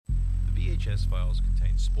VHS Files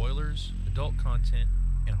contains spoilers, adult content,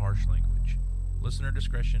 and harsh language. Listener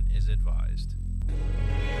discretion is advised.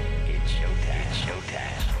 It's showtime. It's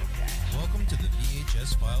showtime. Welcome to the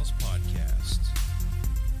VHS Files podcast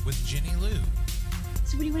with Jenny Lou,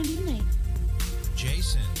 So what do you want to do tonight?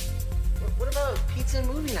 Jason, What about pizza and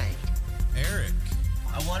movie night? Eric,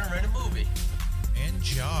 I want to rent a movie. and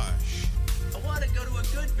Josh. I want to go to a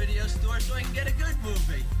good video store so I can get a good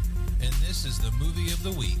movie. And this is the movie of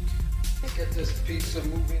the week. Get this pizza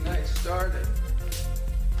movie night started.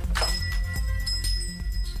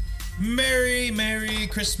 Merry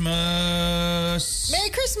Christmas! Merry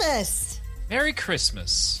Christmas! Merry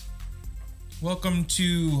Christmas. Welcome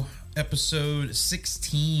to episode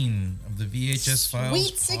 16 of the VHS Files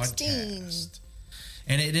Sweet 16. podcast.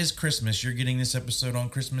 And it is Christmas. You're getting this episode on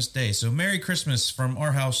Christmas Day. So Merry Christmas from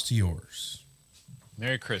our house to yours.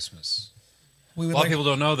 Merry Christmas. We A would lot of people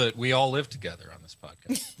don't know that we all live together on this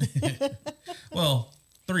podcast. Well,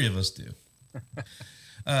 three of us do.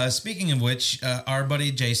 Speaking of which, our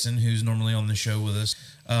buddy Jason, who's normally on the show with us,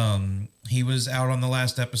 he was out on the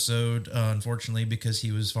last episode, unfortunately, because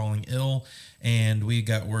he was falling ill, and we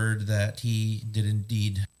got word that he did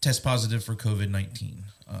indeed test positive for COVID-19.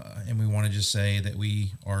 And we want to just say that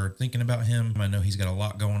we are thinking about him. I know he's got a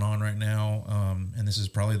lot going on right now, and this is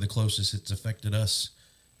probably the closest it's affected us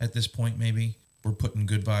at this point, maybe. We're putting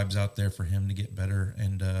good vibes out there for him to get better.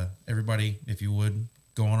 And everybody, if you would,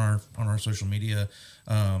 go on our social media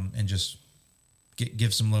and just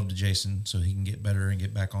give some love to Jason so he can get better and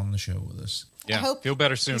get back on the show with us. Yeah, I hope feel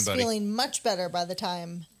better soon, he's buddy. feeling much better by the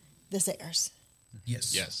time this airs.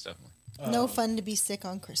 Yes. Yes, definitely. No fun to be sick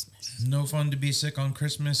on Christmas. No fun to be sick on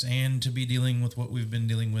Christmas and to be dealing with what we've been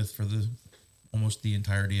dealing with for almost the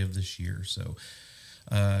entirety of this year. So,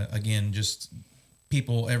 again, just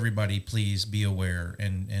people, everybody, please be aware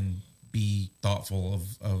and be thoughtful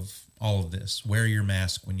of all of this. Wear your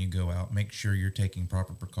mask when you go out. Make sure you're taking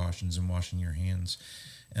proper precautions and washing your hands.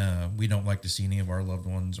 We don't like to see any of our loved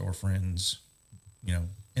ones or friends,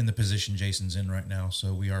 in the position Jason's in right now.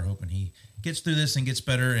 So we are hoping he gets through this and gets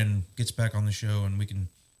better and gets back on the show and we can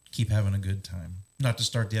keep having a good time. Not to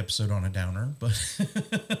start the episode on a downer, but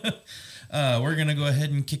we're going to go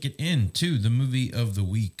ahead and kick it into the movie of the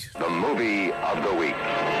week. The movie of the week.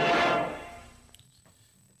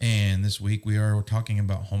 And this week we are talking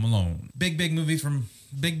about Home Alone. Big movie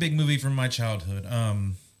from my childhood.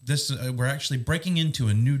 We're actually breaking into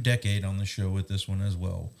a new decade on the show with this one as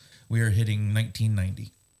well. We are hitting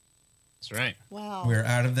 1990. That's right. Wow. We're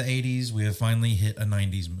out of the 80s. We have finally hit a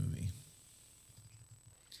 90s movie.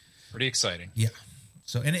 Pretty exciting. Yeah.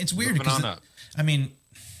 So, and it's weird Moving because on up.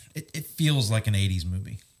 It feels like an 80s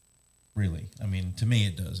movie. Really. I mean, to me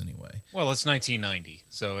it does anyway. Well, it's 1990,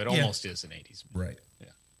 so it almost is an 80s movie. Right. Yeah.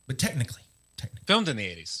 But technically. Filmed in the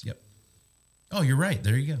 80s. Yep. Oh, you're right.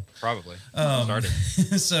 There you go. Probably. Started.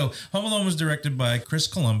 So Home Alone was directed by Chris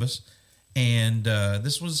Columbus, and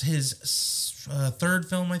this was his third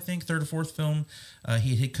film, I think, third or fourth film.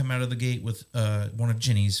 He had come out of the gate with one of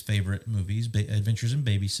Jenny's favorite movies, Adventures in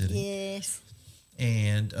Babysitting. Yes.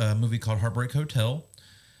 And a movie called Heartbreak Hotel.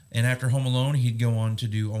 And after Home Alone, he'd go on to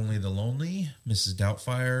do Only the Lonely, Mrs.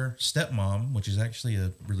 Doubtfire, Stepmom, which is actually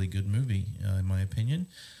a really good movie, in my opinion.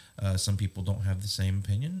 Some people don't have the same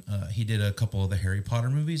opinion. He did a couple of the Harry Potter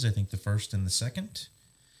movies, I think the first and the second.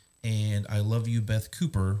 And I Love You, Beth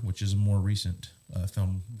Cooper, which is a more recent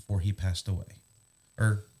film before he passed away.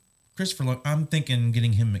 Or Christopher, I'm thinking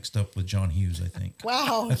getting him mixed up with John Hughes, I think.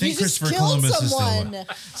 Wow. I think you just Christopher killed Columbus someone. is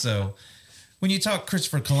still So when you talk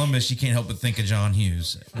Christopher Columbus, you can't help but think of John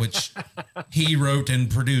Hughes, which he wrote and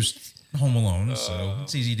produced Home Alone. So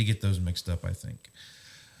it's easy to get those mixed up, I think.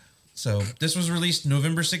 So this was released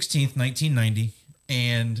November 16th, 1990,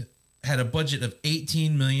 and had a budget of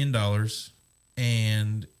 $18 million.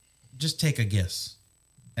 And just take a guess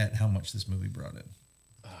at how much this movie brought in.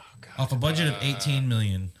 Oh, God. Off a budget of $18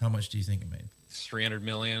 million, how much do you think it made? 300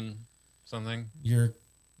 million something. You're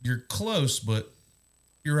close, but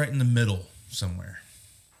you're right in the middle somewhere.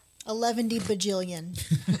 11 bajillion.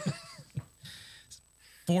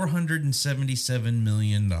 $477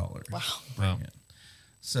 million. Wow. Wow.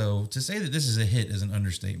 So to say that this is a hit is an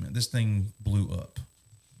understatement. This thing blew up.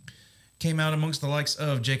 Came out amongst the likes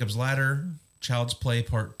of Jacob's Ladder, Child's Play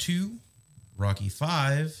Part 2, Rocky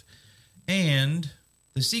V, and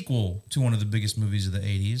the sequel to one of the biggest movies of the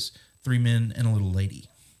 80s, Three Men and a Little Lady.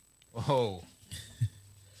 Oh.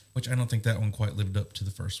 Which I don't think that one quite lived up to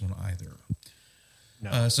the first one either.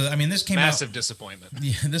 No. So, I mean, this came Massive disappointment.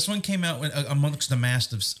 Yeah, this one came out amongst the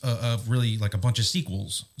mass of really like a bunch of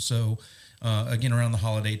sequels. So, again, around the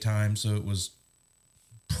holiday time. So it was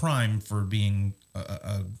prime for being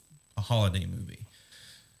a a holiday movie.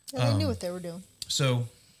 Yeah, they knew what they were doing. So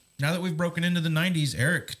now that we've broken into the 90s,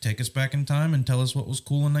 Eric, take us back in time and tell us what was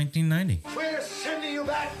cool in 1990. We're sending you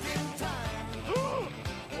back in time.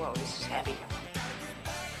 Whoa, this is heavy.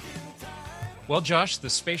 Well, Josh, the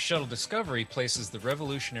Space Shuttle Discovery places the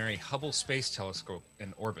revolutionary Hubble Space Telescope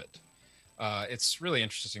in orbit. It's really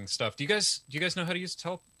interesting stuff. Do you guys know how to use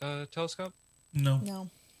a telescope? No. No.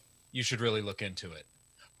 You should really look into it.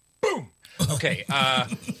 Boom. Okay.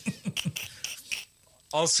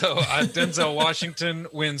 Also, Denzel Washington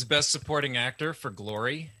wins Best Supporting Actor for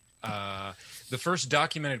Glory. The first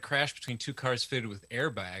documented crash between two cars fitted with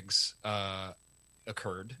airbags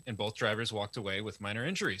occurred, and both drivers walked away with minor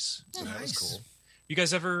injuries. So that was cool. You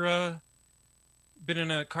guys ever been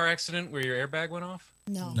in a car accident where your airbag went off?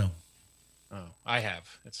 No. No. Oh, I have.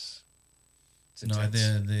 It's No,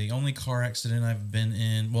 intense. the only car accident I've been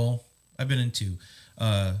in, well, I've been in two.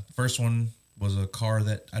 First one was a car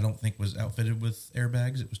that I don't think was outfitted with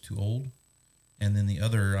airbags. It was too old. And then the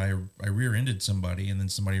other, I rear-ended somebody, and then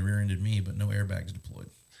somebody rear-ended me, but no airbags deployed.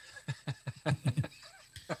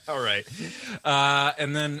 All right.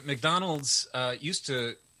 And then McDonald's used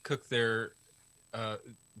to cook their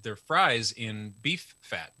fries in beef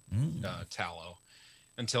fat tallow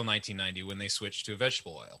until 1990 when they switched to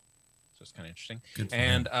vegetable oil. So it's kind of interesting. Good for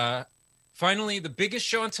And finally, the biggest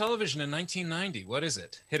show on television in 1990. What is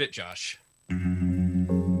it? Hit it, Josh. Oh,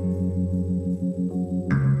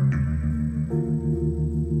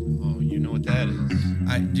 you know what that is.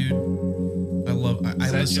 I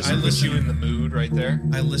Put you in the mood right there.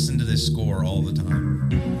 I listen to this score all the time.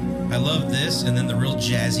 I love this and then the real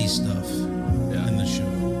jazzy stuff in the show.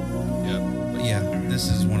 Yep. But yeah, this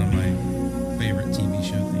is one of my favorite TV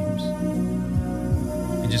show themes.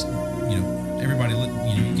 And just, everybody,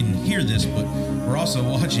 you can hear this, but we're also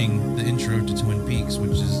watching the intro to Twin Peaks,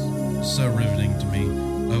 which is so riveting to me,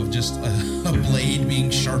 of just a blade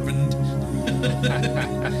being sharpened.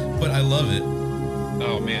 But I love it.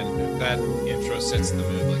 Oh man, that intro sets the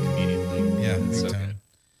mood like immediately. Yeah, It's big so time.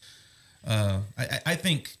 good. I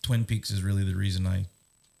think Twin Peaks is really the reason I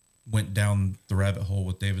went down the rabbit hole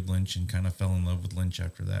with David Lynch and kind of fell in love with Lynch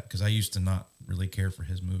after that, because I used to not really care for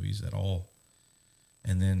his movies at all.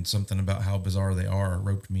 And then something about how bizarre they are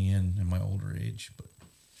roped me in my older age. But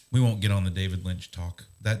we won't get on the David Lynch talk.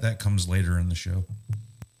 That comes later in the show.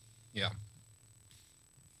 Yeah.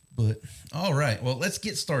 But all right, well, let's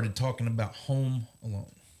get started talking about Home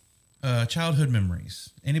Alone. Childhood memories.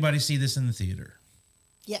 Anybody see this in the theater?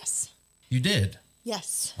 Yes. You did?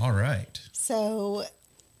 Yes. All right. So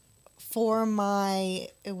for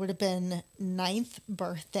it would have been 9th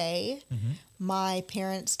birthday, my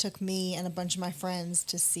parents took me and a bunch of my friends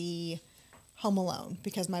to see Home Alone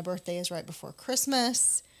because my birthday is right before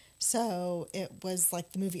Christmas. So it was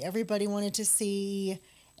like the movie everybody wanted to see,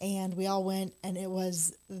 and we all went, and it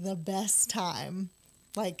was the best time.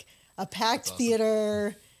 Like a packed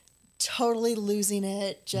theater, totally losing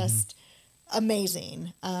it, just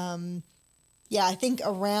amazing. Yeah, I think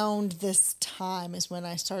around this time is when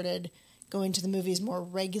I started going to the movies more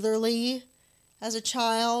regularly as a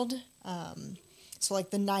child. So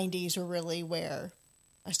like the 90s were really where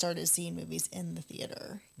I started seeing movies in the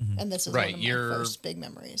theater. And this is Right, one of my first big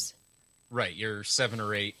memories. Right, you're 7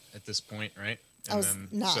 or 8 at this point, right? I was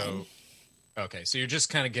 9. Okay, so you're just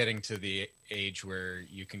kind of getting to the age where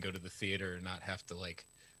you can go to the theater and not have to like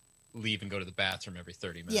leave and go to the bathroom every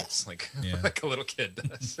 30 minutes, like a little kid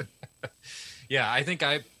does. Yeah, I think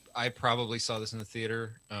I probably saw this in the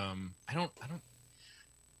theater. I don't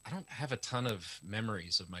have a ton of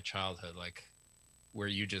memories of my childhood, like where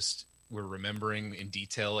you just were remembering in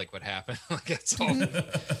detail like what happened. Like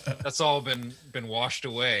that's all been washed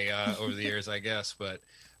away over the years, I guess. But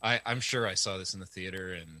I'm sure I saw this in the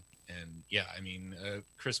theater, and yeah, I mean,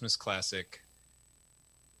 Christmas classic.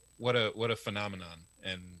 What a phenomenon,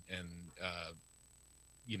 and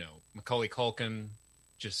Macaulay Culkin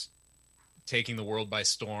just taking the world by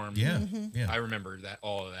storm. Yeah, yeah. I remember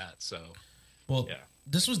all of that. So, well, yeah.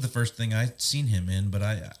 This was the first thing I'd seen him in, but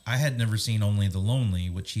I had never seen Only the Lonely,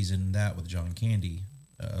 which he's in that with John Candy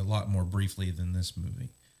a lot more briefly than this movie.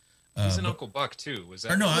 He's in Uncle Buck too. Was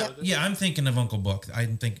that? Or no, I'm thinking of Uncle Buck.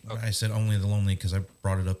 I said Only the Lonely because I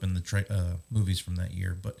brought it up in the movies from that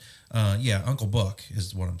year. But yeah, Uncle Buck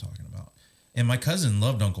is what I'm talking about. And my cousin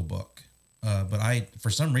loved Uncle Buck, but for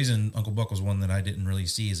some reason, Uncle Buck was one that I didn't really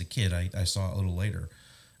see as a kid. I saw it a little later,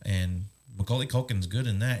 and Macaulay Culkin's good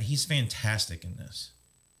in that. He's fantastic in this.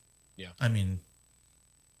 Yeah, I mean,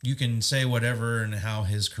 you can say whatever and how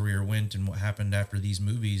his career went and what happened after these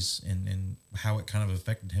movies and how it kind of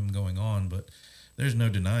affected him going on, but there's no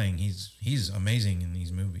denying he's amazing in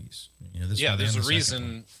these movies. This yeah. one There's and a the second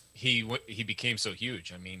reason he became so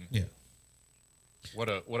huge. I mean, Yeah. What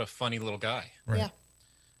a funny little guy. Right. Yeah.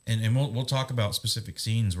 And we'll talk about specific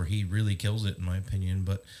scenes where he really kills it, in my opinion.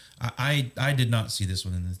 But I did not see this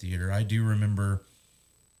one in the theater. I do remember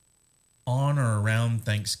on or around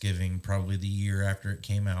Thanksgiving, probably the year after it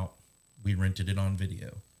came out, we rented it on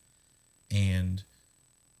video. And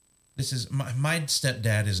this is my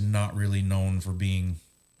stepdad is not really known for being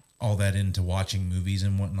all that into watching movies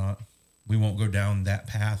and whatnot. We won't go down that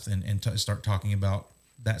path and start talking about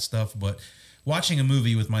that stuff. But watching a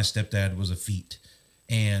movie with my stepdad was a feat.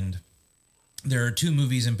 And there are two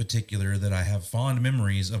movies in particular that I have fond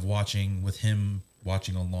memories of watching with him,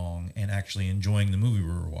 watching along and actually enjoying the movie we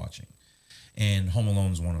were watching. And Home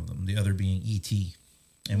Alone's one of them, the other being E.T.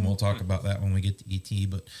 And we'll talk about that when we get to E.T.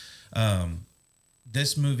 But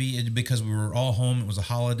this movie, because we were all home, it was a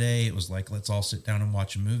holiday. It was like, let's all sit down and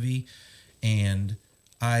watch a movie. And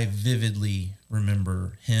I vividly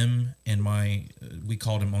remember him and we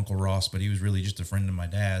called him Uncle Ross, but he was really just a friend of my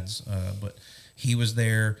dad's. But he was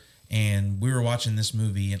there and we were watching this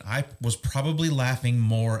movie, and I was probably laughing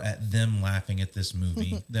more at them laughing at this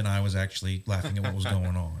movie than I was actually laughing at what was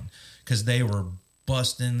going on, because they were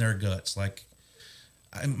busting their guts. Like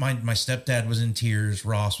my stepdad was in tears.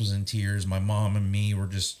 Ross was in tears. My mom and me were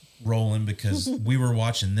just rolling because we were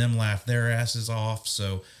watching them laugh their asses off.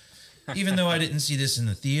 So even though I didn't see this in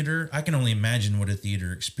the theater, I can only imagine what a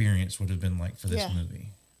theater experience would have been like for this movie.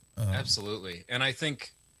 Absolutely. And I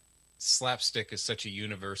think slapstick is such a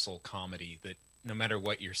universal comedy that no matter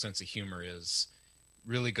what your sense of humor is,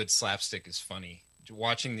 really good slapstick is funny.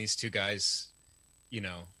 Watching these two guys,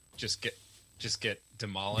 just get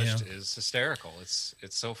demolished is hysterical. It's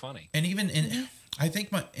so funny. And even I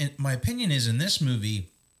think my opinion is, in this movie,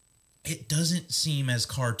 it doesn't seem as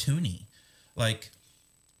cartoony. Like,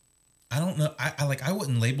 I don't know. I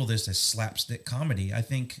wouldn't label this as slapstick comedy. I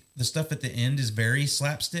think the stuff at the end is very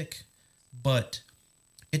slapstick, but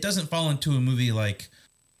it doesn't fall into a movie like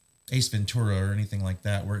Ace Ventura or anything like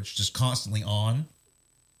that, where it's just constantly on.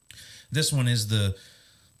 This one is the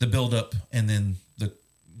build up and then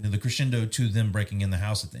the crescendo to them breaking in the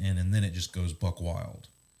house at the end, and then it just goes buck wild.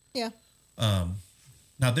 Yeah.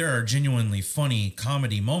 Now there are genuinely funny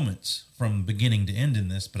comedy moments from beginning to end in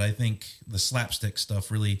this, but I think the slapstick stuff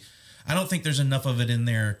really, I don't think there's enough of it in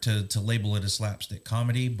there to label it a slapstick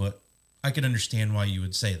comedy, but I could understand why you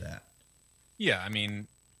would say that. Yeah, I mean,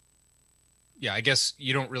 I guess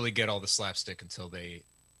you don't really get all the slapstick until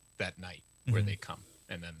that night where they come,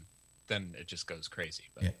 and then it just goes crazy.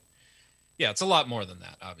 But yeah, it's a lot more than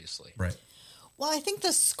that, obviously. Right. Well, I think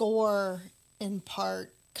the score in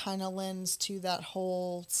part kind of lends to that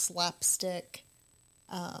whole slapstick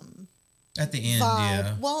at the end, vibe.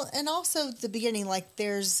 yeah. Well, and also the beginning, like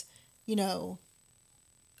there's, an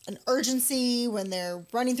urgency when they're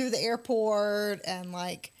running through the airport, and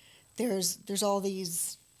like there's all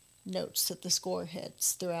these notes that the score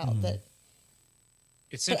hits throughout that.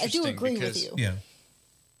 It's but interesting. I do agree because, with you.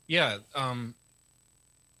 Yeah.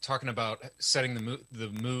 Talking about setting the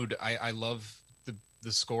mood, I love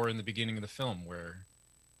the score in the beginning of the film where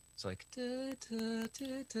it's like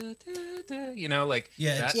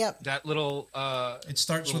that little it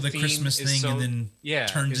starts little with a Christmas thing and then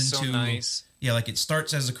turns into nice. Yeah, like it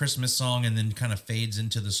starts as a Christmas song and then kind of fades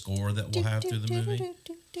into the score that we'll have through the movie.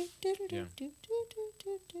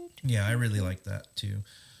 Yeah, I really like that too.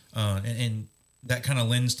 And that kind of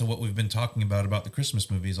lends to what we've been talking about the Christmas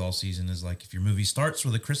movies all season, is like, if your movie starts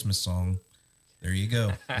with a Christmas song, there you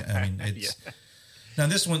go. I mean, it's now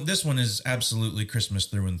this one is absolutely Christmas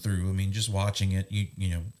through and through. I mean, just watching it, you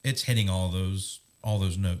know, it's hitting all those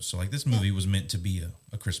notes. So like, this movie was meant to be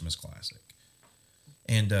a Christmas classic.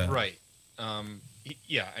 And right. I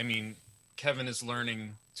mean, Kevin is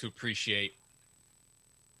learning to appreciate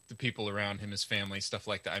the people around him, his family, stuff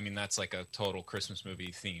like that. I mean, that's like a total Christmas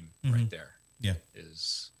movie theme right there. Yeah.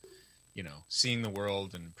 Is, seeing the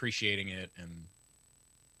world and appreciating it and,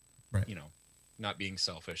 not being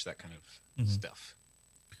selfish, that kind of stuff.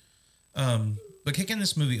 But kicking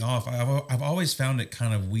this movie off, I've always found it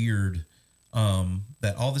kind of weird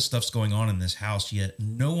that all this stuff's going on in this house, yet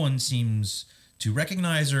no one seems to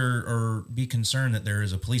recognize or be concerned that there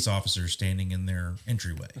is a police officer standing in their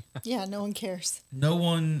entryway. Yeah, no one cares. No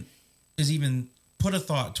one is even put a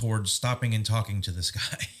thought towards stopping and talking to this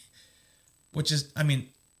guy. Which is, I mean,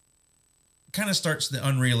 kind of starts the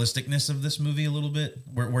unrealisticness of this movie a little bit,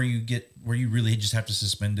 where you really just have to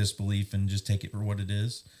suspend disbelief and just take it for what it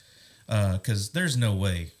is. Because there's no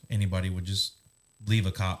way anybody would just leave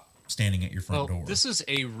a cop standing at your front door. This is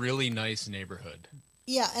a really nice neighborhood.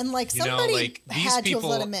 Yeah, and like somebody these had to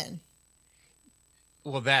people, have let him in.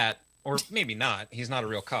 Well, that, or maybe not. He's not a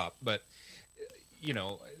real cop, but you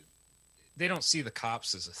know, they don't see the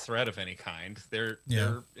cops as a threat of any kind. They're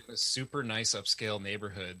in a super nice upscale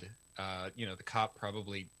neighborhood. You know, the cop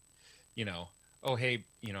probably, you know, oh hey,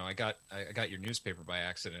 you know, I got your newspaper by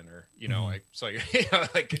accident, or you know, I saw your, you know,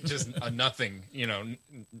 like just a nothing. You know,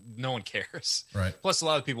 no one cares. Right. Plus, a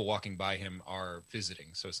lot of people walking by him are visiting,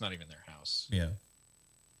 so it's not even their house. Yeah.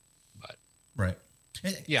 But right.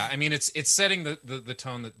 Yeah, I mean, it's setting the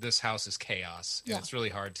tone that this house is chaos, and Yeah. it's really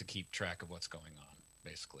hard to keep track of what's going on,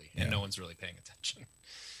 basically, and no one's really paying attention.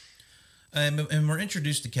 And we're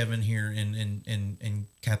introduced to Kevin here in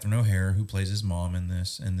Catherine O'Hara, who plays his mom in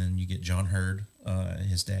this, and then you get John Hurd,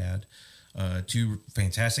 his dad, two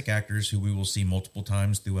fantastic actors who we will see multiple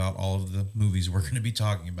times throughout all of the movies we're going to be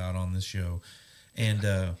talking about on this show.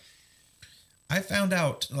 And I found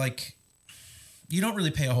out, like, you don't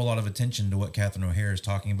really pay a whole lot of attention to what Catherine O'Hara is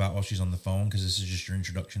talking about while she's on the phone, because this is just your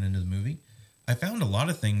introduction into the movie. I found a lot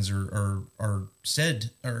of things are said,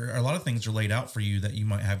 or a lot of things are laid out for you that you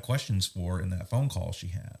might have questions for in that phone call she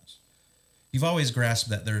has. You've always grasped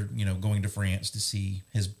that they're, you know, going to France to see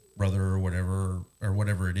his brother or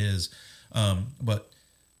whatever it is. But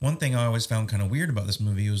one thing I always found kind of weird about this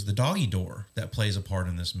movie was the doggy door that plays a part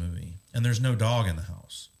in this movie. And there's no dog in the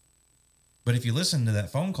house. But if you listen to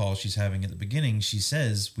that phone call she's having at the beginning, she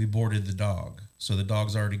says, we boarded the dog. So the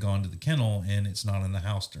dog's already gone to the kennel and it's not in the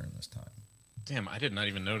house during this time. Damn, I did not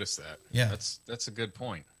even notice that. Yeah. That's a good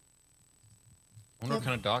point. I wonder what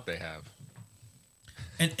kind of dog they have.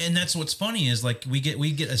 And that's what's funny is, like, we get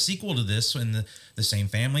a sequel to this in the same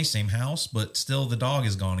family, same house, but still the dog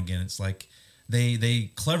is gone again. It's like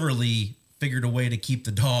they cleverly figured a way to keep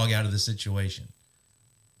the dog out of the situation.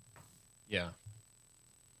 Yeah.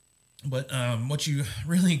 But what you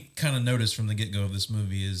really kind of notice from the get-go of this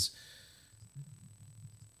movie is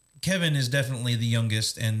Kevin is definitely the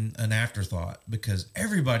youngest and an afterthought, because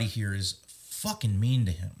everybody here is fucking mean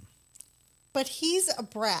to him. But he's a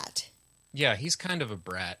brat. Yeah, he's kind of a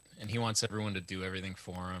brat, and he wants everyone to do everything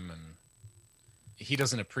for him, and he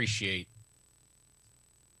doesn't appreciate,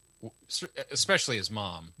 especially his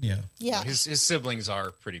mom. Yeah. Yeah. His siblings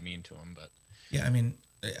are pretty mean to him, but yeah, I mean,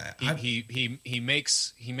 he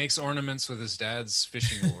makes ornaments with his dad's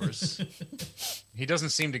fishing lures. He doesn't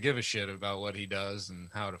seem to give a shit about what he does and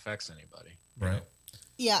how it affects anybody. right.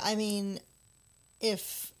 Yeah, I mean,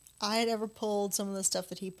 if I had ever pulled some of the stuff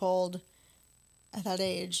that he pulled at that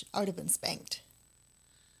age, I would have been spanked.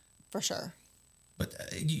 For sure. But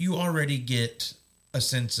you already get a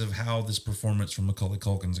sense of how this performance from Macaulay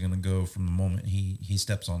Culkin is going to go from the moment he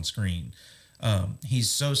steps on screen. He's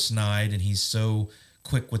so snide and he's so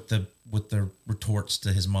quick with the retorts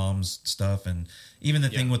to his mom's stuff, and even the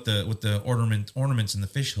thing with the ornaments and the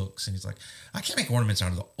fish hooks, and he's like, I can't make ornaments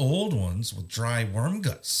out of the old ones with dry worm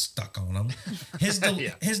guts stuck on them.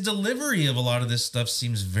 His delivery of a lot of this stuff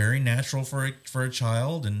seems very natural for a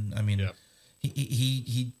child, and I mean,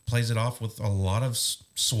 he plays it off with a lot of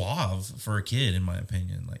suave for a kid, in my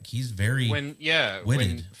opinion. Like, he's very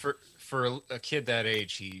witted. For a kid that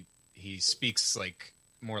age, he speaks like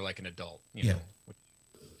more like an adult, you know, which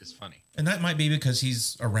is funny. And that might be because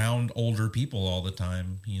he's around older people all the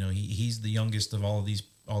time. You know, he's the youngest of all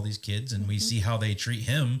these kids, and we see how they treat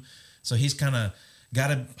him. So he's kind of got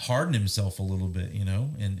to harden himself a little bit, you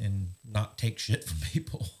know, and not take shit from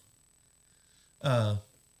people.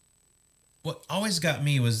 What always got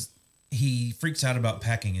me was he freaks out about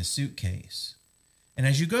packing his suitcase. And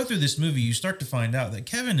as you go through this movie, you start to find out that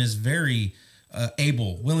Kevin is very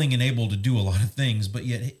willing and able to do a lot of things, but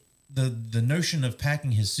yet the notion of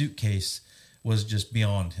packing his suitcase was just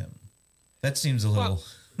beyond him. That seems a little...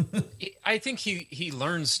 I think he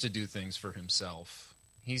learns to do things for himself.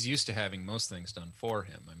 He's used to having most things done for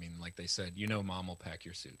him. I mean, like they said, you know, mom will pack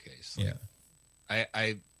your suitcase. Like,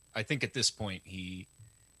 yeah. I think at this point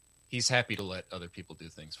he's happy to let other people do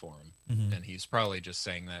things for him. Mm-hmm. And he's probably just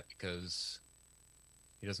saying that because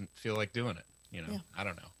he doesn't feel like doing it. You know, Yeah. I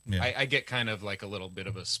don't know. Yeah. I get kind of like a little bit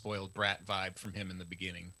of a spoiled brat vibe from him in the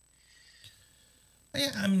beginning.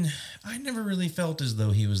 Yeah, I mean, I never really felt as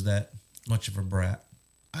though he was that much of a brat.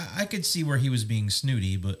 I could see where he was being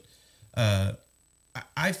snooty, but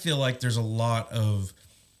I feel like there's a lot of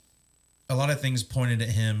things pointed at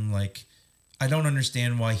him. Like, I don't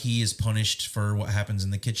understand why he is punished for what happens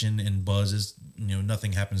in the kitchen, and Buzz is, you know,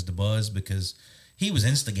 nothing happens to Buzz because he was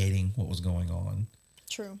instigating what was going on.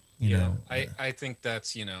 True. You know, I think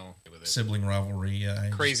that's, you know, with it. Sibling rivalry. Yeah, A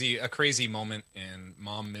crazy moment, and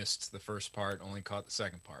mom missed the first part, only caught the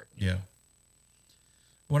second part. Yeah.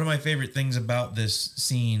 One of my favorite things about this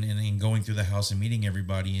scene and going through the house and meeting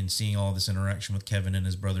everybody and seeing all this interaction with Kevin and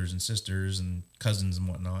his brothers and sisters and cousins and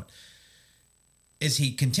whatnot is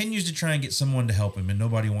he continues to try and get someone to help him, and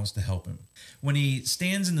nobody wants to help him. When he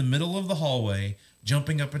stands in the middle of the hallway,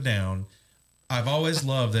 jumping up and down, I've always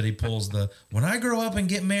loved that he pulls the, when I grow up and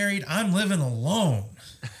get married, I'm living alone.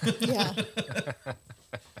 Yeah.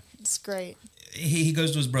 It's great. He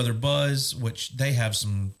goes to his brother Buzz, which they have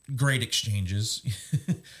some great exchanges.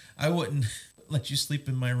 I wouldn't let you sleep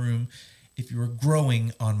in my room if you were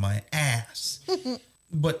growing on my ass.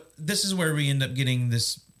 But this is where we end up getting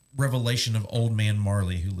this revelation of Old Man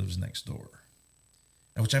Marley who lives next door,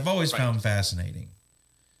 which I've always found fascinating.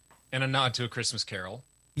 And a nod to A Christmas Carol.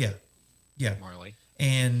 Yeah. Marley.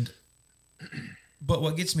 But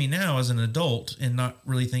what gets me now as an adult and not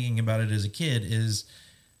really thinking about it as a kid is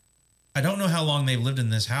I don't know how long they've lived in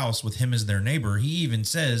this house with him as their neighbor. He even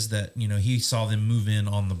says that, he saw them move in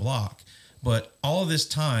on the block. But all this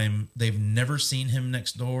time, they've never seen him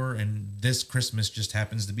next door. And this Christmas just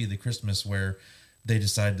happens to be the Christmas where they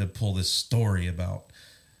decide to pull this story about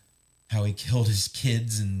how he killed his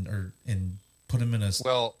kids and put him in a...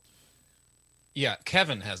 Well, yeah,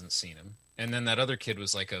 Kevin hasn't seen him. And then that other kid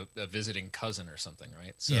was like a visiting cousin or something,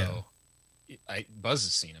 right? So Buzz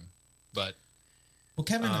has seen him. But... Well,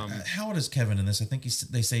 Kevin, how old is Kevin in this? I think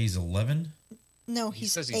they say he's 11. No, he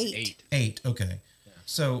says he's 8. 8, okay. Yeah.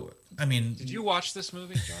 So, I mean... Did you watch this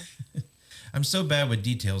movie, Josh? I'm so bad with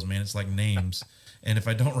details, man. It's like names. And if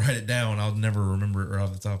I don't write it down, I'll never remember it right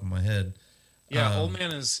off the top of my head. Yeah, old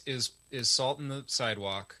man is salting the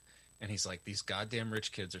sidewalk, and he's like, these goddamn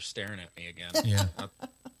rich kids are staring at me again. Yeah.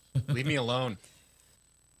 Leave me alone.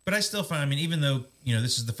 But I still find, even though,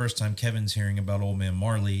 this is the first time Kevin's hearing about Old Man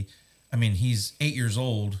Marley, he's 8 years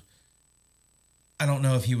old. I don't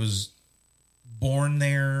know if he was born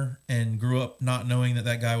there and grew up not knowing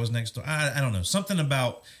that guy was next door. I don't know. Something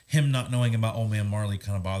about him not knowing about Old Man Marley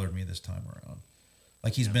kind of bothered me this time around.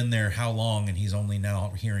 Like he's been there how long and he's only now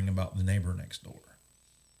hearing about the neighbor next door.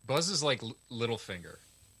 Buzz is like Littlefinger.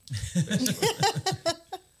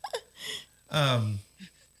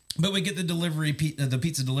 But we get the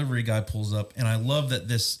pizza delivery guy pulls up, and I love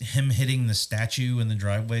that him hitting the statue in the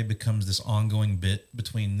driveway becomes this ongoing bit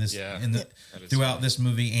between this throughout this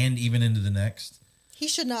movie and even into the next. He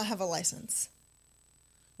should not have a license.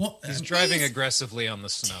 Well, he's driving aggressivly on the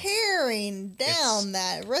snow, tearing down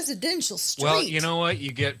that residential street. Well, you know what?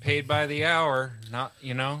 You get paid by the hour, not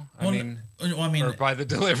or by the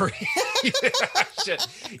delivery. Shit,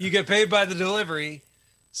 you get paid by the delivery,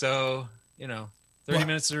 so 30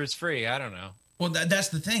 minutes or it's free. I don't know. Well, that's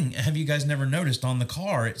the thing. Have you guys never noticed on the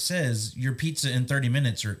car it says your pizza in 30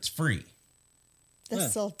 minutes or it's free?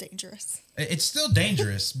 That's still dangerous. It's still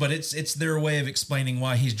dangerous, but it's their way of explaining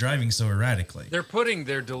why he's driving so erratically. They're putting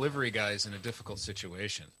their delivery guys in a difficult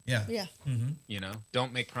situation. Yeah. Yeah. Mm-hmm.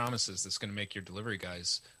 Don't make promises that's going to make your delivery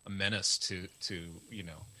guys a menace to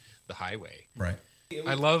the highway. Right.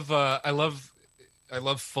 I love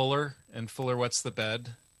Fuller and Fuller What's the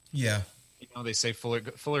Bed. Yeah. They say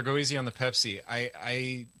Fuller go easy on the Pepsi.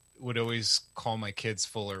 I would always call my kids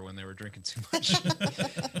Fuller when they were drinking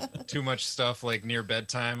too much stuff like near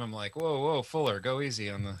bedtime. I'm like, whoa, Fuller, go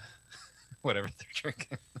easy on the whatever they're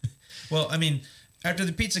drinking. Well, after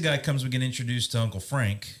the pizza guy comes, we get introduced to Uncle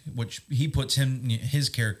Frank, which he puts his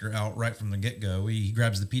character out right from the get-go. He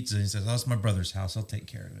grabs the pizza and he says, "Oh, it's my brother's house. I'll take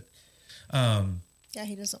care of it." Yeah,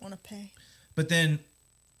 he doesn't want to pay. But then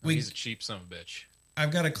he's a cheap son of a bitch.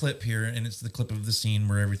 I've got a clip here, and it's the clip of the scene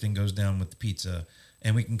where everything goes down with the pizza,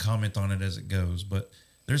 and we can comment on it as it goes. But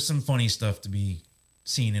there's some funny stuff to be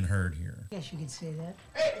seen and heard here. Yes, you can say that.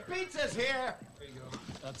 Hey, pizza's here! There you go.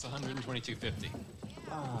 That's $122.50.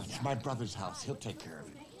 Oh, it's my brother's house. He'll take care of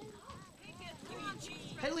it.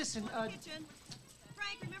 Hey, listen, Frank,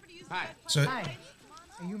 remember to use Hi. So hi.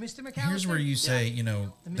 Are you Mr. McAllister? here's where you say,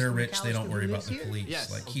 they're Mr. rich, they don't McAllister worry who about lives the here? police.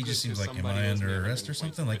 Yes. Like, Oh, he just good, seems 'cause like, am somebody I owes me under arrest or 120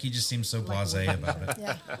 something? Like, he just seems so blasé about it.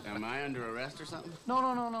 Yeah. Am I under arrest or something?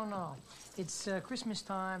 No. It's Christmas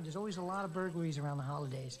time. There's always a lot of burglaries around the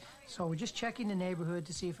holidays. So we're just checking the neighborhood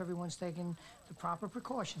to see if everyone's taking the proper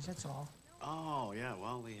precautions, that's all. Oh, yeah,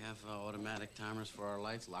 well, we have automatic timers for our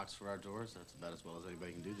lights, locks for our doors. That's about as well as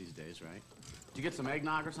anybody can do these days, right? Did you get some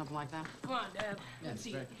eggnog or something like that? Come on, Dad. Let's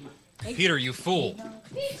see. Peter, you fool.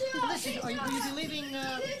 Listen, are you leaving?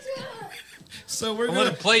 So we're I'll gonna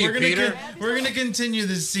let it play you, Peter. We're gonna continue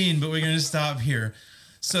this scene, but we're gonna stop here.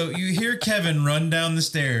 So you hear Kevin run down the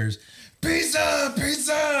stairs.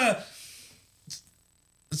 Pizza!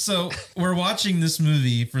 So we're watching this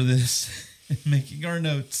movie for this, making our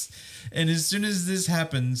notes. And as soon as this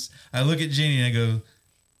happens, I look at Janie and I go,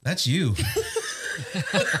 "That's you."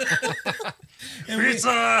 And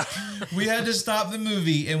Pizza! we had to stop the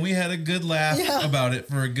movie, and we had a good laugh about it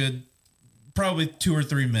for a good, probably 2 or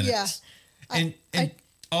 3 minutes. Yeah. And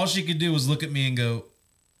all she could do was look at me and go,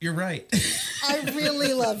 "You're right." I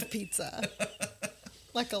really love pizza.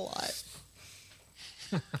 Like a lot.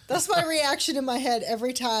 That's my reaction in my head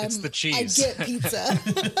every time It's the cheese. I get pizza.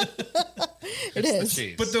 It is. The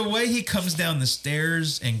cheese. But the way he comes down the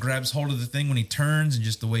stairs and grabs hold of the thing when he turns, and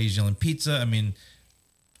just the way he's yelling pizza, I mean,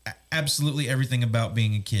 absolutely everything about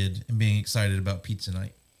being a kid and being excited about pizza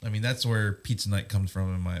night. I mean, that's where pizza night comes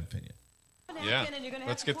from, in my opinion. Yeah.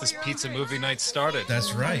 Let's get this pizza movie night started.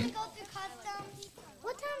 That's right.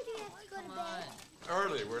 What time do you have to go to bed?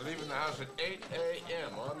 Early. We're leaving the house at 8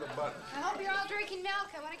 a.m. on the button. I hope you're all drinking milk.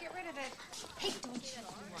 I want to get rid of it. Hey, don't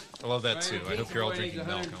you? I love that too. I hope you're all drinking milk.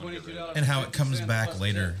 I wanna get rid of it. And how it comes back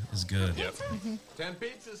later is good. Yep. 10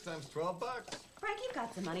 pizzas times $12. Frank, you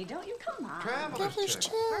got the money, don't you? Come on. Traveler's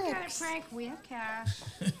check. Work at it, Frank. We have cash.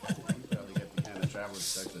 You probably get the kind of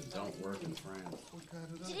traveler's checks that don't work in France.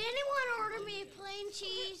 Did anyone order me plain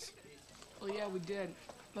cheese? Well, yeah, we did.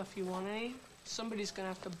 But if you want any, somebody's gonna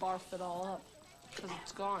have to barf it all up. Because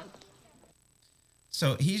it's gone.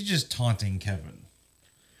 So he's just taunting Kevin.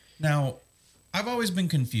 Now, I've always been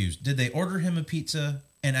confused. Did they order him a pizza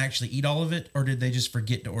and actually eat all of it, or did they just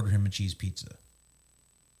forget to order him a cheese pizza?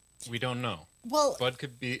 We don't know. Well,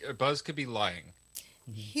 Buzz could be lying.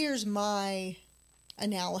 here's my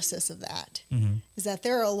analysis of that. Mm-hmm. Is that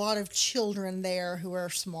there are a lot of children there who are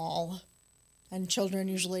small, and children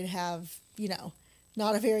usually have,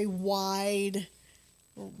 not a very wide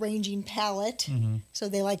ranging palate. Mm-hmm. So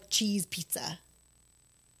they like cheese pizza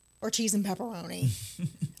or cheese and pepperoni.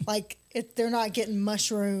 Like they're not getting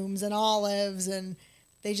mushrooms and olives, and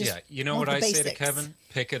they just you know want what the I say to basics. Kevin?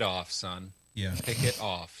 Pick it off, son. Yeah. Pick it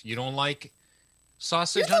off. You don't like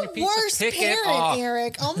sausage You're on the your pizza? worst Pick parent, it off.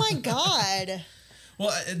 Eric. Oh my God.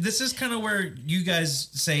 Well, this is kind of where you guys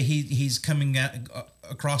say he's coming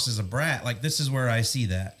across as a brat. Like, this is where I see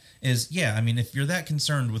that. Is, yeah, I mean, if you're that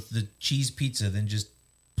concerned with the cheese pizza, then just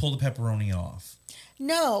pull the pepperoni off.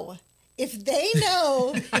 No. If they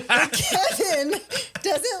know that Kevin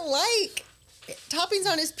doesn't like toppings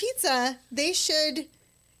on his pizza, they should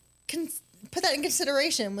put that in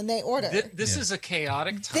consideration when they order. This is a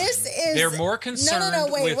chaotic time. This is They're more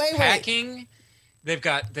concerned wait, with packing. They've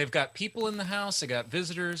got people in the house. They got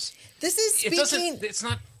visitors. This is speaking. It's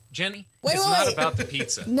not Jenny. Wait, it's wait, not wait. about the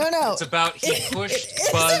pizza. No. It's about he pushed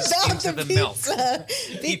It's Buzz about into the milk.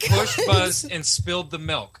 He pushed Buzz and spilled the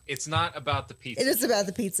milk. It's not about the pizza. It is about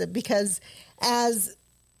the pizza because, as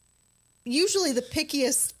usually the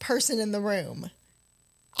pickiest person in the room,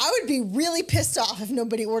 I would be really pissed off if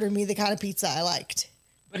nobody ordered me the kind of pizza I liked.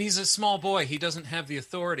 But he's a small boy. He doesn't have the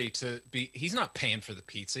authority to be. He's not paying for the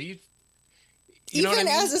pizza. You know Even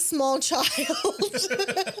what I mean? as a small child,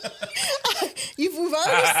 we've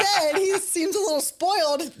already said he seems a little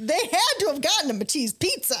spoiled. They had to have gotten him a cheese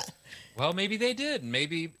pizza. Well, maybe they did.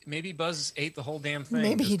 Maybe Buzz ate the whole damn thing.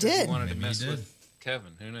 Maybe he just 'cause did. He wanted Maybe to mess he did. with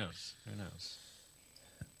Kevin. Who knows? Who knows?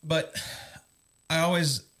 But I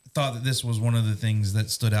always thought that this was one of the things that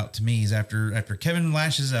stood out to me is after Kevin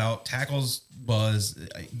lashes out, tackles Buzz,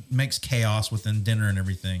 makes chaos within dinner and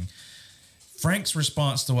everything. Frank's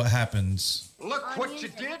response to what happens. Look what you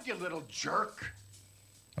did, you little jerk.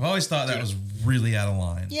 I've always thought that was really out of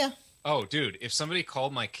line. Yeah. Oh, dude, if somebody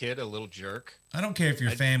called my kid a little jerk, I don't care if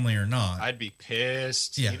you're family or not. I'd be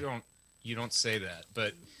pissed. Yeah. You don't say that.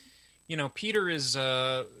 But, Peter is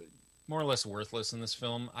more or less worthless in this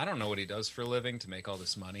film. I don't know what he does for a living to make all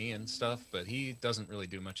this money and stuff, but he doesn't really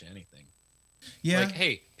do much of anything. Yeah. Like,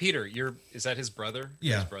 hey, Peter, is that his brother?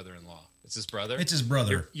 Yeah. Or his brother-in-law. It's his brother? It's his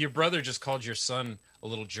brother. Your brother just called your son a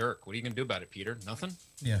little jerk. What are you going to do about it, Peter? Nothing?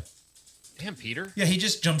 Yeah. Damn, Peter. Yeah, he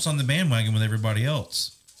just jumps on the bandwagon with everybody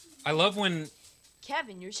else. I love when...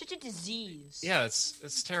 Kevin, you're such a disease. Yeah,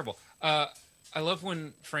 it's terrible. I love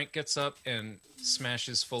when Frank gets up and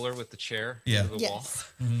smashes Fuller with the chair into the wall.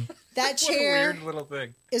 Mm-hmm. That chair what a weird little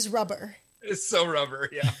thing. is rubber. It's so rubber,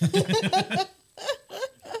 yeah.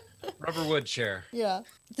 Rubber wood chair. Yeah.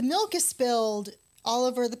 The milk is spilled all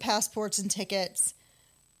over the passports and tickets,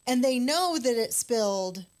 and they know that it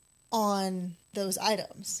spilled on those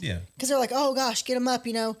items. Yeah. Because they're like, oh gosh, get them up,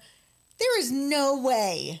 There is no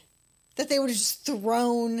way that they would have just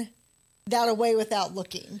thrown that away without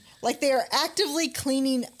looking. Like, they are actively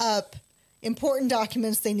cleaning up important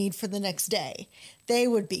documents they need for the next day. They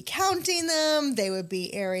would be counting them. They would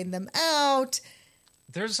be airing them out.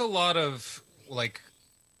 There's a lot of,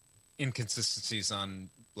 inconsistencies on,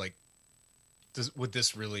 would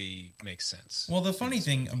this really make sense? Well, the funny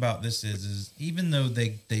thing about this is even though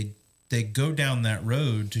they go down that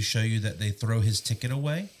road to show you that they throw his ticket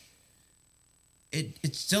away,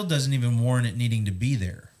 it still doesn't even warrant it needing to be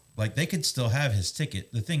there. Like, they could still have his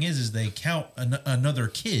ticket. The thing is they count another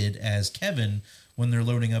kid as Kevin when they're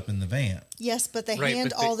loading up in the van. Yes, but they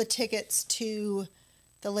hand all the tickets to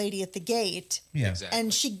the lady at the gate. Yeah. Exactly.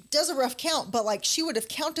 And she does a rough count, but like she would have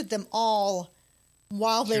counted them all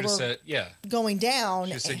while they were going down.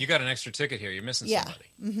 She said, you got an extra ticket here. You're missing somebody.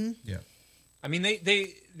 Mm-hmm. Yeah. I mean,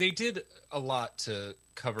 they did a lot to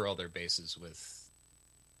cover all their bases with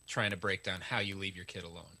trying to break down how you leave your kid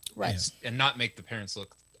alone. Right. And not make the parents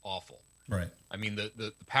look awful. Right. I mean,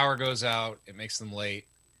 the power goes out. It makes them late.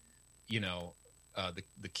 You know,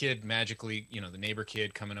 the kid magically, you know, the neighbor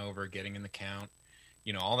kid coming over, getting in the count.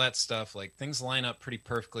 You know, all that stuff. Like, things line up pretty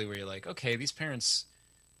perfectly where you're like, okay, these parents,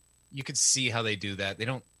 you could see how they do that. They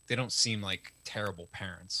don't seem like terrible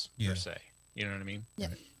parents per se. You know what I mean? Yeah.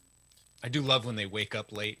 Right. I do love when they wake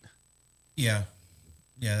up late. Yeah.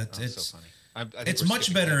 Yeah, it's so funny. I think it's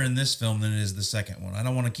much better in this film than it is the second one. I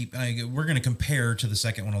don't want to keep. We're going to compare to the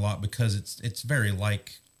second one a lot because it's very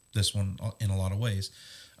like this one in a lot of ways.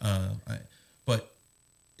 But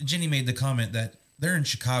Jenny made the comment that they're in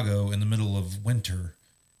Chicago in the middle of winter,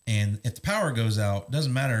 and if the power goes out, it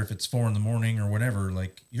doesn't matter if it's 4 a.m. or whatever.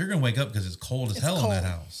 Like, you're going to wake up because it's cold as hell in that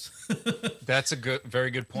house. That's a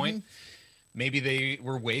very good point. Mm-hmm. Maybe they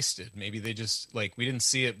were wasted. Maybe they just, like, we didn't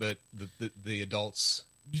see it, but the adults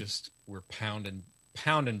just were pounding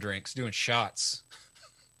drinks, doing shots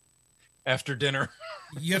after dinner.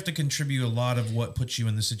 You have to contribute a lot of what puts you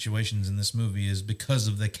in the situations in this movie is because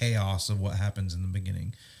of the chaos of what happens in the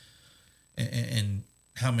beginning and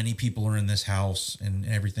how many people are in this house and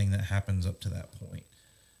everything that happens up to that point.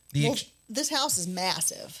 This house is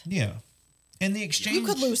massive. Yeah. And the exchange... You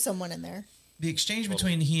could lose someone in there. The exchange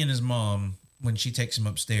between he and his mom when she takes him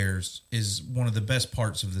upstairs is one of the best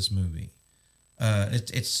parts of this movie.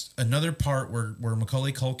 It's another part where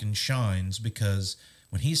Macaulay Culkin shines because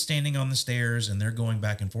when he's standing on the stairs and they're going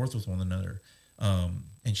back and forth with one another,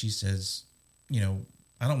 and she says, you know,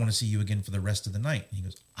 I don't want to see you again for the rest of the night. And he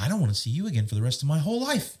goes, I don't want to see you again for the rest of my whole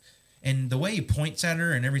life. And the way he points at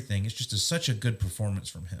her and everything, it's just such a good performance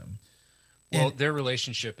from him. Well, their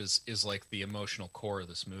relationship is like the emotional core of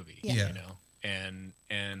this movie, yeah. You know,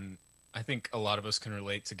 and I think a lot of us can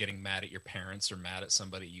relate to getting mad at your parents or mad at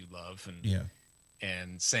somebody you love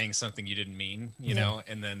and saying something you didn't mean, you know,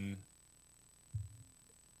 and then,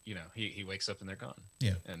 you know, he wakes up and they're gone.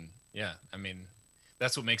 Yeah. And I mean,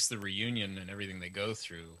 that's what makes the reunion and everything they go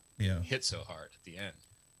through hit so hard at the end.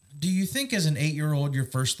 Do you think as an 8-year-old, your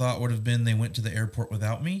first thought would have been they went to the airport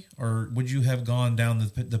without me? Or would you have gone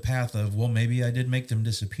down the path of, well, maybe I did make them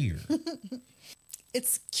disappear?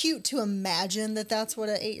 It's cute to imagine that that's what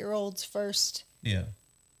an 8-year-old's first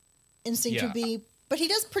instinct would be. But he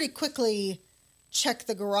does pretty quickly check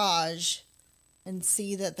the garage and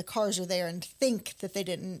see that the cars are there and think that they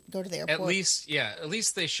didn't go to the airport. At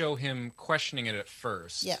least they show him questioning it at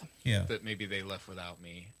first. Yeah. That maybe they left without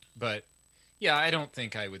me. But yeah, I don't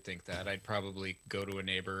think I would think that. I'd probably go to a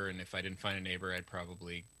neighbor, and if I didn't find a neighbor, I'd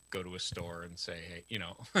probably go to a store and say, hey, you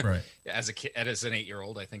know, right. As a kid, as an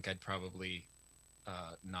 8-year-old, I think I'd probably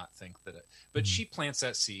not think that it. But she plants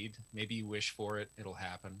that seed. Maybe you wish for it, it'll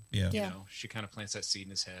happen. Yeah. You know, she kind of plants that seed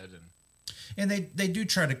in his head, and they do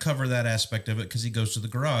try to cover that aspect of it because he goes to the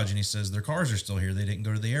garage and he says their cars are still here. They didn't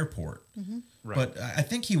go to the airport. Mm-hmm. Right. But I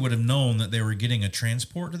think he would have known that they were getting a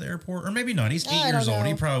transport to the airport, or maybe not. He's 8 years old.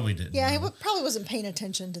 He probably didn't. Yeah, he probably wasn't paying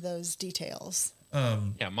attention to those details.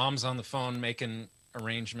 Mom's on the phone making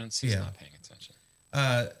arrangements. He's not paying attention.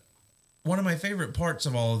 One of my favorite parts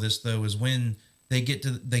of all of this, though, is when they get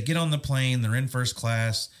on the plane. They're in first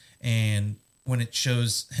class, and when it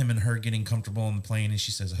shows him and her getting comfortable on the plane, and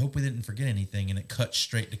she says, I hope we didn't forget anything, and it cuts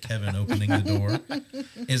straight to Kevin opening the door.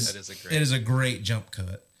 It is a great jump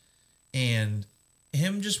cut. And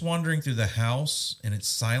him just wandering through the house, and it's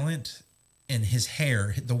silent, and his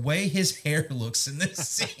hair, the way his hair looks in this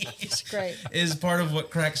scene it's great. Is part of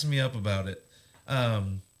what cracks me up about it.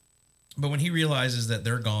 But when he realizes that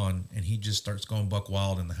they're gone, and he just starts going buck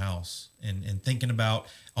wild in the house and thinking about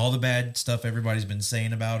all the bad stuff everybody's been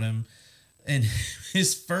saying about him, and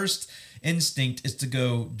his first instinct is to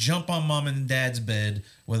go jump on mom and dad's bed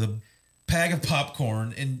with a bag of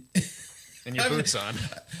popcorn and your boots on.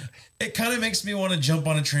 It kind of makes me want to jump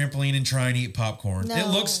on a trampoline and try and eat popcorn. No. It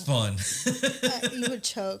looks fun. You would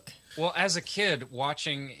choke. Well, as a kid,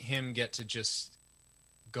 watching him get to just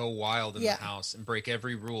go wild in the house and break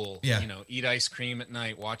every rule, you know, eat ice cream at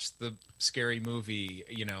night, watch the scary movie,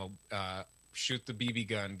 you know, shoot the BB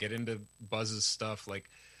gun, get into Buzz's stuff, like,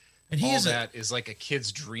 and all that is like a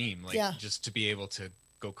kid's dream, like just to be able to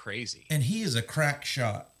go crazy. And he is a crack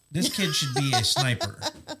shot. This kid should be a sniper.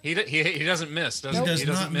 He doesn't miss, does he? He does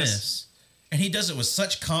not miss. And he does it with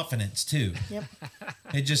such confidence, too. Yep.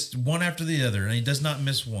 It just one after the other, and he does not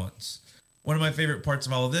miss once. One of my favorite parts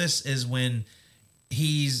of all of this is when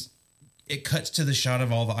it cuts to the shot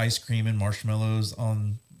of all the ice cream and marshmallows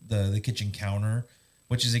on the kitchen counter,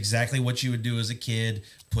 which is exactly what you would do as a kid.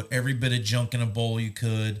 Put every bit of junk in a bowl you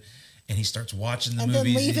could, and he starts watching the movies. And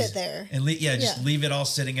then leave it there. And just leave it all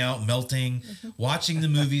sitting out, melting, watching the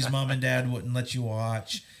movies mom and dad wouldn't let you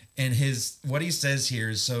watch. And what he says here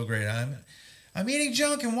is so great. I'm eating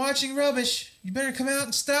junk and watching rubbish. You better come out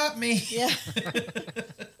and stop me. Yeah.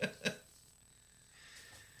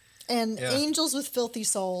 And Angels with Filthy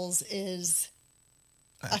Souls is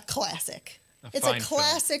a classic. It's a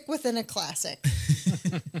classic within a classic.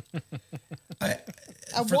 I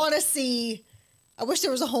want to see. I wish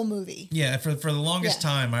there was a whole movie. Yeah, for the longest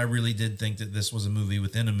time, I really did think that this was a movie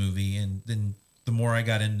within a movie. And then the more I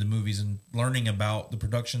got into movies and learning about the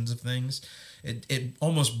productions of things, it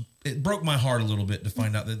broke my heart a little bit to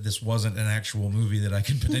find out that this wasn't an actual movie that I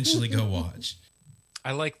could potentially go watch.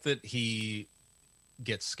 I like that he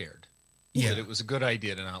gets scared. Yeah. That it was a good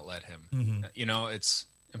idea to not let him. Mm-hmm. You know, it's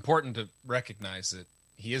important to recognize that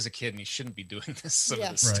he is a kid and he shouldn't be doing this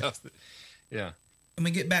Right. stuff. And we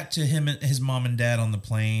get back to him and his mom and dad on the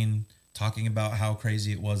plane talking about how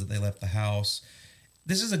crazy it was that they left the house.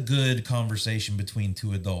 This is a good conversation between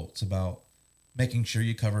two adults about making sure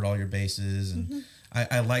you covered all your bases. And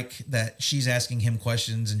I like that she's asking him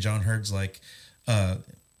questions and John Hurd's like,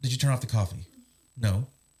 did you turn off the coffee? No,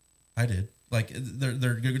 I did. Like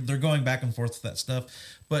they're going back and forth with that stuff,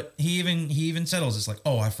 but he even settles. It's like,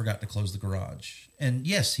 oh, I forgot to close the garage, and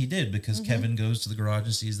yes, he did because Kevin goes to the garage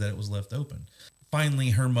and sees that it was left open. Finally,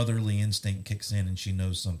 her motherly instinct kicks in, and she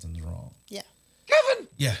knows something's wrong. Yeah, Kevin.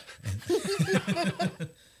 Yeah.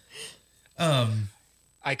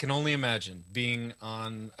 I can only imagine being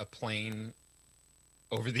on a plane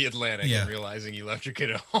over the Atlantic and realizing you left your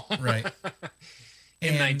kid at home. Right.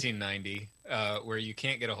 In 1990, where you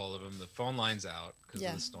can't get a hold of him, the phone line's out because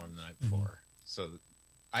of the storm the night before. So,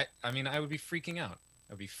 I mean, I would be freaking out.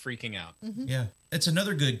 I'd be freaking out. Yeah, it's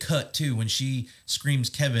another good cut too when she screams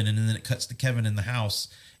Kevin, and then it cuts to Kevin in the house.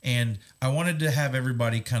 And I wanted to have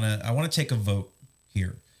everybody I want to take a vote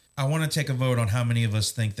here. I want to take a vote on how many of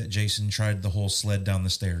us think that Jason tried the whole sled down the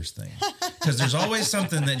stairs thing. Because there's always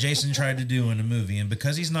something that Jason tried to do in a movie. And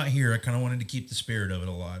because he's not here, I kind of wanted to keep the spirit of it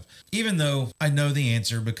alive. Even though I know the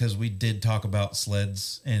answer because we did talk about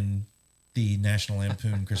sleds in the National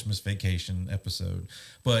Lampoon Christmas Vacation episode.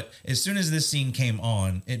 But as soon as this scene came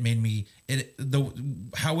on, it made me...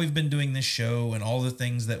 how we've been doing this show and all the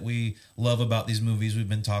things that we love about these movies we've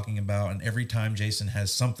been talking about. And every time Jason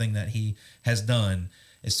has something that he has done...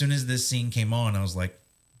 As soon as this scene came on, I was like,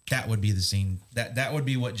 that would be the scene. That would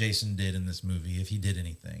be what Jason did in this movie if he did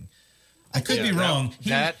anything. I could be wrong.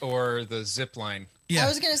 That or the zip line. Yeah. I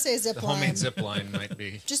was going to say zip the line. The homemade zip line might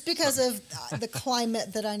be. Just because of the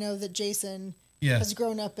climate that I know that Jason has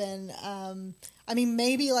grown up in. I mean,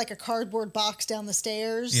 maybe like a cardboard box down the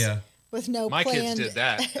stairs. Yeah. With no My planned... kids did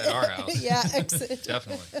that at our house. Yeah,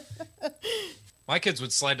 definitely. My kids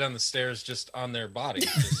would slide down the stairs just on their body,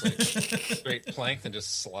 just like straight planked and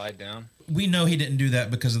just slide down. We know he didn't do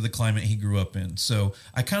that because of the climate he grew up in. So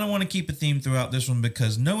I kind of want to keep a theme throughout this one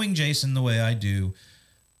because knowing Jason the way I do,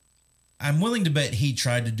 I'm willing to bet he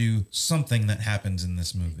tried to do something that happens in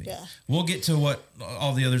this movie. Yeah. We'll get to what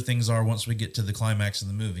all the other things are once we get to the climax of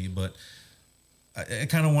the movie, but I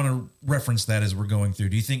kind of want to reference that as we're going through.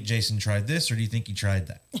 Do you think Jason tried this or do you think he tried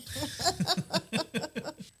that?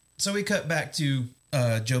 So we cut back to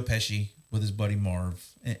Joe Pesci with his buddy Marv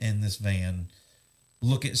in this van,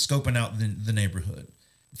 scoping out the neighborhood.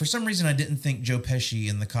 For some reason, I didn't think Joe Pesci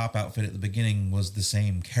in the cop outfit at the beginning was the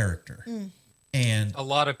same character. And a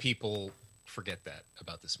lot of people forget that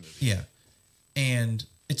about this movie. Yeah. And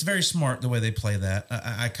it's very smart the way they play that.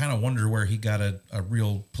 I kind of wonder where he got a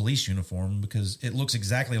real police uniform because it looks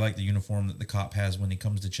exactly like the uniform that the cop has when he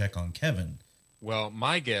comes to check on Kevin. Well,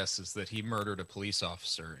 my guess is that he murdered a police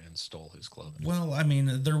officer and stole his clothing. Well, I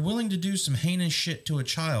mean, they're willing to do some heinous shit to a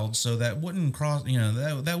child, so that wouldn't cross,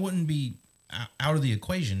 that wouldn't be out of the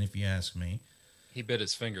equation, if you ask me. He bit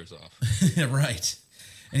his fingers off. Right.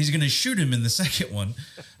 And he's going to shoot him in the second one.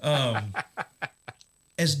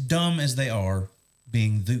 As dumb as they are,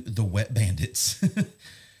 being the wet bandits,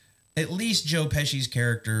 at least Joe Pesci's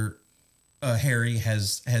character, Harry,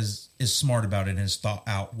 is smart about it and has thought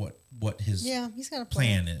out what his he's got a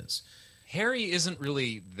plan is. Harry isn't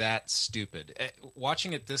really that stupid.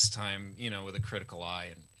 Watching it this time, with a critical eye,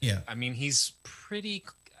 and I mean, he's pretty.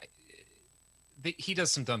 He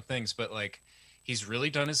does some dumb things, but like he's really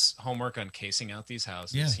done his homework on casing out these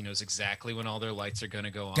houses. Yeah. He knows exactly when all their lights are going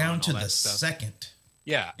to go on. Down to all the that stuff. second.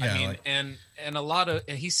 Yeah, Yeah, I mean, like- and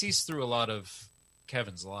he sees through a lot of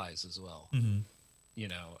Kevin's lies as well. Mm-hmm. You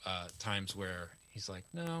know, times where he's like,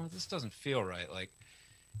 no, this doesn't feel right. Like,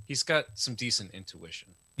 he's got some decent intuition.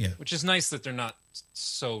 Yeah. Which is nice that they're not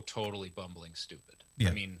so totally bumbling stupid. Yeah.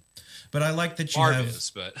 I mean, But I like that you Marv have,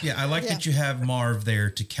 is, but yeah, I like that you have Marv there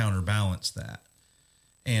to counterbalance that,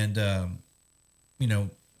 and you know,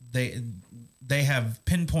 they have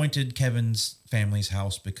pinpointed Kevin's family's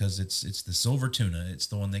house because it's the silver tuna. It's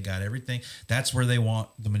the one they got everything. That's where they want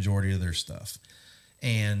the majority of their stuff,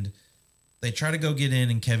 and they try to go get in,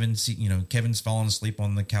 and Kevin's falling asleep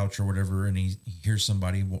on the couch or whatever, and he hears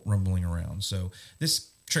somebody rumbling around. So this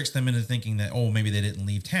tricks them into thinking that, oh, maybe they didn't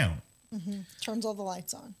leave town. Mm-hmm. Turns all the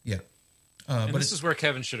lights on. Yeah. and But this is where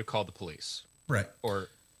Kevin should have called the police. right.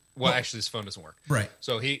 Well, actually, his phone doesn't work. Right.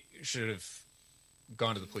 So he should have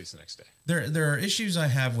gone to the police the next day. There are issues I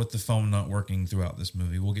have with the phone not working throughout this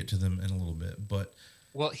movie. We'll get to them in a little bit, but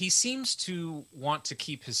Well, he seems to want to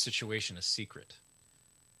keep his situation a secret.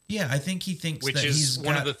 yeah, I think he thinks Which that is he's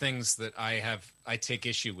one got, of the things that I take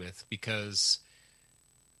issue with, because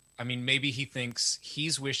I mean, maybe he thinks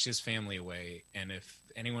he's wished his family away, and if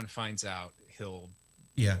anyone finds out, he'll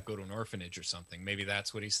go to an orphanage or something. Maybe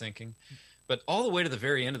that's what he's thinking. But all the way to the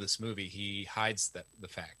very end of this movie, he hides the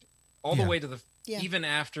fact. All the way to even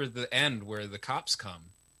after the end where the cops come,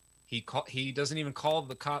 he doesn't even call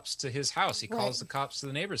the cops to his house. He calls the cops to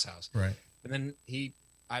the neighbor's house. Right. And then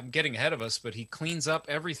I'm getting ahead of us, but he cleans up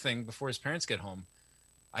everything before his parents get home.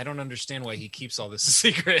 I don't understand why he keeps all this a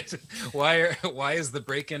secret. Why is the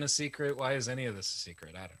break-in a secret? Why is any of this a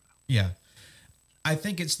secret? I don't know. Yeah. I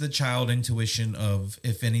think it's the child intuition of,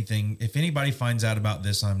 if anybody finds out about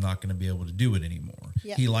this, I'm not going to be able to do it anymore.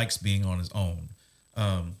 Yeah. He likes being on his own.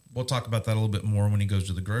 We'll talk about that a little bit more when he goes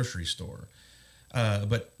to the grocery store.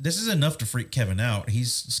 But this is enough to freak Kevin out.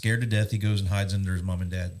 He's scared to death. He goes and hides under his mom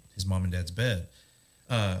and dad's bed.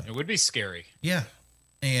 It would be scary. Yeah.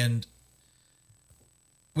 And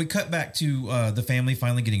we cut back to the family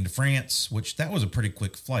finally getting to France, which that was a pretty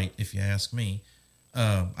quick flight, if you ask me.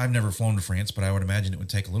 I've never flown to France, but I would imagine it would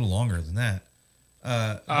take a little longer than that.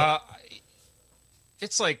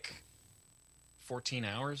 It's like 14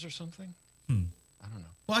 hours or something. I don't know.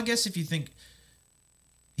 Well, I guess if you think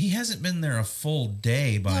he hasn't been there a full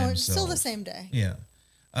day by himself. It's still the same day. Yeah.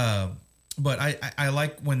 But I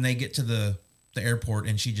like when they get to the airport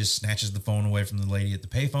and she just snatches the phone away from the lady at the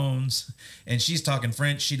payphones, and she's talking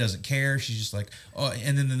French. She doesn't care. She's just like, oh,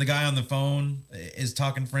 and then the guy on the phone is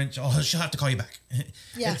talking French. Oh, she'll have to call you back.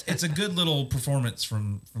 Yeah. It's a good little performance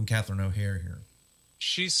from Catherine O'Hare here.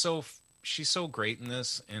 She's so great in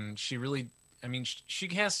this, and she really, I mean, she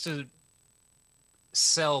has to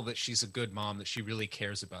sell that she's a good mom, that she really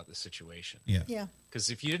cares about the situation. Yeah. Yeah. Because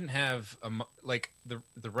if you didn't have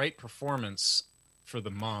the right performance for the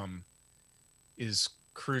mom is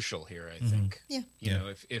crucial here, I think. Yeah. You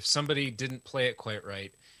know, if somebody didn't play it quite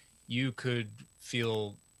right, you could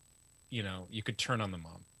feel, you could turn on the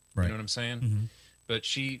mom. Right. You know what I'm saying? Mm-hmm. But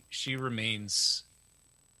she remains,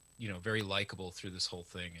 very likable through this whole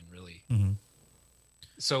thing, and really. Mm-hmm.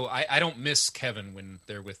 So I don't miss Kevin when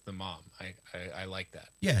they're with the mom. I like that.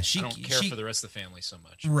 Yeah, I don't care for the rest of the family so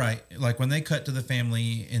much. Right. Like when they cut to the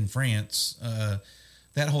family in France,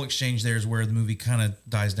 that whole exchange there is where the movie kind of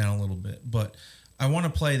dies down a little bit. But I want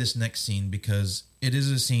to play this next scene because it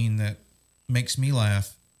is a scene that makes me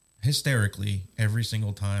laugh hysterically every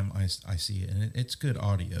single time I see it, and it's good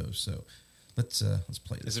audio. So let's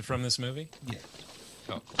play this. Is it from this movie? Yeah.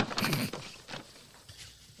 Oh.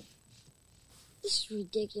 This is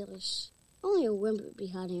ridiculous. Only a wimp would be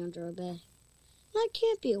hiding under a bed. And I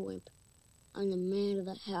can't be a wimp. I'm the man of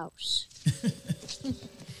the house.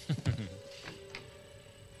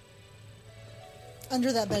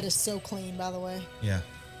 Under that bed is so clean, by the way. Yeah.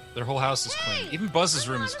 Their whole house is clean. Even Buzz's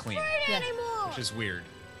room is clean, Anymore. which is weird.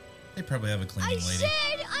 They probably have a cleaning lady.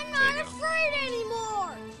 Said I'm not afraid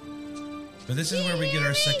anymore. But this is where we get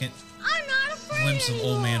our second I'm not afraid glimpse of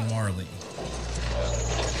old man Marley.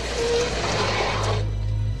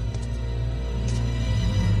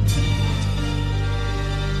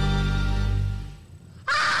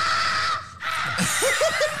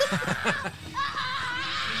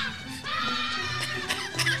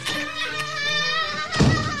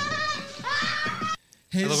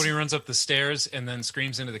 I love when he runs up the stairs and then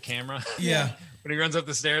screams into the camera. Yeah. When he runs up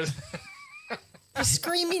the stairs. The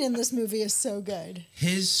screaming in this movie is so good.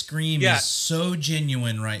 His scream is so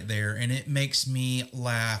genuine right there, and it makes me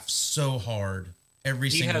laugh so hard. every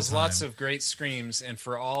He single has time. lots of great screams, and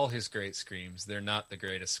for all his great screams, they're not the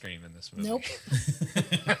greatest scream in this movie. Nope.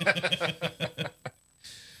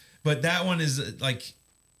 But that one is like,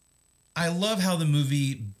 I love how the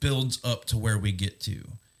movie builds up to where we get to.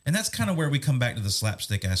 And that's kind of where we come back to the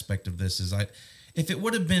slapstick aspect of this. Is if it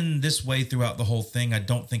would have been this way throughout the whole thing, I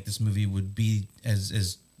don't think this movie would be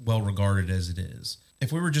as well regarded as it is.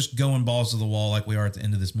 If we were just going balls to the wall like we are at the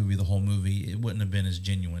end of this movie, the whole movie, it wouldn't have been as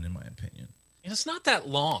genuine, in my opinion. And it's not that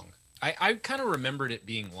long. I kind of remembered it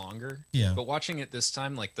being longer. Yeah. But watching it this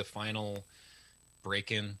time, like the final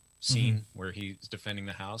break-in scene where he's defending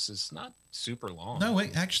the house is not super long. No,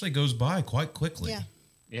 it actually goes by quite quickly. Yeah.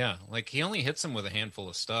 Yeah, like he only hits him with a handful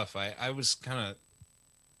of stuff. I was kind of,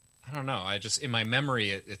 I don't know. I just, in my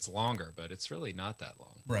memory, it's longer, but it's really not that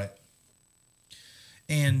long. Right.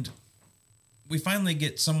 And we finally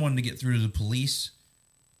get someone to get through to the police,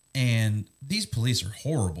 and these police are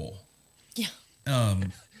horrible. Yeah.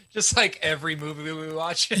 Just like every movie we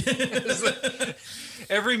watch.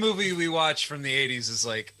 Every movie we watch from the 80s is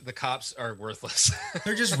like, the cops are worthless.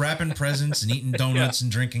 They're just wrapping presents and eating donuts and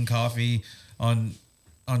drinking coffee on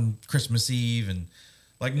Christmas Eve, and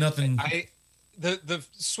like nothing. The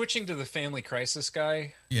switching to the family crisis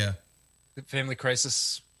guy. Yeah. The family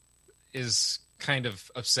crisis is kind of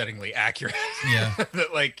upsettingly accurate. Yeah.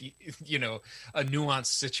 That, like, you know, a nuanced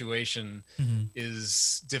situation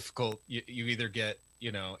is difficult. You either get,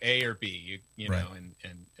 you know, A or B, you Right. know,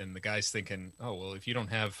 and the guy's thinking, oh, well, if you don't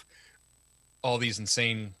have all these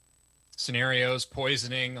insane scenarios,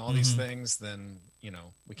 poisoning, all these things, then, you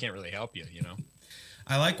know, we can't really help you, you know?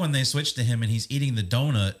 I like when they switch to him and he's eating the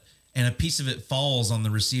donut and a piece of it falls on the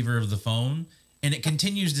receiver of the phone, and it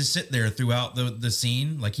continues to sit there throughout the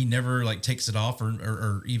scene. Like he never like takes it off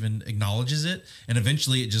or even acknowledges it. And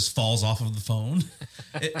eventually it just falls off of the phone.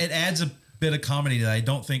 It adds a bit of comedy that I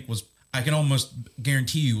don't think was, I can almost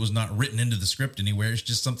guarantee you was not written into the script anywhere. It's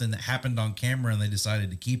just something that happened on camera and they decided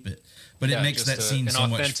to keep it. But it makes that scene so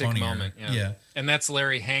much funnier. Moment, yeah. And that's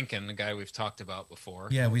Larry Hankin, the guy we've talked about before.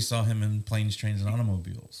 Yeah, we saw him in Planes, Trains, and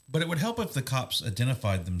Automobiles. But it would help if the cops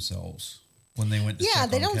identified themselves when they went to check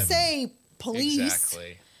they on don't Kevin. say police.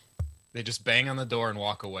 Exactly. They just bang on the door and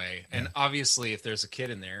walk away. And obviously, if there's a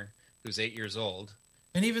kid in there who's 8 years old,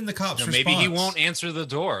 and even the cops, maybe he won't answer the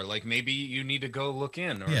door. Like maybe you need to go look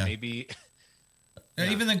in, or maybe.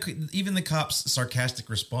 Even the cops' sarcastic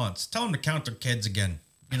response: "Tell them to count their kids again."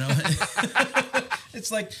 You know, it's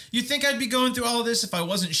like, you think I'd be going through all of this if I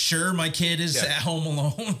wasn't sure my kid is at home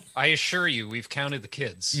alone? I assure you, we've counted the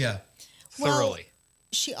kids. Yeah, thoroughly. Well,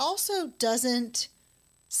 she also doesn't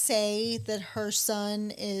say that her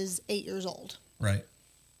son is 8 years old. Right.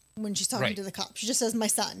 When she's talking to the cop, she just says, "My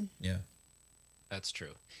son." Yeah, that's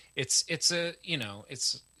true. It's a, you know,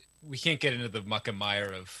 we can't get into the muck and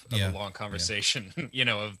mire of a long conversation, you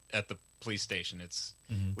know, at the police station. It's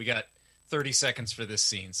we got 30 seconds for this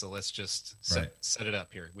scene, so let's just set it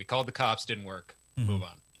up here. We called the cops, didn't work. Move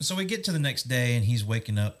on. So we get to the next day, and he's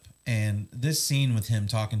waking up, and this scene with him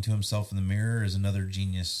talking to himself in the mirror is another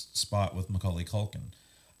genius spot with Macaulay Culkin.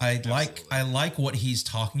 I like what he's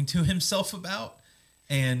talking to himself about,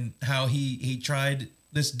 and how he tried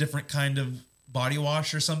this different kind of body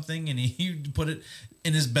wash or something, and he put it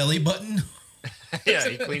in his belly button. Yeah,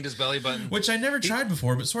 he cleaned his belly button, which I never tried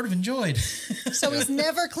before, but sort of enjoyed. So he's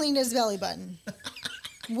never cleaned his belly button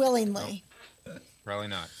willingly. Probably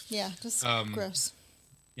not. Yeah, just gross.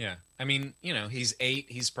 Yeah, I mean, you know, he's 8.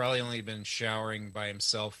 He's probably only been showering by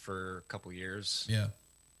himself for a couple years. Yeah,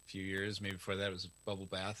 a few years. Maybe before that it was a bubble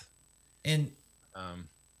bath. And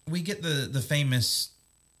we get the famous,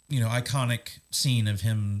 you know, iconic scene of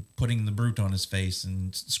him putting the Brute on his face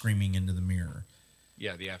and screaming into the mirror.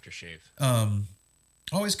 Yeah, the aftershave.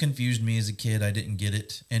 Always confused me as a kid. I didn't get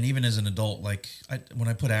it. And even as an adult, like when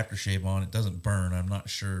I put aftershave on, it doesn't burn. I'm not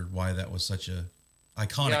sure why that was such a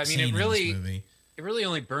iconic scene in this movie. It really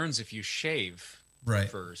only burns if you shave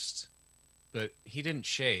first. But he didn't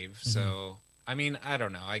shave, so I mean, I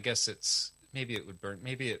don't know. I guess maybe it would burn.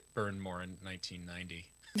 Maybe it burned more in 1990.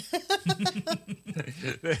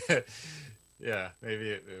 Yeah, maybe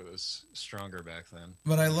it was stronger back then.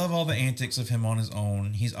 But I love all the antics of him on his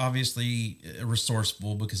own. He's obviously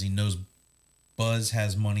resourceful because he knows Buzz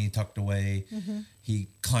has money tucked away. He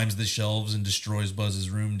climbs the shelves and destroys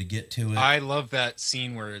Buzz's room to get to it. I love that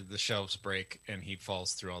scene where the shelves break and he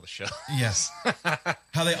falls through all the shelves. Yes.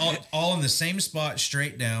 How they all in the same spot,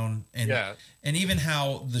 straight down. And even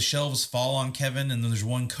how the shelves fall on Kevin and then there's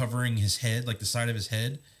one covering his head, like the side of his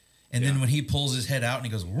head. And then when he pulls his head out and he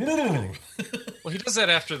goes, "Whoa." Well, he does that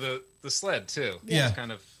after the sled too. Yeah. It's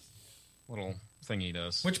kind of little thing he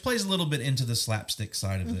does. Which plays a little bit into the slapstick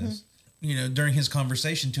side of this. during his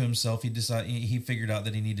conversation to himself, he figured out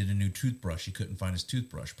that he needed a new toothbrush. He couldn't find his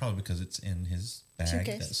toothbrush, probably because it's in his bag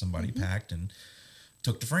Suitcase. that somebody packed and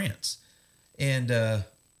took to France. And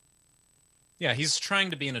yeah, he's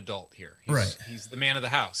trying to be an adult here. He's the man of the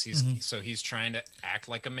house. So he's trying to act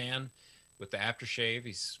like a man with the aftershave.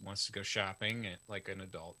 He wants to go shopping like an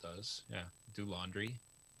adult does. Yeah, do laundry.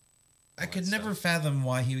 I could never fathom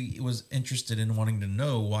why he was interested in wanting to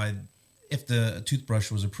know why, if the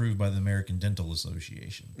toothbrush was approved by the American Dental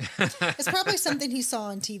Association. It's probably something he saw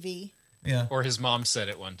on TV. Yeah. Or his mom said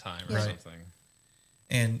it one time or something.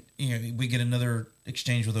 And, we get another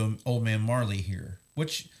exchange with old man Marley here,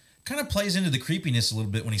 which kind of plays into the creepiness a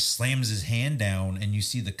little bit when he slams his hand down and you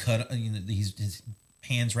see the cut, his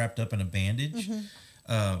hands wrapped up in a bandage.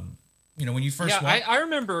 When you first walk... I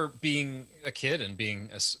remember being a kid and being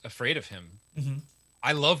afraid of him. Mm-hmm.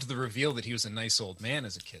 I loved the reveal that he was a nice old man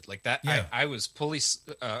as a kid. Like that, yeah. I was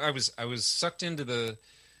I was sucked into the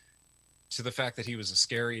fact that he was a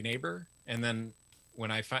scary neighbor, and then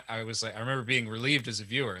when I was like, I remember being relieved as a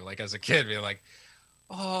viewer, like as a kid, being like,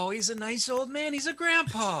 "Oh, he's a nice old man. He's a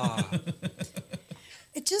grandpa."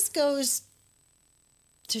 It just goes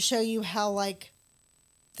to show you how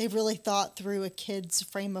they really thought through a kid's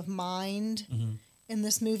frame of mind in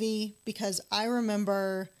this movie, because I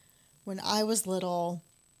remember when I was little,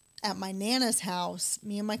 at my Nana's house,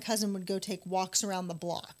 me and my cousin would go take walks around the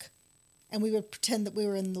block, and we would pretend that we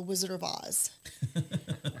were in the Wizard of Oz.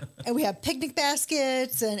 And we had picnic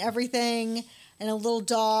baskets and everything, and a little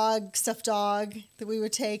dog, stuffed dog, that we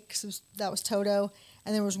would take. So that was Toto.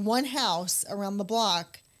 And there was one house around the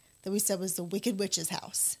block that we said was the Wicked Witch's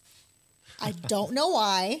house. I don't know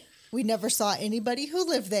why. We never saw anybody who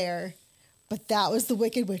lived there, but that was the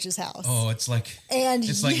Wicked Witch's house. Oh, it's like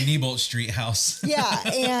Neibolt Street house. Yeah,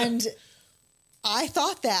 and I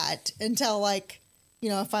thought that until I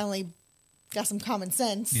finally got some common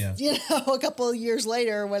sense. Yeah. A couple of years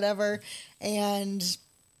later or whatever.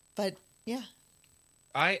 But yeah.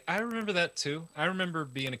 I remember that too. I remember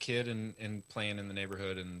being a kid and playing in the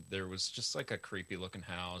neighborhood, and there was just like a creepy looking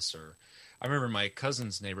house. Or I remember my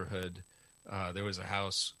cousin's neighborhood. There was a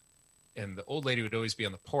house, and the old lady would always be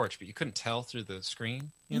on the porch, but you couldn't tell through the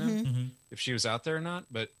screen, if she was out there or not.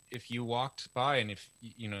 But if you walked by, and if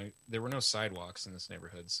there were no sidewalks in this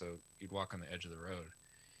neighborhood, so you'd walk on the edge of the road,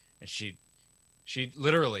 and she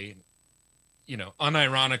literally,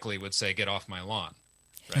 unironically would say, "Get off my lawn."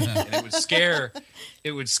 Right? And it would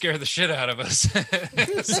scare the shit out of us.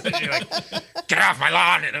 So you're like, "Get off my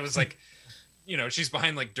lawn!" And it was like, she's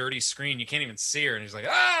behind dirty screen, you can't even see her, and he's like,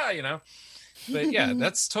 But yeah,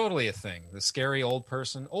 that's totally a thing. The scary old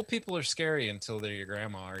person. Old people are scary until they're your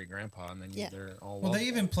grandma or your grandpa, and then they're all well. They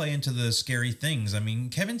even play into the scary things. I mean,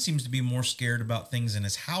 Kevin seems to be more scared about things in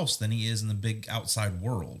his house than he is in the big outside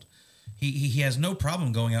world. He has no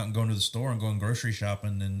problem going out and going to the store and going grocery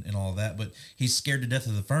shopping and all of that, but he's scared to death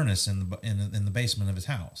of the furnace in the basement of his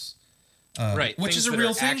house. Right, which is a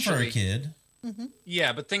real thing for a kid. Mm-hmm.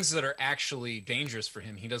 Yeah, but things that are actually dangerous for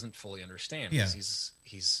him, he doesn't fully understand. Yeah.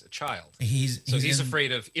 He's a child. He's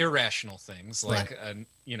afraid of irrational things, like a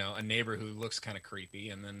neighbor who looks kind of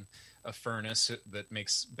creepy, and then a furnace that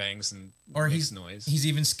makes bangs and makes noise. He's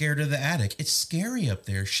even scared of the attic. It's scary up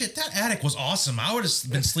there. Shit, that attic was awesome. I would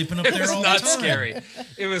have been sleeping up there all the time. It was not scary.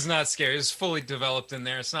 It was not scary. It was fully developed in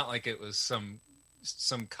there. It's not like it was some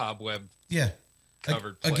cobweb. Yeah.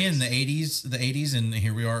 Covered place. Again, the 80s, and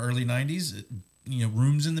here we are, early 90s.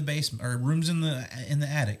 Rooms in the basement or rooms in the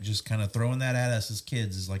attic, just kind of throwing that at us as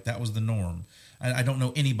kids is that was the norm. I don't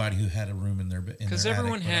know anybody who had a room in their because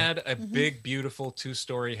everyone had a big, beautiful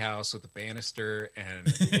 2-story house with a banister,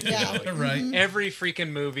 and right. Every freaking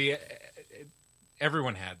movie,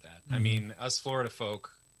 everyone had that. Mm-hmm. I mean, us Florida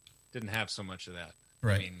folk didn't have so much of that.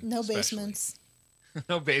 Right. I mean, no basements.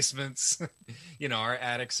 No basements. Our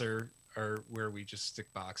attics are where we just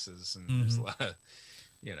stick boxes, and there's a lot of,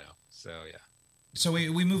 so yeah. So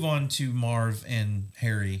we move on to Marv and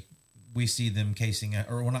Harry. We see them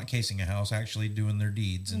not casing a house, actually doing their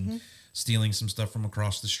deeds and stealing some stuff from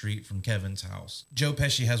across the street from Kevin's house. Joe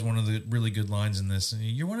Pesci has one of the really good lines in this.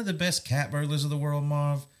 "You're one of the best cat burglars of the world,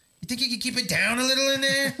 Marv. You think you could keep it down a little in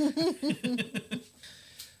there?"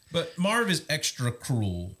 But Marv is extra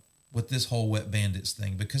cruel with this whole Wet Bandits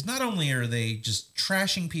thing, because not only are they just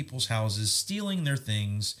trashing people's houses, stealing their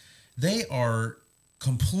things, they are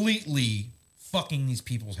completely fucking these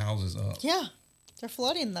people's houses up. Yeah, they're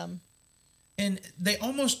flooding them. And they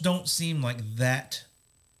almost don't seem like that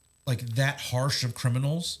harsh of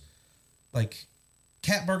criminals. Like,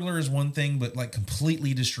 cat burglar is one thing, but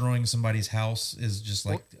completely destroying somebody's house is just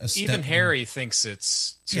a step. Even Harry thinks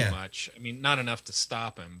it's too much. I mean, not enough to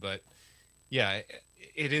stop him, but Yeah,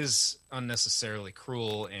 it is unnecessarily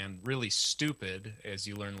cruel and really stupid, as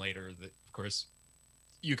you learn later that, of course,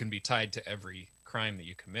 you can be tied to every crime that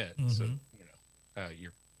you commit. Mm-hmm. So,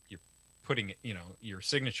 you're putting, your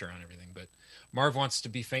signature on everything. But Marv wants to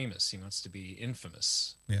be famous. He wants to be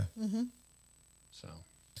infamous. Yeah. Mm-hmm. So.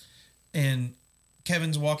 And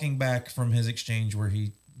Kevin's walking back from his exchange where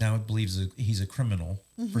he now believes he's a criminal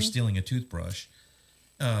for stealing a toothbrush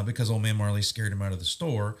because old man Marley scared him out of the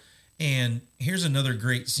store. And here's another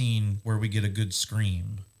great scene where we get a good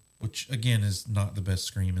scream, which again is not the best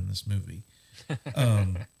scream in this movie.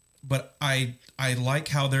 But I like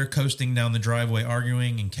how they're coasting down the driveway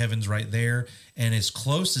arguing, and Kevin's right there. And as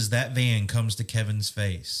close as that van comes to Kevin's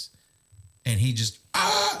face, and he just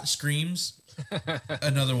screams.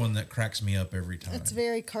 Another one that cracks me up every time. It's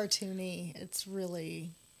very cartoony. It's really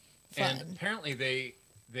fun. And apparently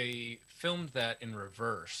they filmed that in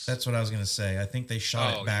reverse. That's what I was going to say. I think they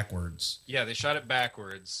shot it backwards. Yeah, they shot it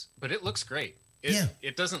backwards, but it looks great.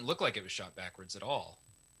 It doesn't look like it was shot backwards at all.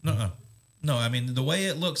 No, I mean the way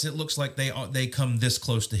it looks like they come this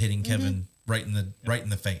close to hitting Kevin right in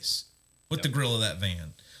the face with the grill of that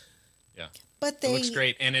van. Yeah, but it looks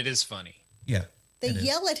great and it is funny. Yeah, they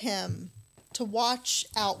yell at him to watch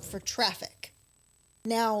out for traffic.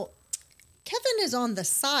 Now, Kevin is on the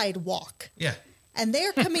sidewalk. Yeah. And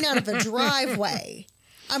they're coming out of a driveway.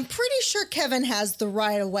 I'm pretty sure Kevin has the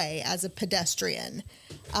right of way as a pedestrian.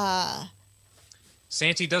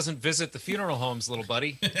 Santy doesn't visit the funeral homes, little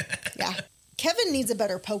buddy. Yeah. Kevin needs a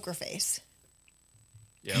better poker face.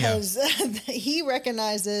 Yeah. Because he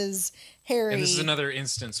recognizes Harry. And this is another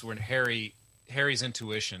instance when Harry's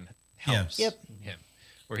intuition helps him.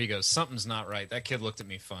 Where he goes, something's not right. That kid looked at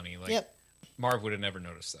me funny. Like Marv would have never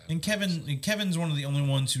noticed that. And Kevin's one of the only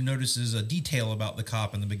ones who notices a detail about the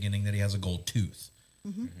cop in the beginning, that he has a gold tooth.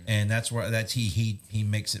 Mm-hmm. And that's he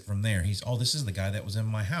makes it from there. This is the guy that was in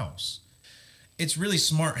my house. It's really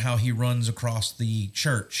smart how he runs across the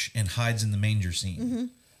church and hides in the manger scene. Mm-hmm.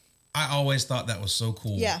 I always thought that was so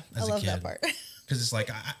cool. Yeah, as I love a kid. that part. Because it's like,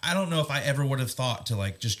 I don't know if I ever would have thought to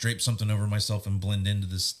like just drape something over myself and blend into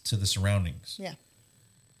the surroundings. Yeah.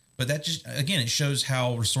 But that just, again, it shows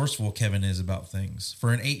how resourceful Kevin is about things.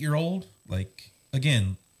 For an 8-year-old, like,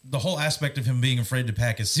 again, the whole aspect of him being afraid to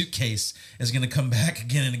pack his suitcase is going to come back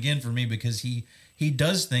again and again for me, because he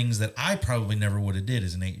does things that I probably never would have did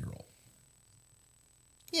as an 8-year-old.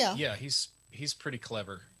 Yeah. Yeah, he's pretty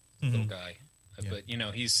clever little guy. Yeah. But,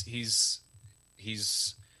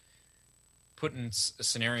 he's put in a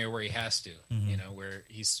scenario where he has to, where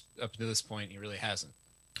he's up to this point, he really hasn't.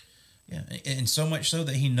 Yeah, and so much so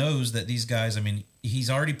that he knows that these guys, he's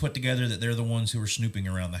already put together that they're the ones who are snooping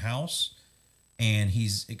around the house, and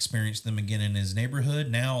he's experienced them again in his neighborhood.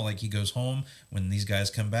 Now, like, he goes home, when these guys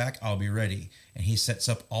come back, I'll be ready. And he sets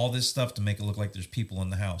up all this stuff to make it look like there's people in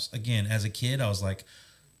the house. Again, as a kid, I was like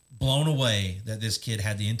blown away that this kid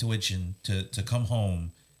had the intuition to come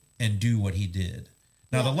home and do what he did.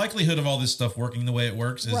 Now, the likelihood of all this stuff working the way it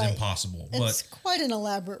works is impossible. It's quite an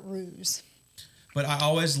elaborate ruse. But I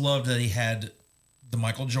always loved that he had the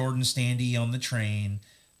Michael Jordan standee on the train,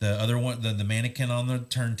 the other one, the mannequin on the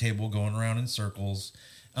turntable going around in circles.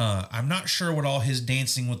 I'm not sure what all his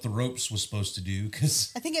dancing with the ropes was supposed to do,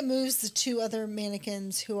 because I think it moves the two other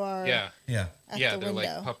mannequins who are at the they're window.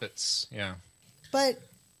 like puppets. Yeah. But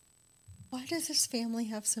why does his family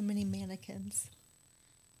have so many mannequins?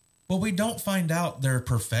 Well, we don't find out their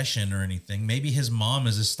profession or anything. Maybe his mom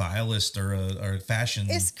is a stylist or a fashion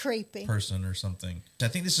person or something. I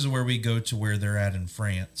think this is where we go to where they're at in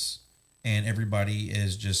France, and everybody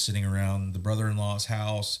is just sitting around the brother-in-law's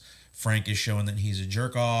house. Frank is showing that he's a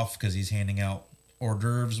jerk off because he's handing out hors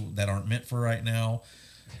d'oeuvres that aren't meant for right now.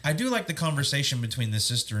 I do like the conversation between the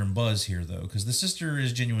sister and Buzz here, though, because the sister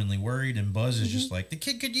is genuinely worried, and Buzz is just like, the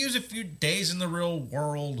kid could use a few days in the real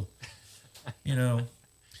world,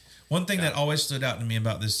 One thing that always stood out to me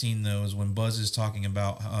about this scene, though, is when Buzz is talking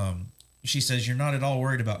about, she says, "You're not at all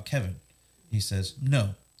worried about Kevin." He says,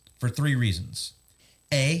 "No, for 3 reasons.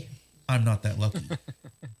 A, I'm not that lucky.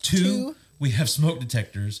 2, we have smoke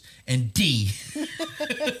detectors. And D,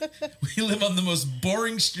 we live on the most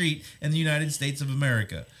boring street in the United States of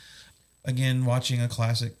America." Again, watching a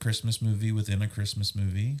classic Christmas movie within a Christmas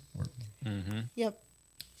movie. Yep.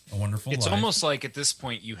 A Wonderful Life. It's almost like at this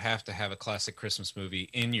point you have to have a classic Christmas movie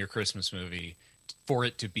in your Christmas movie for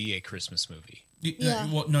it to be a Christmas movie.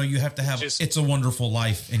 Well, no, you have to have It's a Wonderful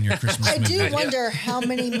Life in your Christmas movie. I do wonder how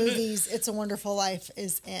many movies It's a Wonderful Life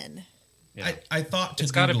is in. Yeah. I thought to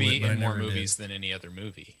it's got to Google be it, in more movies than any other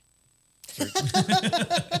movie.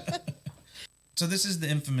 So this is the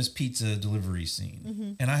infamous pizza delivery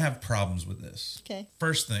scene. And I have problems with this. Okay.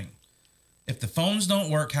 First thing, If the phones don't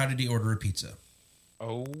work, how did he order a pizza?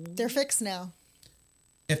 Oh. They're fixed now.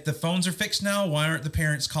 If the phones are fixed now, why aren't the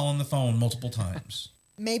parents calling the phone multiple times?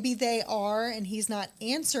 Maybe they are, and he's not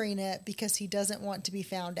answering it because he doesn't want to be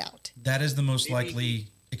found out. That is the most likely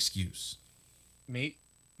excuse.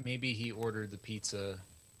 Maybe he ordered the pizza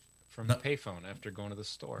from the payphone after going to the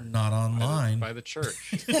store. Not online. By the church.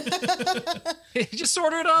 He just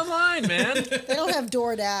ordered online, man. They don't have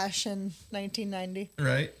DoorDash in 1990.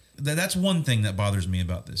 Right? That's one thing that bothers me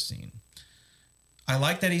about this scene. I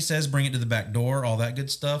like that he says bring it to the back door, all that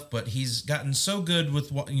good stuff, but he's gotten so good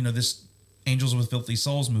with what, this Angels with Filthy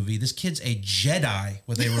Souls movie. This kid's a Jedi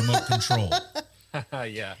with a remote control.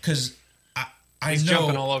 Yeah. Because he's know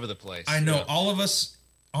jumping all over the place. I know all of us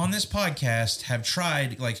on this podcast have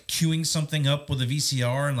tried like queuing something up with a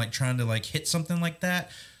VCR and like trying to like hit something like that.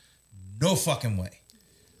 No fucking way.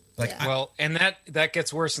 Like, and that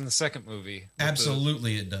gets worse in the second movie.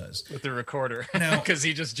 Absolutely, it does with the recorder. Now, because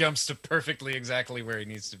he just jumps to perfectly exactly where he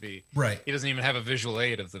needs to be. Right. He doesn't even have a visual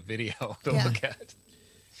aid of the video to look at.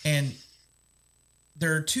 And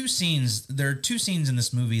there are two scenes. There are two scenes in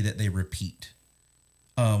this movie that they repeat.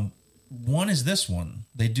 One is this one.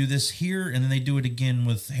 They do this here, and then they do it again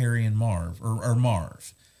with Harry and Marv, or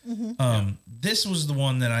Marv. Mm-hmm. This was the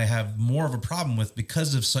one that I have more of a problem with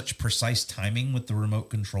because of such precise timing with the remote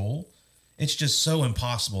control. It's just so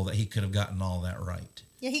impossible that he could have gotten all that right.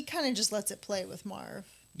 Yeah, he kind of just lets it play with Marv.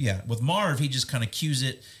 Yeah, with Marv, he just kind of cues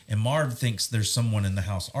it, and Marv thinks there's someone in the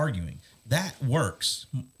house arguing. That works.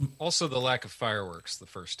 Also, the lack of fireworks the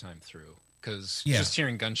first time through, because just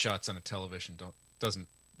hearing gunshots on a television isn't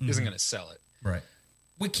going to sell it. Right.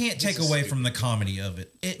 We can't take away from the comedy of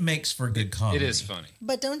it. It makes for good comedy. It is funny.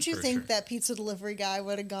 But don't you think that pizza delivery guy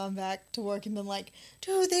would have gone back to work and been like,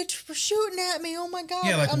 dude, they were shooting at me. Oh my God.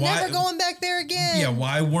 Yeah, like, I'm never going back there again. Yeah,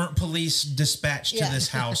 why weren't police dispatched to this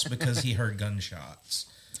house because he heard gunshots?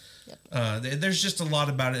 Yep. There's just a lot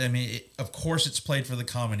about it. I mean, of course it's played for the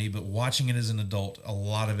comedy, but watching it as an adult, a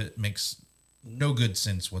lot of it makes no good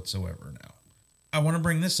sense whatsoever now. I want to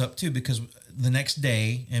bring this up too, because the next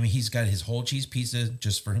day, I mean, he's got his whole cheese pizza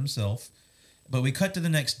just for himself, but we cut to the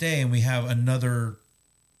next day and we have another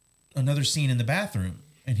scene in the bathroom,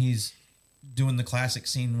 and he's doing the classic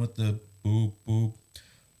scene with the boop, boop,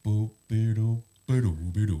 boop, be-doo, be-doo,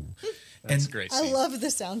 be-doo. That's a great scene. I love the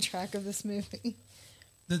soundtrack of this movie.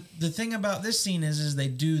 The thing about this scene is they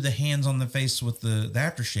do the hands on the face with the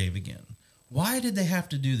aftershave again. Why did they have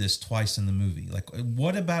to do this twice in the movie? Like,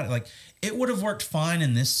 what about it? Like, it would have worked fine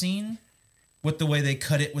in this scene with the way they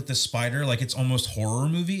cut it with the spider. Like, it's almost horror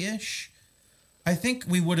movie-ish. I think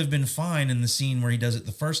we would have been fine in the scene where he does it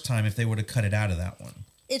the first time if they would have cut it out of that one.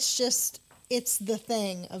 It's the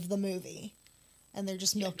thing of the movie. And they're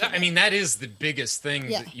just milking it. I mean, that is the biggest thing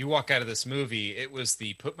that you walk out of this movie. It was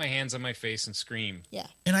the put my hands on my face and scream. Yeah.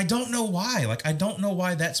 And I don't know why. Like, I don't know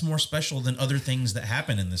why that's more special than other things that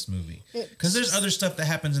happen in this movie. Because there's other stuff that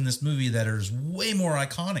happens in this movie that is way more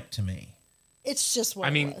iconic to me. It's just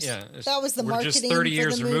what it was. Yeah, that was the marketing just 30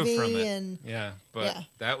 years for the removed movie. From it. And,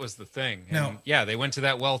 that was the thing. Now, and they went to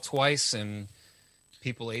that well twice, and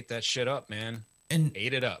people ate that shit up, man. And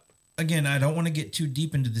ate it up. Again, I don't want to get too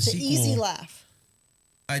deep into the sequel. Easy laugh.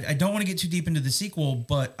 I don't want to get too deep into the sequel,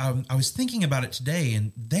 but I was thinking about it today,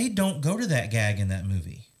 and they don't go to that gag in that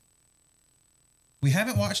movie. We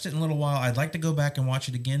haven't watched it in a little while. I'd like to go back and watch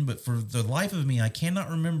it again, but for the life of me, I cannot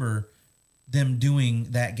remember them doing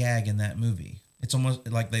that gag in that movie. It's almost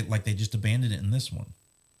like they just abandoned it in this one.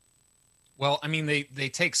 Well, I mean, they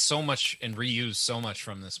take so much and reuse so much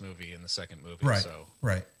from this movie in the second movie. Right, so.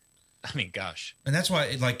 right. I mean, gosh. And that's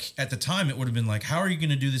why, like, at the time, it would have been like, how are you going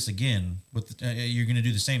to do this again? You're going to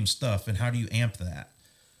do the same stuff, and how do you amp that?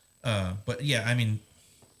 But yeah, I mean,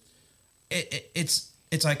 it's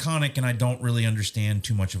iconic, and I don't really understand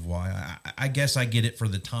too much of why. I guess I get it for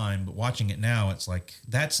the time, but watching it now, it's like,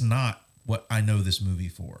 that's not what I know this movie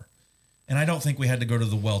for. And I don't think we had to go to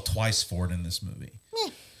the well twice for it in this movie.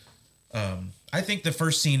 I think the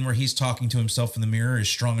first scene where he's talking to himself in the mirror is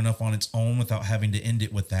strong enough on its own without having to end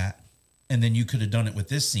it with that. And then you could have done it with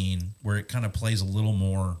this scene where it kind of plays a little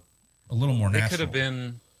more natural. That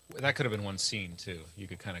could have been one scene too. You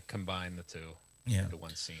could kind of combine the two into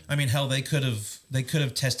one scene. I mean, hell, they could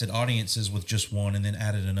have tested audiences with just one and then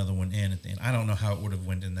added another one in at the end. I don't know how it would have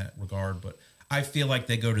went in that regard, but I feel like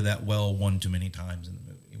they go to that well one too many times in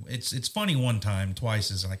the movie. It's funny one time, twice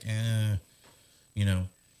is like, you know.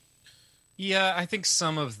 Yeah, I think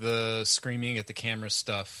some of the screaming at the camera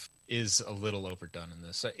stuff is a little overdone in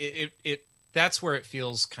this. That's where it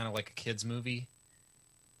feels kind of like a kid's movie.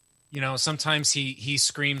 sometimes he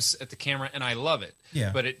screams at the camera, and I love it.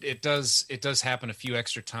 Yeah. But it does happen a few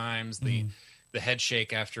extra times. The head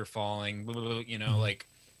shake after falling, like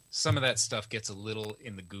some of that stuff gets a little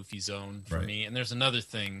in the goofy zone for me. And there's another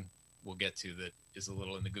thing we'll get to that is a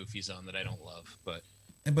little in the goofy zone that I don't love. But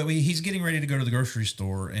he's getting ready to go to the grocery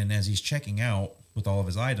store, and as he's checking out with all of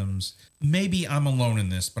his items, maybe I'm alone in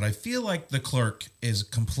this, but I feel like the clerk is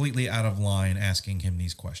completely out of line asking him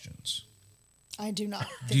these questions. I do not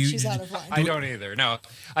think she's out of line. I don't either. No,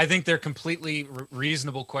 I think they're completely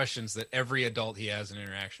reasonable questions that every adult he has an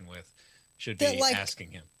interaction with should be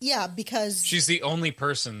asking him. Yeah, because she's the only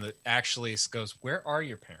person that actually goes, "Where are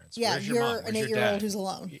your parents? Yeah, Where's your mom? You're an 8-year-old who's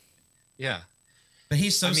alone. Yeah. But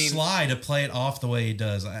he's so sly to play it off the way he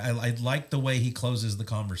does. I like the way he closes the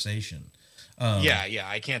conversation. Yeah.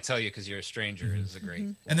 I can't tell you because you're a stranger. Is a great.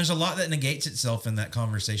 And there's a lot that negates itself in that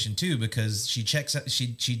conversation too, because she checks out,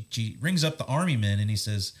 she rings up the army men, and he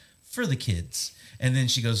says, "For the kids." And then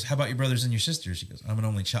she goes, "How about your brothers and your sisters?" She goes, "I'm an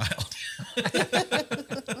only child."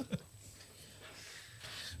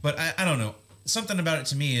 But I don't know. Something about it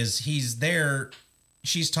to me is he's there.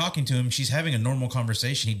 She's talking to him. She's having a normal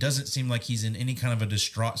conversation. He doesn't seem like he's in any kind of a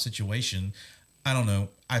distraught situation. I don't know.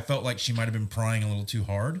 I felt like she might have been prying a little too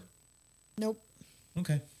hard. Nope.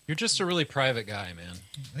 Okay. You're just a really private guy, man.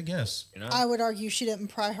 I guess. I would argue she didn't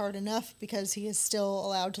pry hard enough because he is still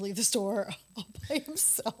allowed to leave the store all by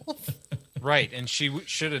himself. Right, and she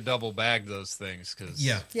should have double bagged those things because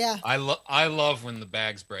yeah. I love when the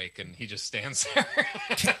bags break and he just stands there.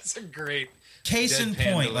 That's a great case in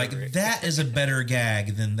point. Delivery. Like that is a better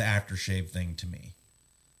gag than the aftershave thing to me.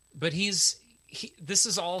 But this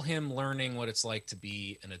is all him learning what it's like to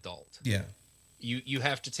be an adult. Yeah. You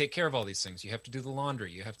have to take care of all these things. You have to do the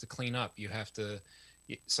laundry. You have to clean up. You have to.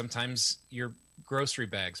 Sometimes your grocery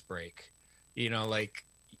bags break. Like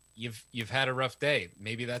you've had a rough day.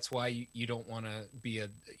 Maybe that's why you don't want to be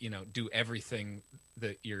do everything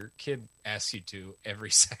that your kid asks you to every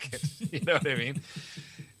second. You know what I mean?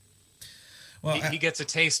 Well, he gets a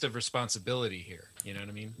taste of responsibility here. You know what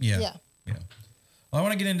I mean? Yeah. Well, I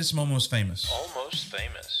want to get into some Almost Famous. Almost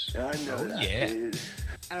Famous. I know that. Yeah. Dude.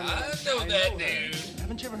 I know that dude.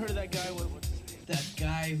 Haven't you ever heard of that guy? What's his name? That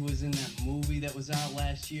guy who was in that movie that was out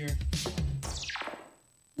last year.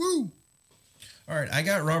 Woo! All right, I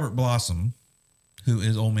got Robert Blossom, who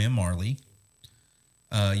is Old Man Marley.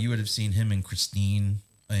 You would have seen him in Christine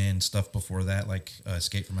and stuff before that, like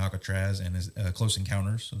Escape from Alcatraz and his Close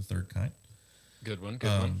Encounters of the Third Kind. Good one.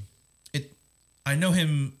 Good one. I know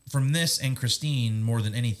him from this and Christine more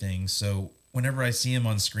than anything, so whenever I see him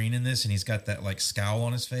on screen in this and he's got that like scowl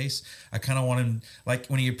on his face, I kind of want him, like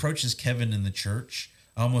when he approaches Kevin in the church,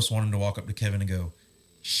 I almost want him to walk up to Kevin and go,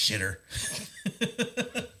 "Shitter."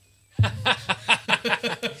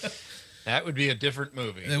 That would be a different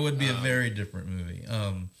movie. It would be a very different movie.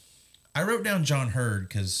 I wrote down John Hurd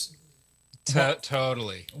because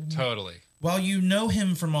totally. While you know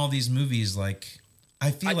him from all these movies, like I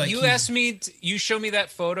feel like you asked me, you show me that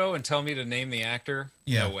photo and tell me to name the actor.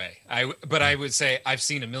 Yeah. No way. I would say I've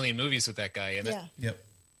seen a million movies with that guy in it. Yep.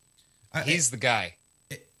 He's the guy.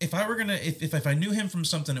 If I were gonna, if I knew him from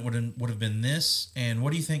something, it would have been this. And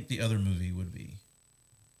what do you think the other movie would be?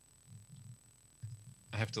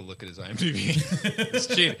 I have to look at his IMDb.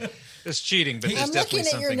 It's cheating, but there's definitely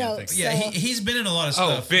something I think. Yeah, he's been in a lot of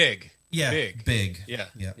stuff. Oh, Big. Yeah, Big. Yeah.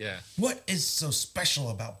 What is so special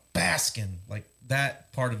about Baskin? Like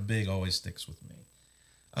that part of Big always sticks with me.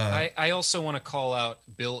 I also want to call out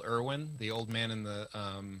Bill Irwin, the old man in the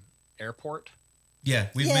airport. Yeah,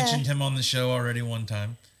 we've mentioned him on the show already one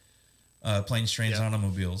time. Planes, Trains, and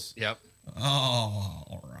Automobiles. Yep.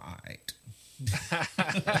 All right.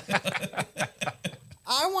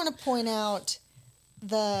 I want to point out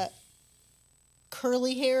the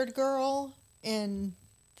curly-haired girl in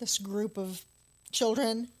this group of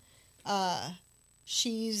children.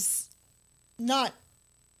 She's not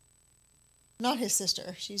his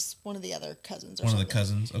sister. She's one of the other cousins or something. One of the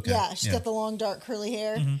cousins? Okay. Yeah, she's got the long, dark, curly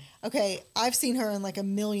hair. Mm-hmm. Okay, I've seen her in like a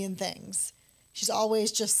million things. She's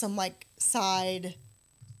always just some like side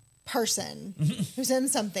person who's in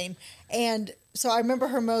something. And so I remember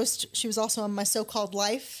her most. She was also on My So-Called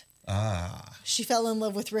Life. She fell in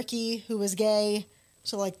love with Ricky, who was gay.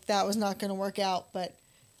 So like that was not going to work out. But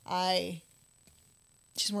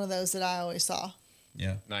she's one of those that I always saw.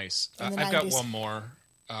 Yeah. Nice. I've got one more.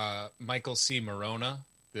 Michael C. Morona,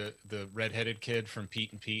 the redheaded kid from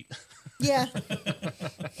Pete and Pete. Yeah.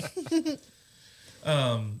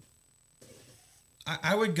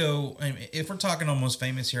 I would go, I mean, if we're talking Almost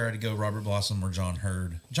Famous here, I'd go Robert Blossom or John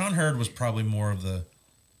Hurd. John Hurd was probably more of the,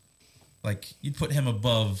 like, you'd put him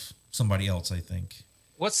above somebody else, I think.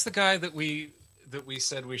 What's the guy that we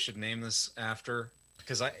said we should name this after?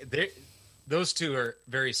 Because those two are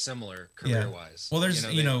very similar career wise. Well, there's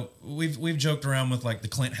we've joked around with like the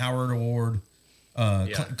Clint Howard Award.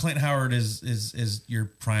 Clint Howard is your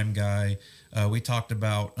prime guy. We talked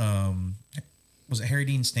about was it Harry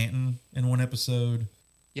Dean Stanton in one episode?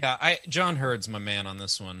 Yeah, John Hurd's my man on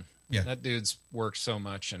this one. Yeah, that dude's worked so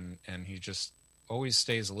much, and he just always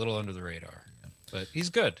stays a little under the radar. Yeah. But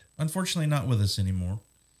he's good. Unfortunately, not with us anymore.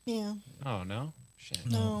 Yeah. Oh no. Shame.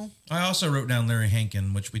 No. I also wrote down Larry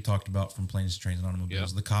Hankin, which we talked about from Planes, Trains, and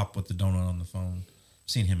Automobiles. The cop with the donut on the phone.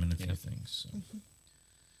 Seen him in a few things. So.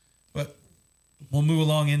 But we'll move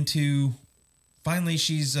along into finally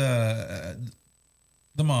she's the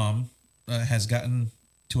mom has gotten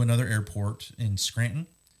to another airport in Scranton.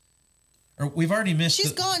 Or we've already missed.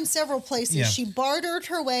 She's gone several places. Yeah. She bartered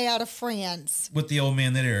her way out of France with the old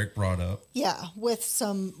man that Eric brought up. Yeah, with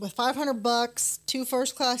 $500, 2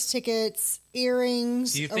 first-class tickets,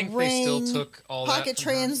 earrings, do you think a ring, they still took all pocket that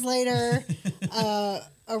translator, a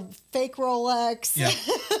fake Rolex. Yeah.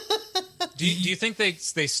 do you think they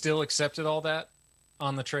still accepted all that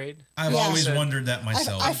on the trade? I've always wondered that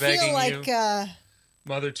myself. I feel like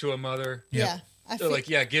mother to a mother. Yeah. They're like,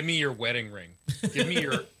 yeah, give me your wedding ring. Give me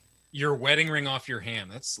your wedding ring off your hand.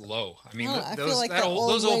 That's low. I mean, I feel like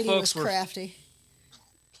those old folks were crafty.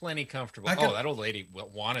 Plenty comfortable. That old lady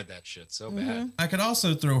wanted that shit so bad. I could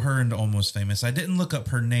also throw her into Almost Famous. I didn't look up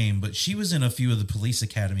her name, but she was in a few of the Police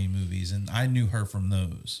Academy movies, and I knew her from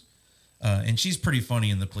those. And she's pretty funny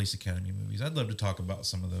in the Police Academy movies. I'd love to talk about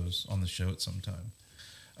some of those on the show at some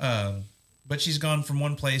time. But she's gone from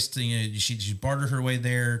one place to, she bartered her way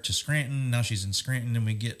there to Scranton. Now she's in Scranton, and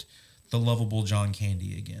we get the lovable John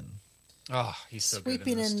Candy again. Oh, he's so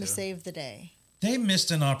sweeping good in to save the day. They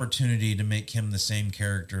missed an opportunity to make him the same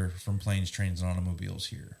character from Planes, Trains, and Automobiles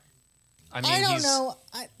here. I don't know.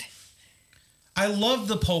 I love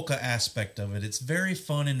the polka aspect of it. It's very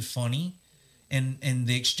fun and funny. And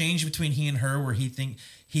the exchange between he and her, where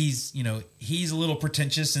he's a little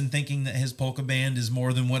pretentious in thinking that his polka band is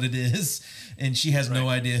more than what it is, and she has no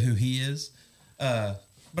idea who he is.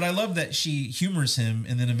 But I love that she humors him,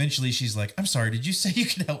 and then eventually she's like, "I'm sorry, did you say you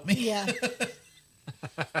could help me?" Yeah.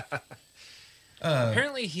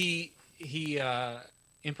 Apparently, he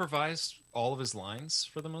improvised all of his lines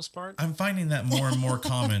for the most part. I'm finding that more and more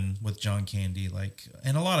common with John Candy,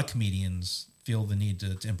 and a lot of comedians feel the need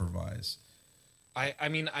to improvise. I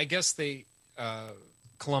mean, I guess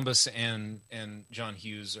Columbus and John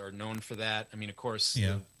Hughes are known for that. I mean, of course,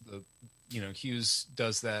 Hughes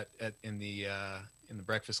does that in the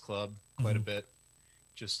Breakfast Club quite a bit.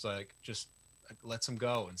 Just lets him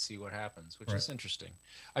go and see what happens, which is interesting.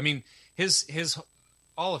 I mean, his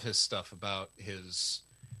all of his stuff about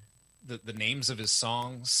the names of his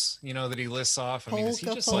songs, that he lists off. I mean, is he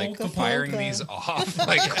just firing these off?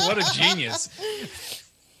 Like, what a genius.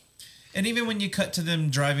 And even when you cut to them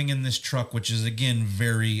driving in this truck, which is, again,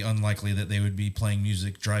 very unlikely that they would be playing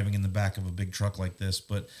music driving in the back of a big truck like this.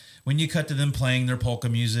 But when you cut to them playing their polka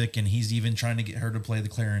music, and he's even trying to get her to play the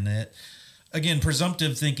clarinet, again,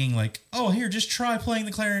 presumptive thinking like, oh, here, just try playing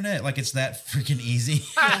the clarinet. Like it's that freaking easy.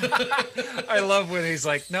 I love when he's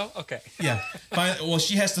like, no, okay. Yeah. Well,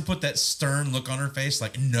 she has to put that stern look on her face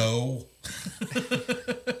like, no.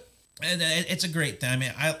 And it's a great thing. I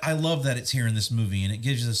mean, I love that it's here in this movie, and it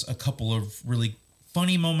gives us a couple of really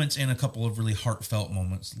funny moments and a couple of really heartfelt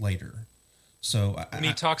moments later. So when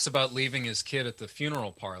he talks about leaving his kid at the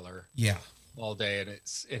funeral parlor, all day,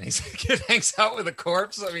 and his kid hangs out with a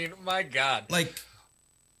corpse. I mean, my God, like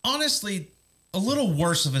honestly, a little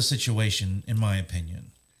worse of a situation, in my opinion.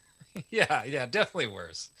 Yeah, definitely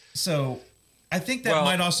worse. So I think that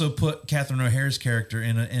might also put Catherine O'Hare's character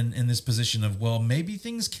in this position of, well, maybe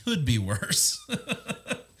things could be worse.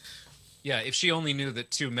 Yeah, if she only knew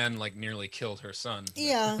that 2 men nearly killed her son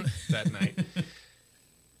that night.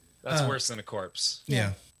 That's worse than a corpse.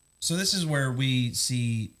 Yeah. So this is where we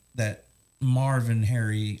see that Marv and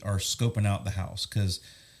Harry are scoping out the house because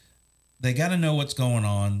they got to know what's going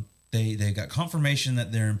on. They got confirmation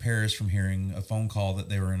that they're in Paris from hearing a phone call that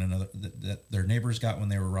they were in that their neighbors got when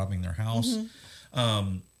they were robbing their house.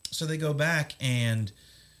 Mm-hmm. So they go back, and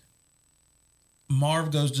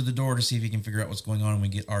Marv goes to the door to see if he can figure out what's going on, and we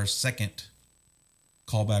get our second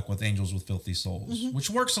callback with Angels with Filthy Souls, which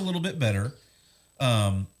works a little bit better.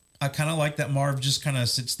 I kind of like that Marv just kind of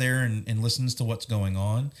sits there and listens to what's going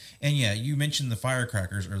on. And yeah, you mentioned the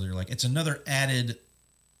firecrackers earlier. Like, it's another added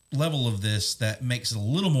level of this that makes it a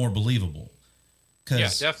little more believable. Yeah,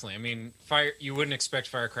 definitely. I mean, you wouldn't expect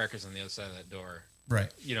firecrackers on the other side of that door.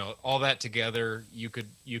 Right. All that together, you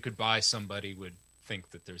could buy somebody would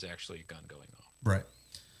think that there's actually a gun going on. Right.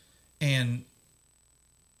 And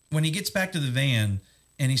when he gets back to the van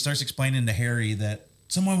and he starts explaining to Harry that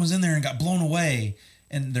someone was in there and got blown away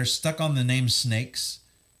and they're stuck on the name Snakes.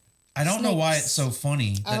 I don't know why it's so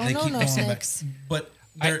funny that they keep going back. But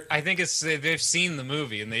I think it's they've seen the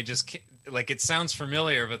movie and they just can't, like, it sounds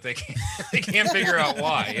familiar, but they can't figure out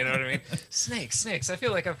why. You know what I mean? Snakes. I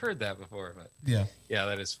feel like I've heard that before, but yeah,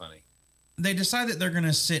 that is funny. They decide that they're going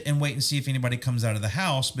to sit and wait and see if anybody comes out of the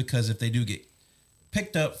house, because if they do get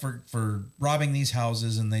picked up for robbing these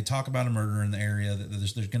houses and they talk about a murder in the area, that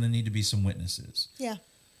there's going to need to be some witnesses. Yeah.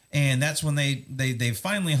 And that's when they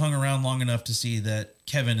finally hung around long enough to see that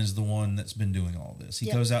Kevin is the one that's been doing all this.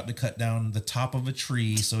 He goes out to cut down the top of a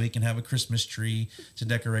tree so he can have a Christmas tree to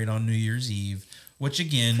decorate on New Year's Eve, which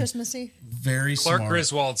again, Christmassy, very Clark smart.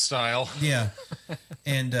 Griswold style. Yeah.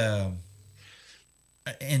 And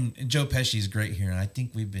Joe Pesci's great here. And I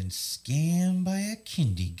think we've been scammed by a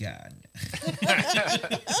kindergarten.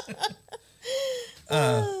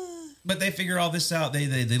 But they figure all this out. They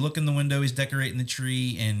look in the window. He's decorating the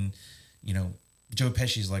tree, and Joe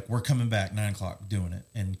Pesci's like, "We're coming back 9:00, doing it."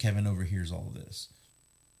 And Kevin overhears all of this.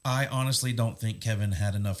 I honestly don't think Kevin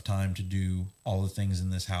had enough time to do all the things in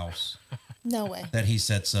this house. No way. That he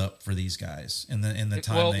sets up for these guys in the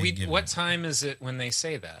time they give him. What time is it when they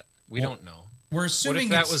say that? We don't know. We're assuming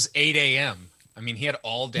what if that was 8 a.m.? I mean, he had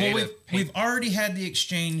all day to paint. We've already had the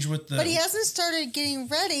exchange with the... But he hasn't started getting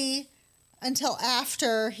ready until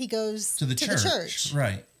after he goes to the church.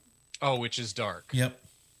 Right. Oh, which is dark. Yep.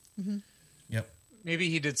 Mm-hmm. Yep. Maybe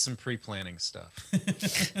he did some pre-planning stuff.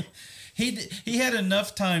 He had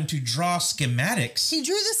enough time to draw schematics. He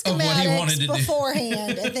drew the schematics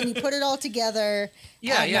beforehand, and then he put it all together.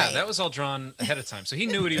 Yeah, that was all drawn ahead of time. So he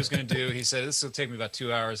knew what he was going to do. He said, "This will take me about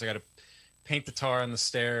 2 hours. I got to paint the tar on the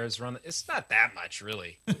stairs, it's not that much,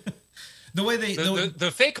 really." The way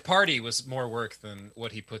the fake party was more work than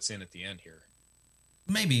what he puts in at the end here.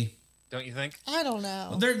 Maybe. Don't you think? I don't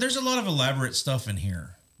know. There's a lot of elaborate stuff in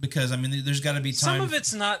here, because I mean, there's got to be time. Some of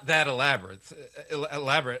it's not that elaborate.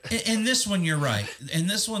 In this one, you're right. In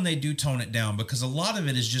this one, they do tone it down, because a lot of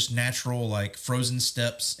it is just natural, like frozen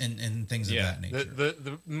steps and things of that nature.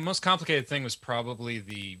 The most complicated thing was probably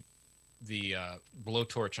the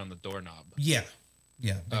blowtorch on the doorknob. Yeah.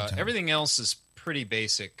 Everything else is pretty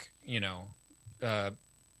basic,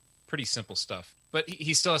 pretty simple stuff. But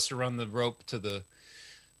he still has to run the rope to the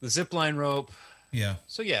zip line rope. Yeah.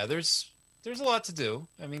 So yeah, there's a lot to do.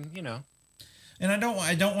 I mean, And I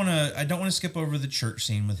don't want to skip over the church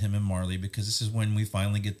scene with him and Marley, because this is when we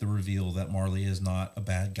finally get the reveal that Marley is not a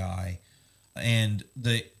bad guy, and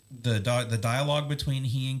the dialogue between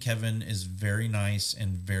he and Kevin is very nice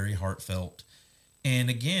and very heartfelt. And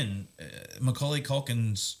again, Macaulay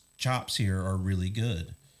Culkin's chops here are really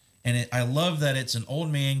good. And I love that it's an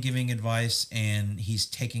old man giving advice, and he's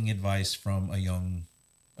taking advice from a young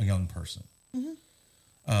person. Mm-hmm.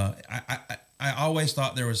 I always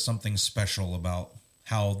thought there was something special about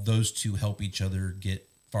how those two help each other get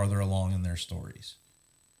farther along in their stories.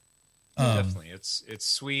 Definitely, it's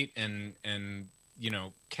sweet, and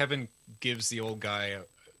Kevin gives the old guy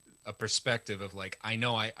a perspective of like, I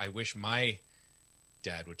know I wish my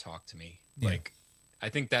dad would talk to me. Yeah. Like, I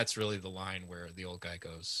think that's really the line where the old guy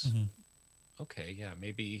goes, mm-hmm. Okay, yeah,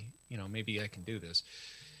 maybe I can do this.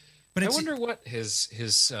 But I wonder what his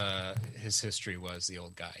history was. The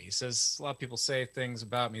old guy. He says a lot of people say things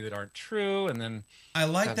about me that aren't true, and then I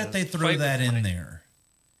like that they throw that in there.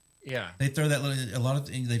 Yeah, they throw that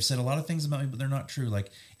they've said a lot of things about me, but they're not true.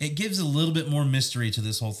 Like, it gives a little bit more mystery to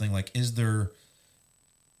this whole thing. Like, is there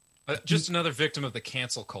just another victim of the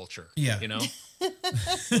cancel culture? Yeah,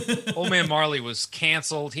 Old Man Marley was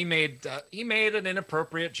canceled. He made an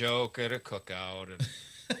inappropriate joke at a cookout, and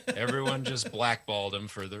everyone just blackballed him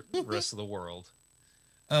for the rest of the world.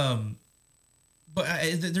 But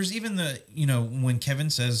there's even when Kevin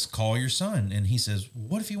says, "Call your son," and he says,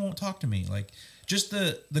 "What if he won't talk to me?" Like, just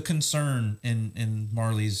the concern in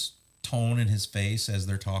Marley's tone in his face as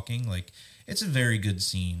they're talking, like, it's a very good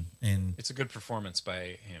scene, and it's a good performance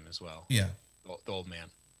by him as well. Yeah, the old man.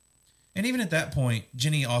 And even at that point,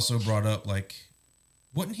 Jenny also brought up, like,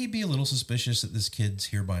 wouldn't he be a little suspicious that this kid's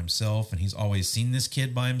here by himself, and he's always seen this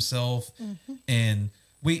kid by himself? Mm-hmm. And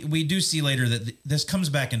we do see later that this comes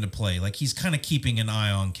back into play. Like, he's kind of keeping an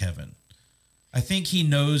eye on Kevin. I think he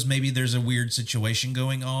knows maybe there's a weird situation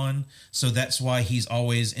going on, so that's why he's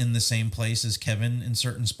always in the same place as Kevin in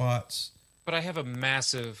certain spots. But I have a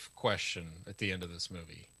massive question at the end of this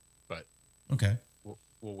movie. But okay,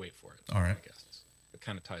 we'll wait for it. All right, I guess it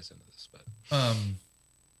kind of ties into this, but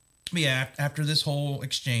yeah. After this whole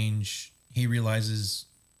exchange, he realizes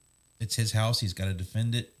it's his house. He's got to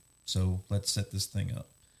defend it. So let's set this thing up.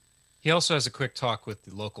 He also has a quick talk with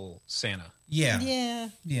the local Santa. Yeah.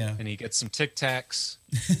 Yeah. And he gets some Tic Tacs.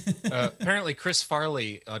 Apparently, Chris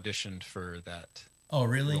Farley auditioned for that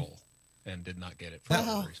role and did not get it for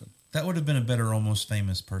whatever reason. That would have been a better Almost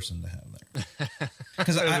Famous person to have there.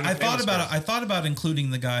 Because I thought about it. I thought about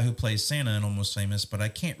including the guy who plays Santa in Almost Famous, but I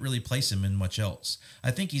can't really place him in much else.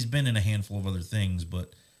 I think he's been in a handful of other things,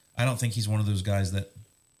 but I don't think he's one of those guys that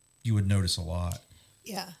you would notice a lot.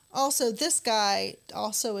 Yeah. Also, this guy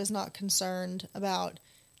also is not concerned about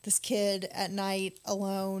this kid at night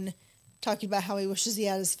alone talking about how he wishes he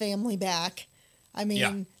had his family back. I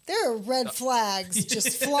mean, there are red flags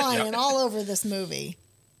just flying all over this movie.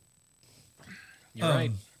 You're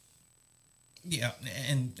right. Yeah,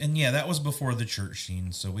 and yeah, that was before the church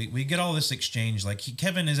scene. So we get all this exchange. Like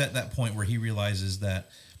Kevin is at that point where he realizes that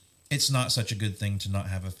it's not such a good thing to not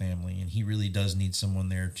have a family, and he really does need someone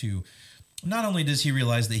there too. Not only does he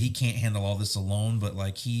realize that he can't handle all this alone, but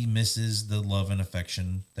like he misses the love and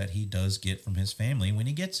affection that he does get from his family when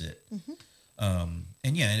he gets it. And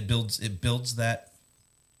yeah, it builds that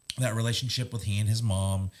relationship with he and his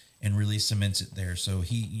mom and really cements it there. So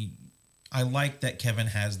I like that Kevin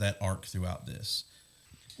has that arc throughout this.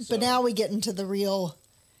 But now we get into the real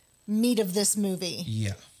meat of this movie.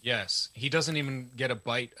 Yeah. Yes. He doesn't even get a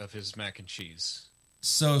bite of his mac and cheese.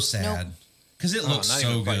 So sad. Because it looks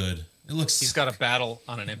so good. It looks. He's got a battle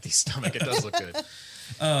on an empty stomach. It does look good.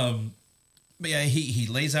 But yeah, he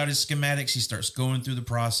lays out his schematics. He starts going through the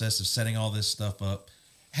process of setting all this stuff up.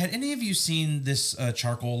 Had any of you seen this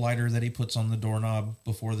charcoal lighter that he puts on the doorknob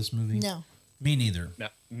before this movie? No. Me neither.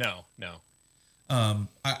 No.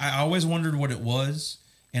 I always wondered what it was,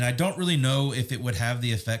 and I don't really know if it would have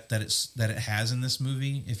the effect that it has in this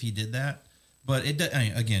movie if he did that. But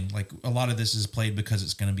again, like a lot of this is played because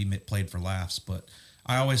it's going to be played for laughs. But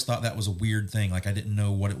I always thought that was a weird thing. Like I didn't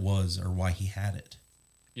know what it was or why he had it.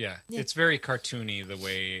 Yeah. It's very cartoony the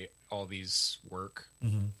way all these work.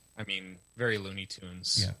 Mm-hmm. I mean, very Looney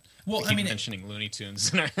Tunes. Yeah. Well, I keep mentioning Looney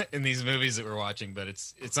Tunes in these movies that we're watching, but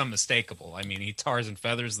it's unmistakable. I mean, he tars and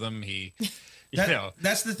feathers them.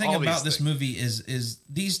 That's the thing about this movie is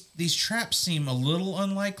these traps seem a little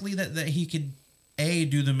unlikely that he could A,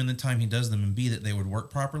 do them in the time he does them, and B, that they would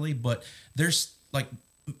work properly. But there's like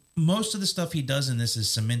most of the stuff he does in this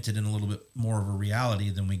is cemented in a little bit more of a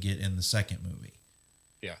reality than we get in the second movie.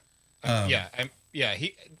 Yeah.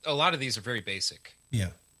 A lot of these are very basic. Yeah.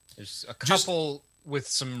 There's a couple with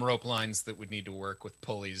some rope lines that would need to work with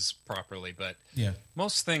pulleys properly, but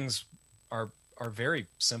most things are very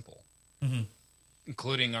simple,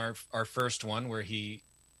 including our first one where he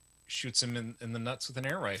shoots him in the nuts with an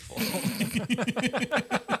air rifle,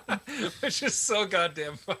 which is so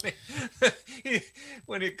goddamn funny.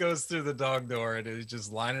 When it goes through the dog door and he's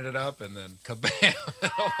just lining it up and then kabam.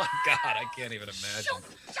 Oh my God, I can't even imagine.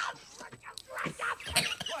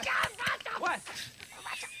 What?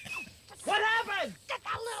 What happened? Get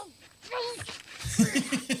that little.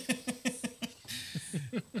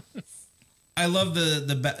 I love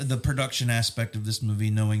the production aspect of this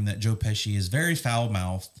movie, knowing that Joe Pesci is very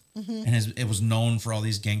foul-mouthed and it was known for all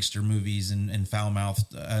these gangster movies and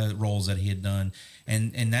foul-mouthed roles that he had done,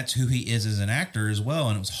 and that's who he is as an actor as well.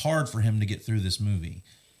 And it was hard for him to get through this movie.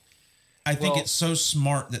 I think it's so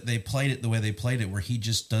smart that they played it the way they played it, where he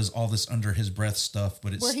just does all this under his breath stuff.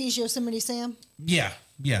 But it's where he's Yosemite Sam. Yeah.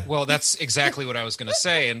 Well, that's exactly what I was going to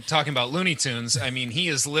say. And talking about Looney Tunes, I mean, he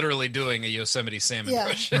is literally doing a Yosemite Sam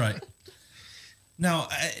impression. Right. Now,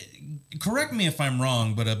 correct me if I'm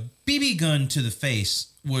wrong, but a BB gun to the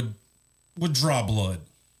face would draw blood.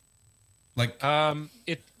 Like,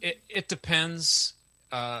 it depends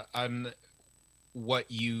on what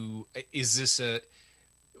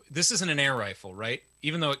this isn't an air rifle, right?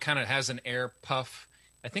 Even though it kind of has an air puff,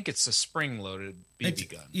 I think it's a spring-loaded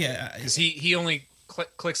BB gun. Yeah. Because he only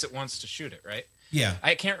clicks it once to shoot it, right? Yeah.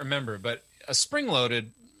 I can't remember, but a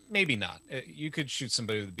spring-loaded, maybe not. You could shoot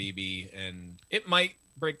somebody with a BB, and it might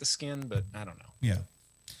break the skin, but I don't know. Yeah.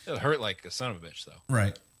 It'll hurt like a son of a bitch, though.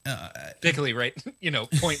 Right. Particularly right,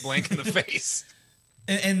 point blank in the face.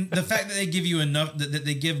 And the fact that they give you enough, that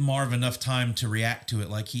they give Marv enough time to react to it,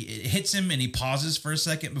 like it hits him and he pauses for a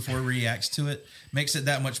second before he reacts to it, makes it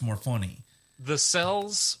that much more funny. The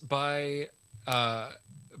cells by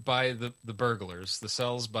the burglars, the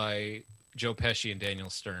cells by Joe Pesci and Daniel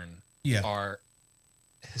Stern are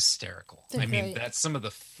hysterical. They're great. Great. That's some of the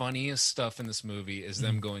funniest stuff in this movie is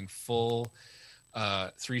them going full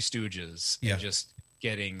Three Stooges and just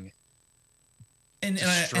getting And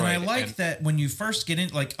I like that when you first get in,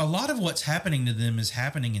 like a lot of what's happening to them is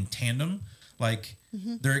happening in tandem. Like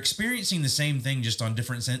they're experiencing the same thing just on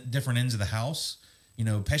different ends of the house.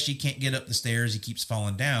 Pesci can't get up the stairs. He keeps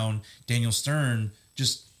falling down. Daniel Stern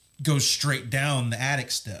just goes straight down the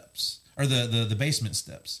attic steps or the basement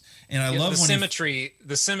steps. And I love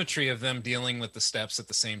the symmetry of them dealing with the steps at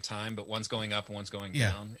the same time, but one's going up and one's going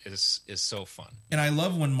down is so fun. And I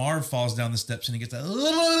love when Marv falls down the steps and he gets that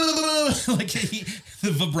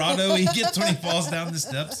the vibrato he gets when he falls down the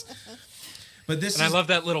steps. But I love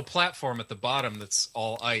that little platform at the bottom that's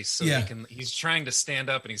all ice. So he's trying to stand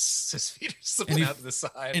up and his feet are slipping out to the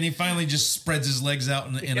side. And he finally just spreads his legs out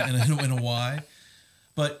in a Y.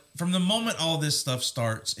 But from the moment all this stuff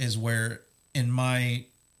starts is where, in my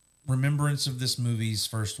remembrance of this movie's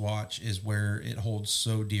first watch, is where it holds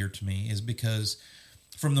so dear to me, is because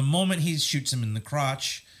from the moment he shoots him in the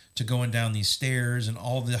crotch to going down these stairs and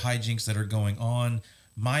all the hijinks that are going on,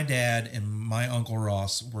 my dad and my Uncle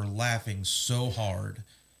Ross were laughing so hard.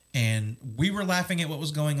 And we were laughing at what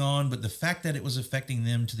was going on, but the fact that it was affecting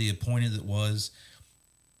them to the point that it was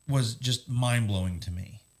just mind-blowing to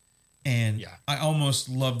me. And I almost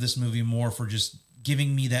love this movie more for just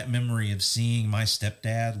giving me that memory of seeing my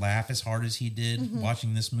stepdad laugh as hard as he did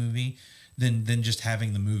watching this movie than just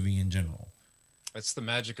having the movie in general. That's the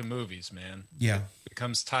magic of movies, man. Yeah. It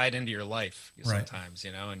becomes tied into your life sometimes,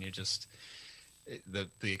 and you just...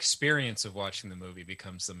 The experience of watching the movie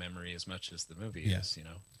becomes the memory as much as the movie is,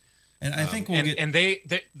 And I think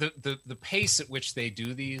the pace at which they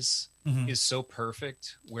do these is so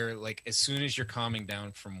perfect, where like as soon as you're calming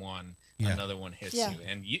down from one, another one hits you,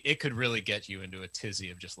 and it could really get you into a tizzy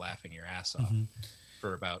of just laughing your ass off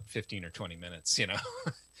for about 15 or 20 minutes,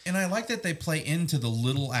 And I like that they play into the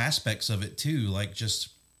little aspects of it too, like just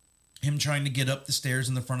him trying to get up the stairs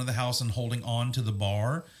in the front of the house and holding on to the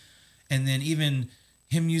bar. And then even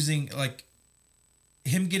him getting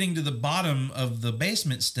to the bottom of the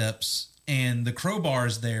basement steps and the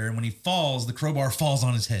crowbar's there. And when he falls, the crowbar falls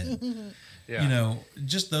on his head.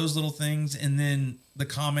 Just those little things. And then the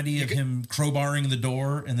comedy of him crowbarring the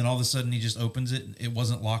door. And then all of a sudden he just opens it. It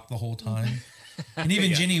wasn't locked the whole time. And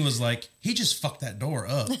even Jenny was like, he just fucked that door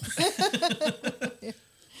up.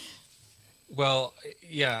 Well,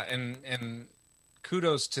 yeah. And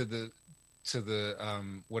kudos to the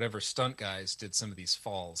whatever stunt guys did some of these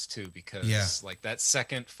falls too, because like that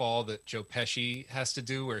second fall that Joe Pesci has to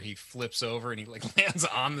do where he flips over and he like lands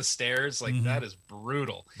on the stairs, like that is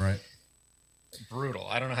brutal. Right. Brutal.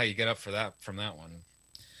 I don't know how you get up from that one.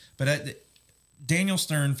 But Daniel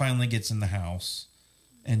Stern finally gets in the house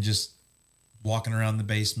and just walking around the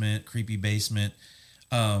basement, creepy basement,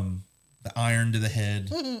 the iron to the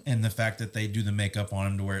head and the fact that they do the makeup on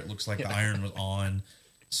him to where it looks like the iron was on.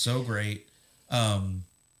 So great.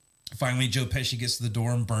 Finally, Joe Pesci gets to the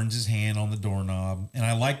door and burns his hand on the doorknob. And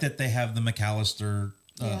I like that they have the McAllister,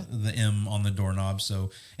 the M on the doorknob.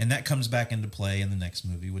 And that comes back into play in the next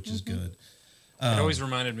movie, which is good. It always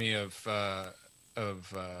reminded me of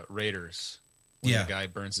Raiders. When the guy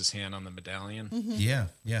burns his hand on the medallion. Yeah.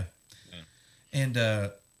 And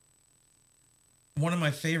one of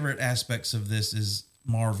my favorite aspects of this is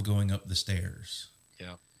Marv going up the stairs.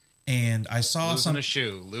 Yeah. And I saw losing a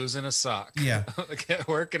shoe, losing a sock. Yeah.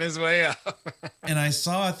 Working his way up. And I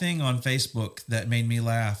saw a thing on Facebook that made me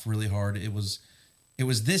laugh really hard. It was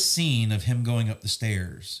this scene of him going up the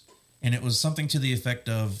stairs. And it was something to the effect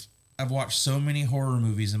of, I've watched so many horror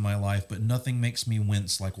movies in my life, but nothing makes me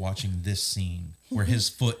wince like watching this scene where his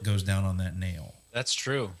foot goes down on that nail. That's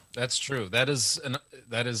true. That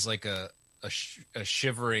is like a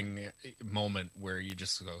shivering moment where you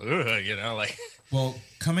just go, ugh, like. Well,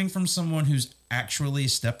 coming from someone who's actually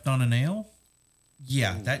stepped on a nail,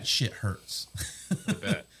 that shit hurts. I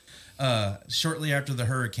bet. Shortly after the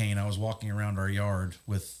hurricane, I was walking around our yard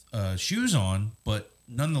with shoes on, but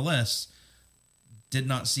nonetheless did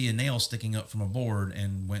not see a nail sticking up from a board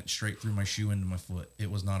and went straight through my shoe into my foot. It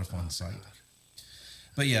was not a fun sight. God.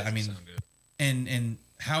 But yeah, I mean, and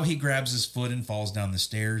how he grabs his foot and falls down the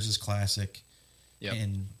stairs is classic. Yep.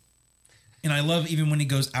 And I love even when he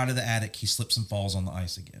goes out of the attic, he slips and falls on the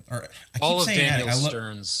ice again. Or I keep all of saying Daniel attic.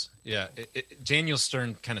 Stern's, Daniel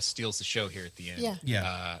Stern kind of steals the show here at the end.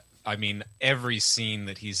 Yeah. I mean, every scene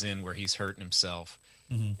that he's in where he's hurting himself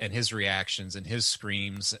and his reactions and his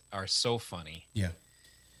screams are so funny. Yeah.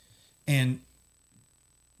 And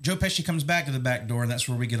Joe Pesci comes back to the back door, and that's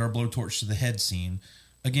where we get our blowtorch to the head scene.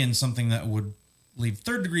 Again, something that would leave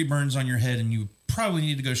third-degree burns on your head, and you probably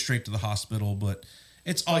need to go straight to the hospital, but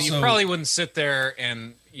it's also... you probably wouldn't sit there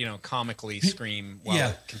and, comically scream while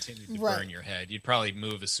it continued to burn your head. You'd probably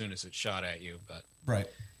move as soon as it shot at you, but... Right.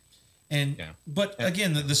 And but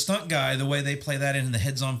again, the stunt guy, the way they play that in, and the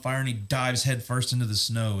head's on fire and he dives head first into the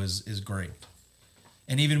snow is great.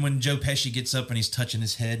 And even when Joe Pesci gets up and he's touching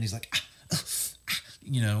his head and he's like,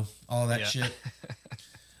 all that shit.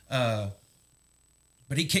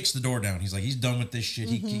 But he kicks the door down. He's like, he's done with this shit.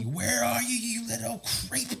 Where are you, you little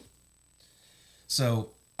creep? So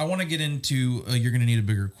I want to get into, you're going to need a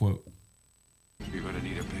bigger quote. You're going to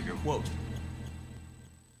need a bigger quote.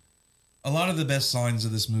 A lot of the best lines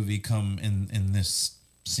of this movie come in this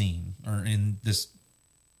scene, or in this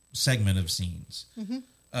segment of scenes.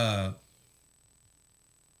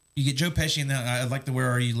 You get Joe Pesci in that. I like the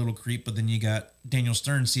 "Where are you, little creep?" But then you got Daniel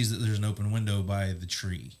Stern sees that there's an open window by the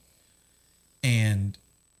tree, and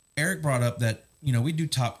Eric brought up that we do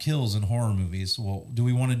top kills in horror movies. Well, do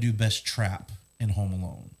we want to do best trap in Home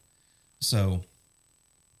Alone? So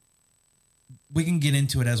we can get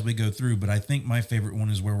into it as we go through, but I think my favorite one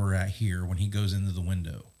is where we're at here when he goes into the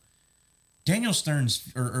window. Daniel Stern's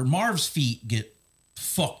or Marv's feet get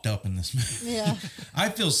fucked up in this movie. Yeah. I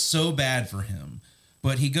feel so bad for him.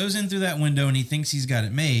 But he goes in through that window and he thinks he's got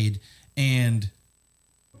it made, and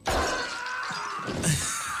I'm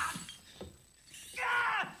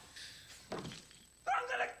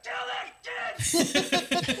gonna kill that kid!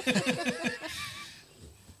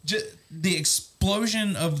 The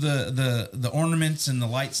explosion of the ornaments and the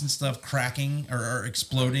lights and stuff cracking or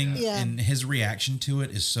exploding, and his reaction to it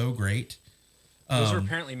is so great. Those are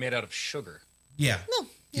apparently made out of sugar. Yeah. No.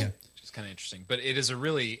 Yeah. Which is kind of interesting. But it is a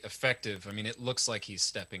really effective, it looks like he's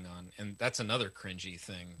stepping on, and that's another cringy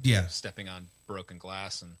thing. Yeah. Stepping on broken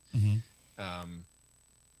glass. And Mm-hmm.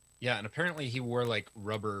 and apparently he wore like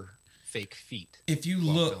rubber fake feet. If you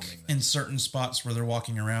look in certain spots where they're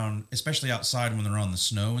walking around, especially outside when they're on the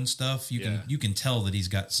snow and stuff, you can tell that he's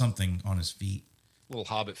got something on his feet. Little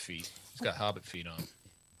hobbit feet. He's got hobbit feet on.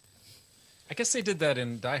 I guess they did that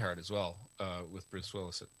in Die Hard as well, with Bruce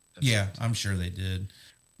Willis. Yeah, I'm sure they did.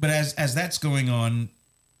 But as that's going on,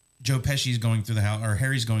 Joe Pesci's going through the house, or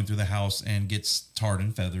Harry's going through the house and gets tarred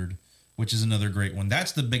and feathered, which is another great one.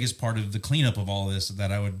 That's the biggest part of the cleanup of all this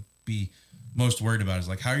that I would be most worried about, is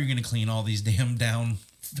like, how are you going to clean all these damn down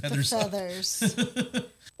feathers? The feathers.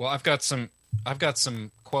 Well, I've got some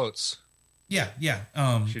quotes. Yeah.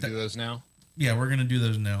 Should we do those now? Yeah, we're going to do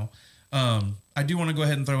those now. I do want to go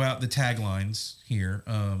ahead and throw out the taglines here.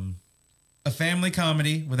 A family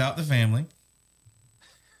comedy without the family.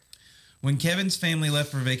 When Kevin's family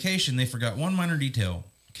left for vacation, they forgot one minor detail.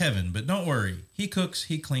 Kevin, but don't worry. He cooks,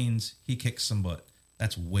 he cleans, he kicks some butt.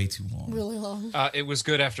 That's way too long. Really long. It was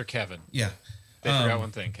good after Kevin. Yeah. They forgot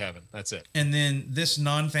one thing, Kevin. That's it. And then this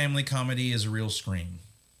non-family comedy is a real scream.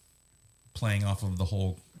 Playing off of the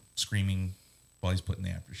whole screaming while he's putting the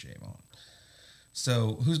aftershave on.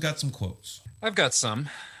 So, who's got some quotes? I've got some.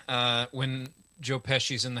 When Joe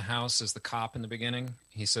Pesci's in the house as the cop in the beginning,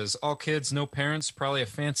 he says, "All kids, no parents, probably a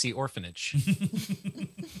fancy orphanage."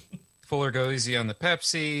 Fuller, go easy on the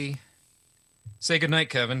Pepsi. Say goodnight,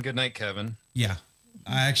 Kevin. Good night, Kevin. Yeah.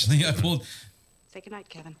 I pulled... Say goodnight,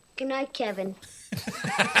 Kevin. Good night, Kevin.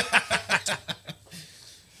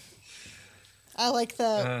 I like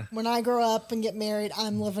the, when I grow up and get married,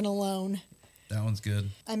 I'm living alone. That one's good.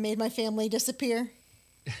 I made my family disappear.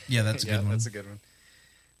 Yeah, that's a good one. That's a good one.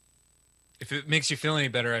 If it makes you feel any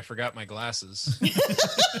better, I forgot my glasses.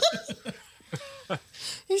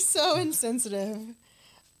 He's so insensitive.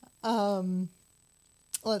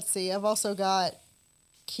 Let's see. I've also got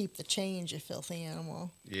keep the change, you filthy animal.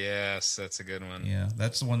 Yes, that's a good one. Yeah,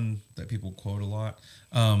 that's the one that people quote a lot.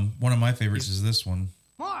 One of my favorites is this one.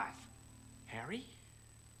 Marv! Harry?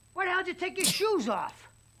 Why the hell did you take your shoes off?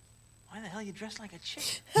 Why the hell you dressed like a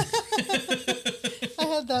chick? I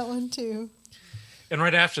had that one too. And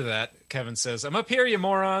right after that, Kevin says, "I'm up here, you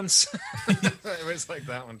morons." I always like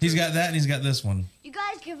that one too. He's got that and he's got this one. You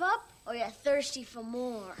guys give up or you're thirsty for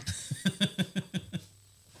more?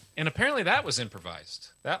 And apparently that was improvised,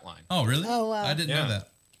 that line. Oh, really? Oh, wow. I didn't know that.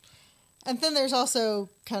 And then there's also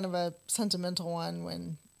kind of a sentimental one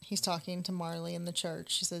when he's talking to Marley in the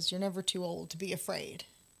church. He says, "You're never too old to be afraid."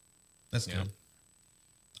 That's good.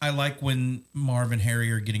 I like when Marv and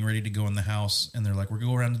Harry are getting ready to go in the house and they're like, "We'll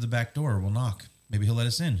go around to the back door. We'll knock. Maybe he'll let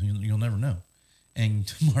us in. You'll never know."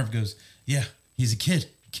 And Marv goes, "Yeah, he's a kid.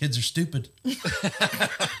 Kids are stupid."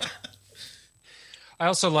 I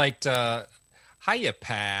also liked, "Hiya,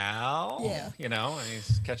 pal." Yeah. You know, and he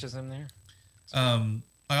catches him there.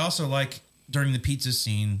 I also like during the pizza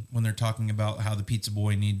scene when they're talking about how the pizza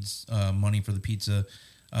boy needs money for the pizza.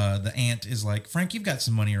 The aunt is like, "Frank, you've got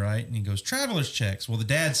some money, right?" And he goes, "Traveler's checks." Well, the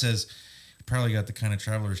dad says, "You probably got the kind of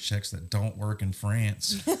traveler's checks that don't work in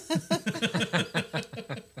France."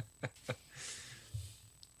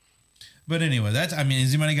 But anyway, has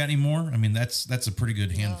anybody got any more? I mean, that's a pretty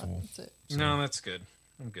good handful. That's it. So. No, that's good.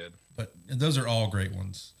 I'm good. But those are all great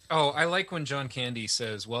ones. Oh, I like when John Candy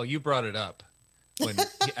says, "Well, you brought it up.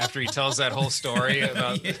 After he tells that whole story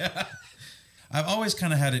about. Yeah. I've always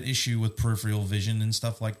kind of had an issue with peripheral vision and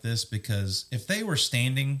stuff like this, because if they were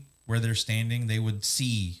standing where they're standing, they would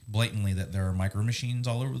see blatantly that there are micro machines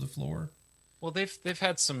all over the floor. Well, they've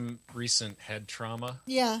had some recent head trauma.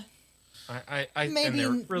 Yeah. And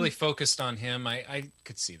they're really focused on him. I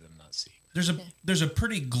could see them not seeing. There's a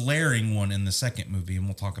pretty glaring one in the second movie, and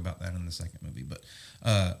we'll talk about that in the second movie. But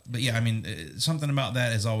yeah, I mean, something about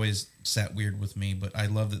that has always sat weird with me. But I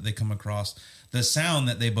love that they come across the sound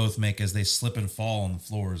that they both make as they slip and fall on the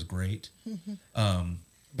floor is great. Mm-hmm.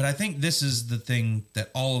 But I think this is the thing that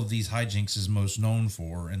all of these hijinks is most known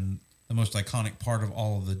for, and the most iconic part of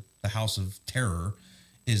all of the House of Terror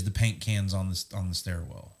is the paint cans on the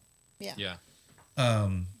stairwell. Yeah.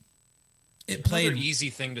 It played another easy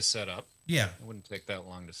thing to set up. Yeah, it wouldn't take that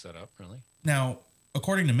long to set up, really. Now,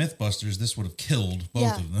 according to MythBusters, this would have killed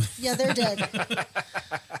both of them. Yeah, they're dead.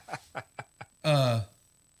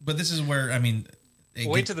 But this is where, I mean,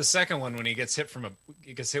 wait to the second one when he gets hit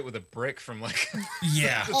with a brick from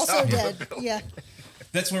yeah, also dead. Yeah,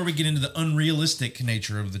 that's where we get into the unrealistic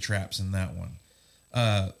nature of the traps in that one.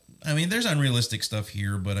 I mean, there's unrealistic stuff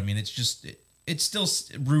here, but I mean, it's still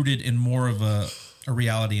rooted in more of a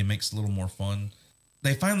reality and makes it a little more fun.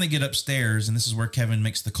 They finally get upstairs, and this is where Kevin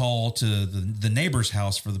makes the call to the neighbor's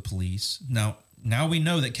house for the police. Now we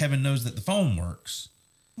know that Kevin knows that the phone works.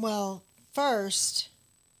 Well, first,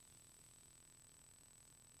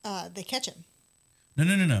 they catch him.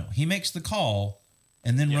 No. He makes the call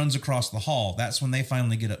and then runs across the hall. That's when they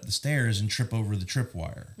finally get up the stairs and trip over the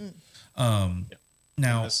tripwire. Now,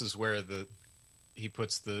 and this is where he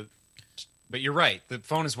puts the. But you're right. The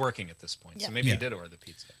phone is working at this point, so maybe he did order the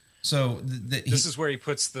pizza. So this is where he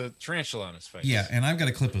puts the tarantula on his face. Yeah, and I've got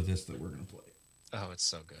a clip of this that we're going to play. Oh, it's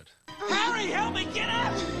so good. Harry, help me get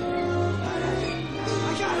up!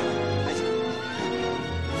 I got it!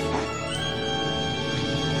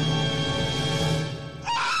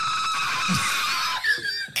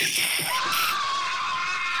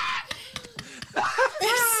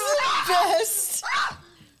 It's the best.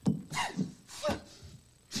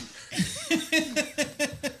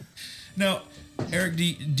 Now, Eric, do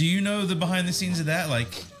you know the behind the scenes of that?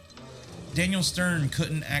 Like, Daniel Stern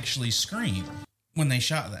couldn't actually scream when they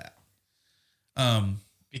shot that.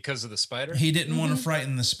 Because of the spider? He didn't want to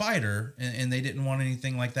frighten the spider, and they didn't want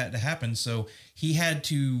anything like that to happen. So he had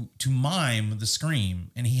to mime the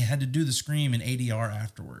scream, and he had to do the scream in ADR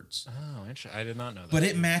afterwards. Oh, interesting. I did not know that. But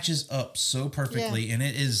it matches up so perfectly, and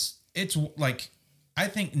it's like, I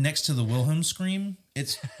think next to the Wilhelm scream,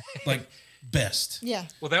 it's like best. Yeah.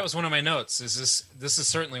 Well, that was one of my notes. This is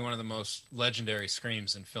certainly one of the most legendary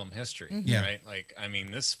screams in film history. Mm-hmm. Yeah. Right? Like, I mean,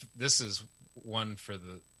 this is one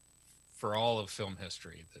for all of film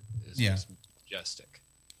history that is just majestic.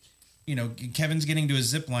 You know, Kevin's getting to his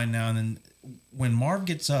zip line now, and then when Marv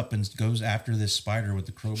gets up and goes after this spider with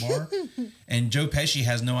the crowbar, and Joe Pesci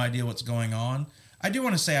has no idea what's going on, I do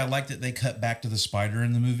want to say I like that they cut back to the spider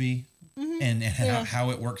in the movie, and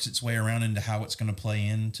how it works its way around into how it's going to play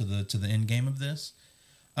into the end game of this.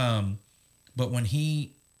 But when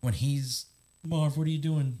he's Marv, what are you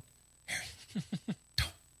doing, Harry?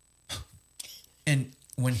 Don't. And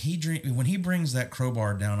when he brings that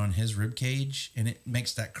crowbar down on his rib cage and it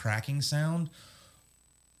makes that cracking sound,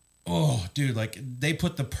 oh, dude, like they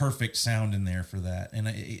put the perfect sound in there for that, and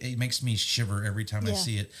it makes me shiver every time I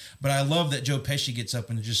see it. But I love that Joe Pesci gets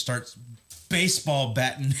up and just starts baseball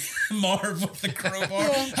batting Marv with the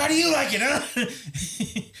crowbar. How do you like it, huh?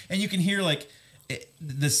 And you can hear like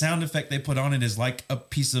the sound effect they put on it is like a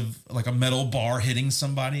piece of like a metal bar hitting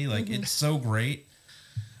somebody. Like it's so great.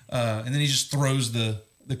 And then he just throws the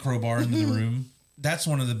crowbar into the room. That's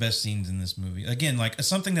one of the best scenes in this movie. Again, like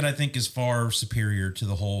something that I think is far superior to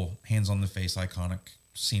the whole hands on the face iconic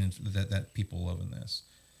scene that people love in this.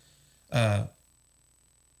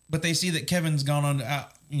 But they see that Kevin's gone on,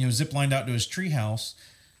 ziplined out to his treehouse.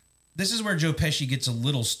 This is where Joe Pesci gets a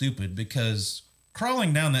little stupid because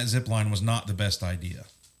crawling down that zip line was not the best idea.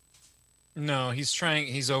 No, he's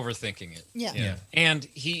overthinking it. Yeah. And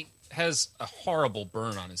he has a horrible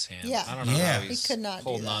burn on his hand. Yeah. I don't know how he's he could not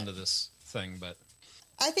holding on to this thing, but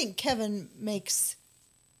I think Kevin makes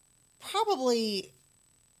probably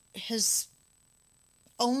his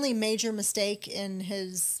only major mistake in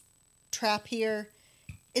his trap here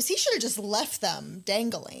is he should have just left them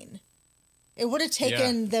dangling. It would have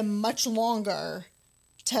taken them much longer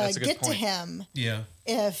to get to him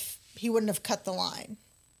if he wouldn't have cut the line.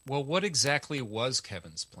 Well, what exactly was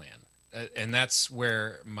Kevin's plan? And that's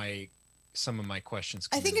where some of my questions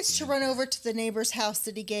come I think it's to run over to the neighbor's house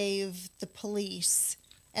that he gave the police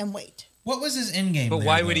and wait. What was his end game? But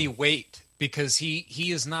why would he wait because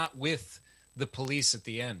he is not with the police at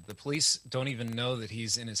the end. The police don't even know that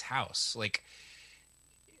he's in his house. Like,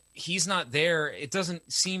 he's not there. It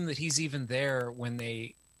doesn't seem that he's even there when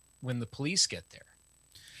the police get there.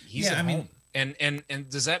 He's at home. And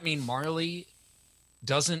does that mean Marley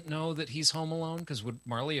doesn't know that he's home alone? Because would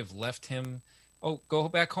Marley have left him? Oh, go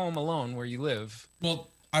back home alone where you live. Well,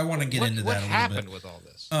 I want to get into that a little bit. What happened with all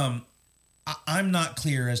this? I'm not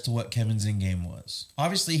clear as to what Kevin's end game was.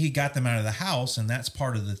 Obviously, he got them out of the house, and that's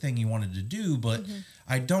part of the thing he wanted to do. But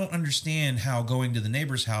I don't understand how going to the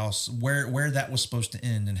neighbor's house, where that was supposed to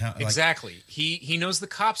end, and how exactly. He knows the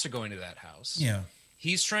cops are going to that house. Yeah,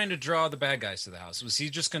 he's trying to draw the bad guys to the house. Was he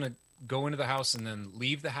just going to go into the house and then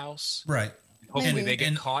leave the house? Right. Hopefully they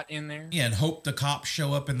get caught in there. Yeah, and hope the cops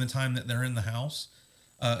show up in the time that they're in the house,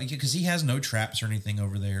 because he has no traps or anything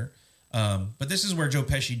over there. But this is where Joe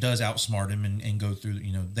Pesci does outsmart him and go through.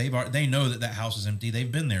 You know, they know that house is empty.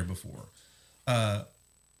 They've been there before.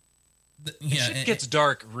 It gets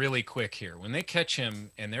dark really quick here when they catch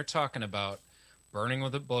him and they're talking about burning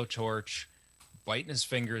with a blowtorch, biting his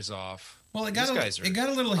fingers off. Well, it got a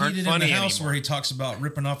little heated in the house anymore. Where he talks about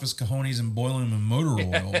ripping off his cojones and boiling them in motor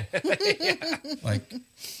oil. Like,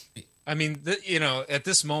 I mean, at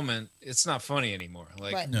this moment, it's not funny anymore.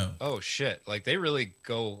 Like, no. Oh shit! Like, they really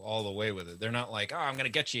go all the way with it. They're not like, oh, I'm gonna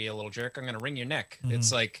get you little jerk. I'm gonna wring your neck. Mm-hmm.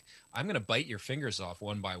 It's like, I'm gonna bite your fingers off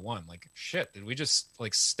one by one. Like, shit! Did we just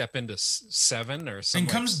like step into Seven or something? And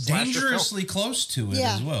comes dangerously close to it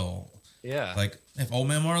as well. Yeah. Like, if Old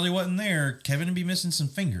Man Marley wasn't there, Kevin would be missing some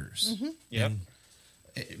fingers. Mm-hmm. Yep.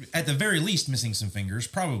 At the very least, missing some fingers.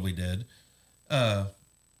 Probably dead.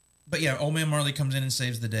 But yeah, Old Man Marley comes in and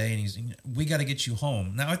saves the day, and we got to get you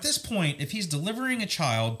home. Now, at this point, if he's delivering a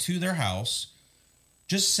child to their house,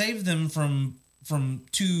 just save them from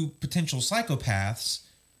two potential psychopaths.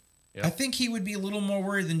 Yep. I think he would be a little more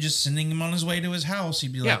worried than just sending him on his way to his house.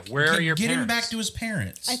 He'd be like, where are your get parents? him back to his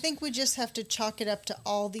parents. I think we just have to chalk it up to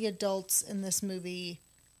all the adults in this movie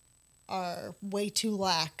are way too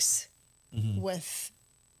lax with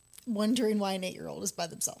wondering why an 8-year-old is by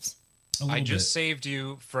themselves. I just saved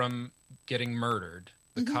you from getting murdered.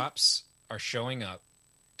 The cops are showing up.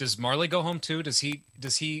 Does Marley go home too? Does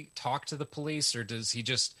he talk to the police, or does he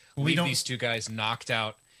just leave these two guys knocked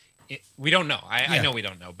out? We don't know. I know we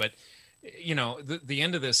don't know, but the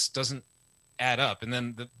end of this doesn't add up. And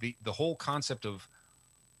then the whole concept of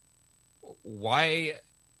why.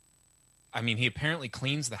 I mean, he apparently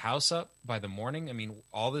cleans the house up by the morning. I mean,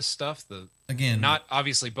 all this stuff. Not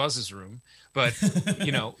obviously Buzz's room, but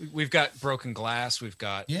we've got broken glass. We've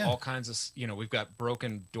got all kinds of we've got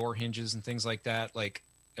broken door hinges and things like that. Like,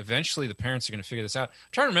 eventually, the parents are going to figure this out. I'm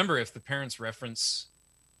trying to remember if the parents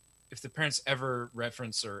ever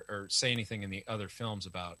reference or say anything in the other films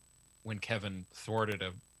about when Kevin thwarted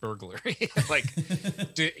a burglary. Like,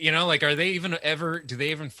 are they even ever? Do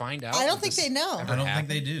they even find out? I don't think they know. I don't think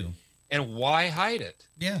they do. And why hide it?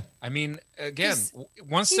 Yeah. I mean, again,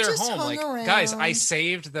 once they're home, like, guys, I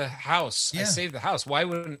saved the house. Yeah. I saved the house. Why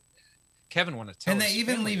wouldn't Kevin want to tell? And they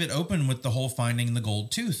even leave it open with the whole finding the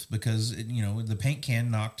gold tooth, because the paint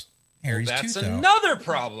can knocked Harry's tooth out. That's another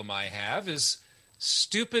problem I have is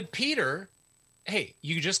stupid Peter. Hey,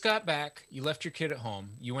 you just got back. You left your kid at home.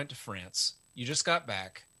 You went to France. You just got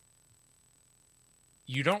back.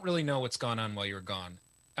 You don't really know what's gone on while you were gone.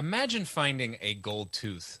 Imagine finding a gold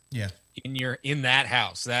tooth. Yeah. In that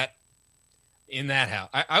house. I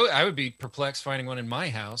would be perplexed finding one in my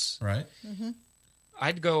house. Right. Mm-hmm.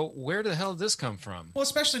 I'd go, where the hell did this come from? Well,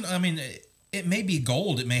 especially, I mean, it may be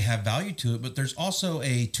gold. It may have value to it, but there's also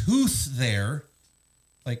a tooth there.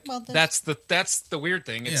 Like, that's the weird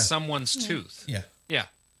thing. It's someone's tooth. Yeah. Yeah.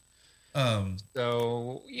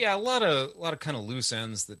 So yeah, a lot of kind of loose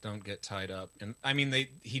ends that don't get tied up. And I mean,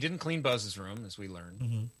 he didn't clean Buzz's room, as we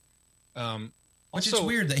learned. Mm-hmm. Which is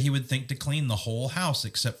weird that he would think to clean the whole house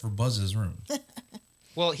except for Buzz's room.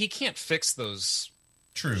 Well, he can't fix those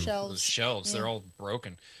shelves. Yeah. They're all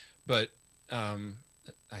broken. But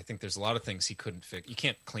I think there's a lot of things he couldn't fix. You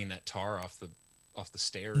can't clean that tar off the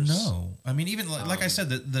stairs. No, I mean, even like I said,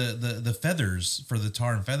 the feathers for the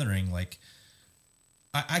tar and feathering, like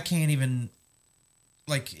I can't even,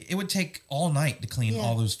 like, it would take all night to clean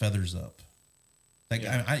all those feathers up. Like,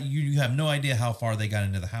 you have no idea how far they got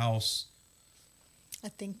into the house. I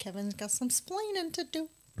think Kevin's got some splaining to do.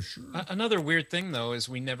 For sure. Another weird thing, though, is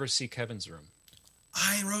we never see Kevin's room.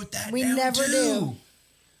 I wrote that we down never too. do.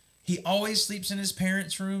 He always sleeps in his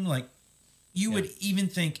parents' room. Like, you would even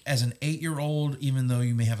think as an 8-year-old, even though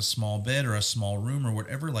you may have a small bed or a small room or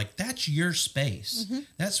whatever, like that's your space.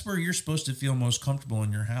 That's where you're supposed to feel most comfortable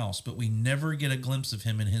in your house. But we never get a glimpse of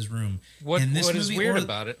him in his room. What in this is movie weird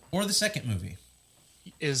about it, or the second movie,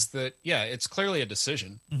 is that it's clearly a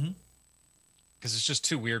decision because it's just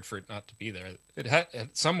too weird for it not to be there.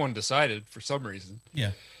 Someone decided for some reason.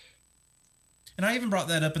 Yeah. And I even brought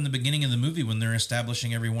that up in the beginning of the movie when they're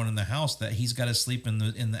establishing everyone in the house that he's got to sleep in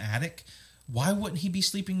the attic. Why wouldn't he be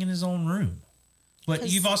sleeping in his own room? But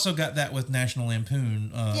you've also got that with National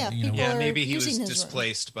Lampoon. Maybe he was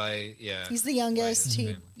displaced by He's the youngest.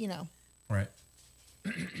 Right.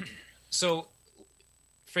 So,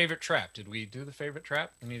 favorite trap? Did we do the favorite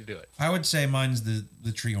trap? We need to do it. I would say mine's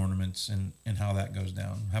the tree ornaments and how that goes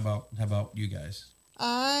down. How about you guys?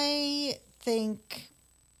 I think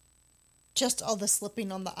just all the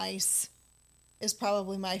slipping on the ice is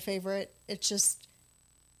probably my favorite. It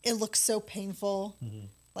looks so painful.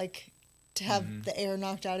 Like to have the air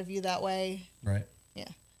knocked out of you that way. Right. Yeah.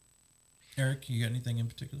 Eric, you got anything in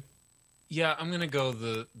particular? Yeah, I'm going to go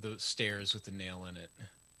the stairs with the nail in it.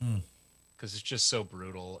 Because it's just so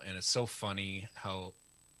brutal, and it's so funny how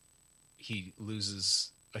he loses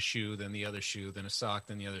a shoe, then the other shoe, then a sock,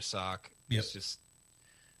 then the other sock. Yep. It's just,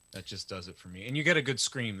 that just does it for me. And you get a good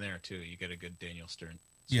scream there, too. You get a good Daniel Stern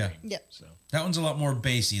scream. Yeah. Yep. So that one's a lot more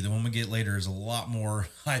bassy. The one we get later is a lot more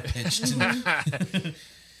high-pitched.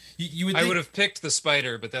 You would think, I would have picked the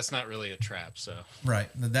spider, but that's not really a trap. So right.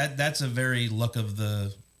 That's a very luck of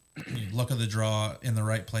the draw in the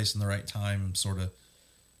right place in the right time sort of.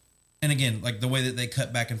 And again, like the way that they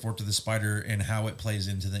cut back and forth to the spider and how it plays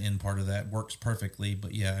into the end part of that works perfectly.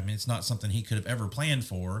 But yeah, I mean, it's not something he could have ever planned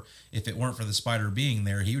for. If it weren't for the spider being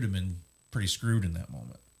there, he would have been pretty screwed in that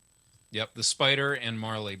moment. Yep, the spider and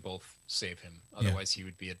Marley both save him. Otherwise, he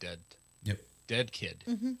would be a dead kid.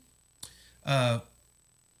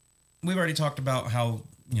 We've already talked about how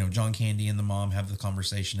John Candy and the mom have the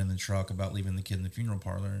conversation in the truck about leaving the kid in the funeral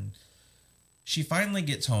parlor, and she finally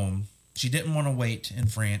gets home. She didn't want to wait in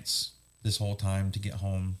France this whole time to get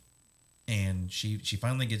home, and she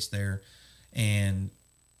finally gets there, and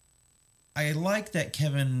I like that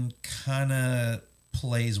Kevin kind of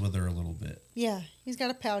plays with her a little bit. Yeah, he's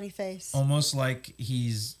got a pouty face. Almost like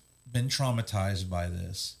he's been traumatized by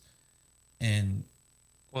this. And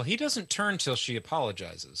well, he doesn't turn till she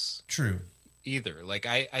apologizes. True. Either. Like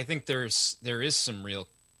I think there is some real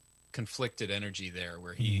conflicted energy there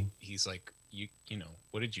where he's like, you know,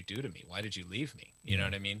 what did you do to me? Why did you leave me? You know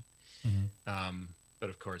what I mean? But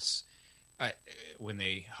of course, when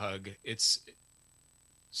they hug, it's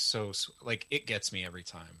so like it gets me every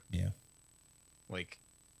time. Yeah. Like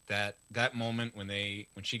that moment when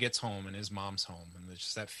she gets home and his mom's home, and there's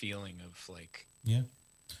just that feeling of like, yeah.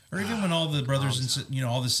 Or even when all the brothers and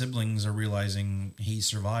all the siblings are realizing he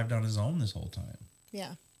survived on his own this whole time.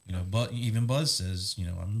 Yeah. But even Buzz says,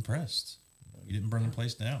 I'm impressed. You didn't burn the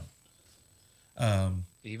place down.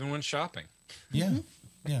 Even when shopping. Yeah.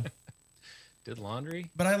 Yeah. Did laundry.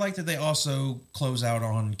 But I like that they also close out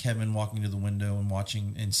on Kevin walking to the window and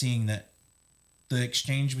watching and seeing that the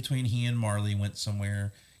exchange between he and Marley went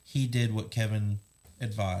somewhere. He did what Kevin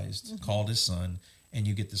advised, called his son, and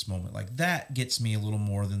you get this moment. Like that gets me a little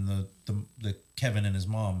more than the Kevin and his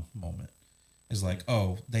mom moment. Is like,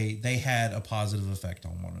 oh, they had a positive effect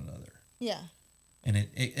on one another. Yeah. And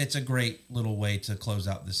it's a great little way to close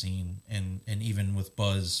out the scene. And even with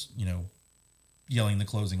Buzz, yelling the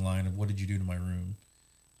closing line of, what did you do to my room?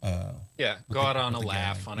 Go out on a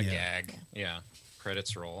laugh, on a gag. Yeah.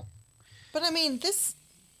 Credits roll. But I mean, this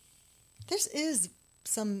is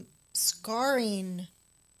some scarring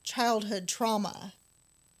childhood trauma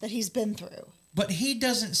that he's been through. But he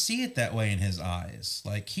doesn't see it that way in his eyes.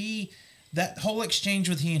 Like that whole exchange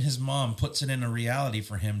with he and his mom puts it in a reality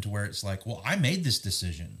for him to where it's like, well, I made this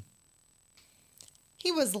decision.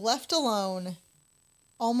 He was left alone,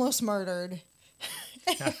 almost murdered.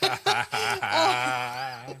 I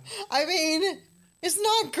mean, it's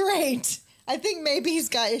not great. I think maybe he's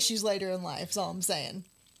got issues later in life, is all I'm saying.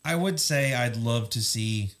 I would say I'd love to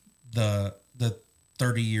see the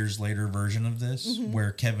 30 years later version of this,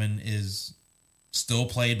 where Kevin is still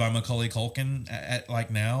played by Macaulay Culkin at like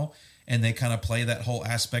now, and they kind of play that whole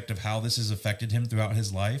aspect of how this has affected him throughout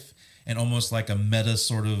his life, and almost like a meta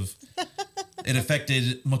sort of, it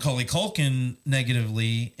affected Macaulay Culkin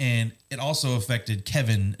negatively, and it also affected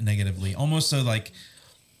Kevin negatively. Almost so like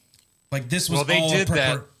this was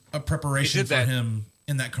a preparation for him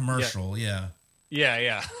in that commercial. Yeah.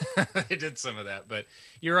 Yeah. They did some of that, but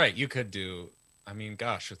you're right. You could do, I mean,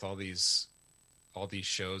 gosh, with all these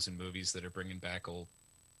shows and movies that are bringing back old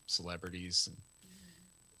celebrities, and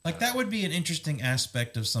Like that would be an interesting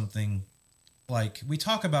aspect of something. Like we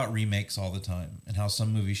talk about remakes all the time and how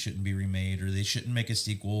some movies shouldn't be remade or they shouldn't make a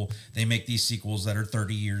sequel. They make these sequels that are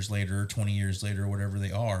 30 years later, 20 years later, whatever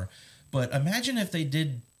they are. But imagine if they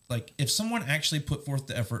did, like if someone actually put forth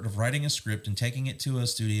the effort of writing a script and taking it to a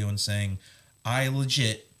studio and saying, I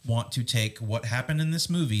legit want to take what happened in this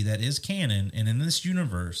movie that is canon and in this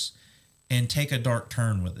universe and take a dark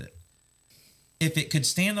turn with it. If it could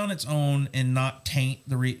stand on its own and not taint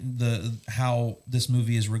the how this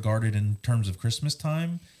movie is regarded in terms of Christmas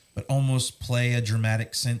time, but almost play a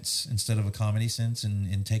dramatic sense instead of a comedy sense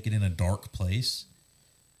and take it in a dark place.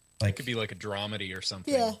 Like it could be like a dramedy or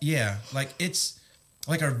something. Yeah. Yeah. Like it's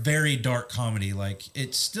like a very dark comedy. Like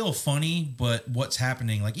it's still funny, but what's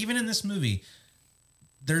happening, like even in this movie,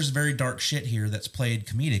 there's very dark shit here that's played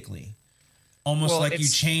comedically. Almost like you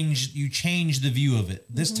change the view of it.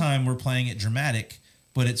 This time we're playing it dramatic,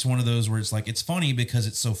 but it's one of those where it's like it's funny because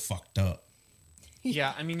it's so fucked up.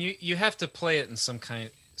 Yeah, I mean you have to play it in some kind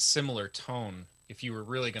of similar tone if you were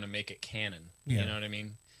really going to make it canon. Yeah. You know what I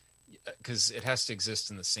mean? Because it has to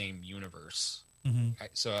exist in the same universe. Mm-hmm.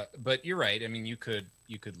 But you're right. I mean, you could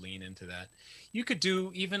lean into that. You could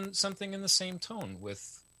do even something in the same tone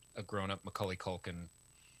with a grown-up Macaulay Culkin,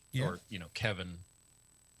 or Kevin.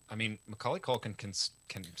 I mean, Macaulay Culkin can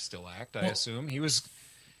still act. I assume he was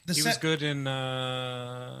good in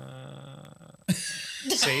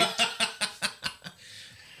Saved.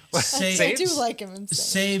 Saved. I do like him in Saved.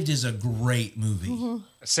 Saved is a great movie. Mm-hmm.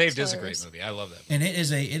 Saved is a great movie. I love that movie. And it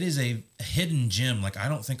is a hidden gem. Like I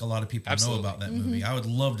don't think a lot of people know about that movie. I would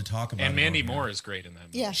love to talk about it. And Mandy Moore is great in that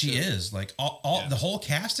movie. Yeah, she is. Like all the whole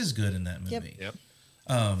cast is good in that movie. Yep.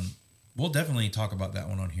 We'll definitely talk about that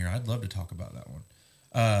one on here. I'd love to talk about that one.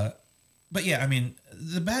 But yeah, I mean,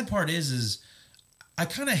 the bad part is I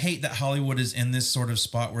kind of hate that Hollywood is in this sort of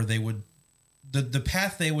spot where they would, the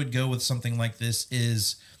path they would go with something like this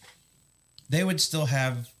is they would still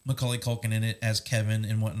have Macaulay Culkin in it as Kevin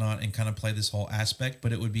and whatnot and kind of play this whole aspect,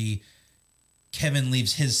 but it would be Kevin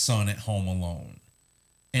leaves his son at home alone.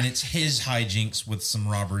 And it's his hijinks with some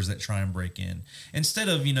robbers that try and break in. Instead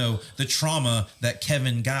of, the trauma that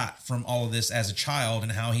Kevin got from all of this as a child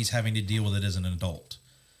and how he's having to deal with it as an adult.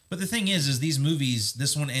 But the thing is these movies,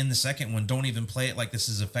 this one and the second one, don't even play it like this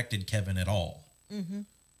has affected Kevin at all. Mm-hmm.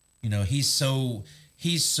 He's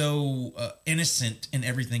so innocent in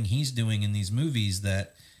everything he's doing in these movies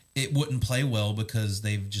that it wouldn't play well because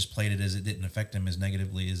they've just played it as it didn't affect him as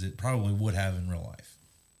negatively as it probably would have in real life.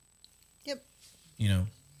 Yep.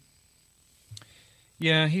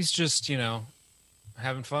 Yeah, he's just,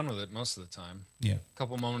 having fun with it most of the time. Yeah. A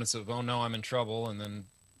couple moments of, oh no, I'm in trouble, and then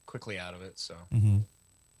quickly out of it, so. Mm-hmm.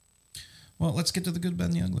 Well, let's get to the good, bad,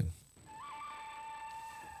 and the ugly.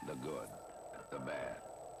 The good, the bad,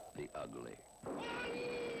 the ugly.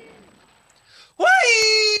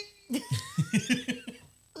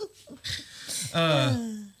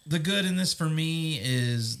 The good in this for me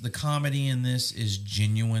is the comedy in this is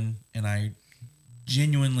genuine, and I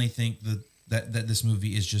genuinely think that this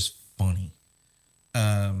movie is just funny.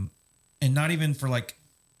 And not even for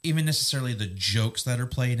even necessarily the jokes that are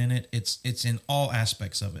played in it. It's in all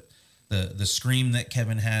aspects of it. The scream that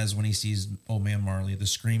Kevin has when he sees Old Man Marley, the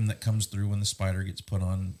scream that comes through when the spider gets put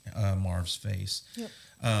on Marv's face. Yep.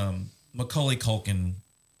 Macaulay Culkin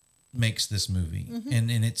makes this movie,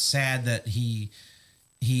 and it's sad that he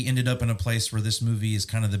ended up in a place where this movie is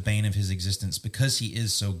kind of the bane of his existence because he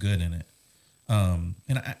is so good in it. And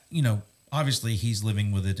obviously he's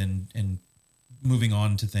living with it and moving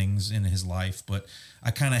on to things in his life, but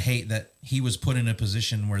I kind of hate that he was put in a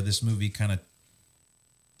position where this movie kind of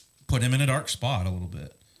put him in a dark spot a little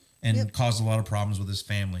bit and caused a lot of problems with his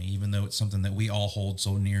family, even though it's something that we all hold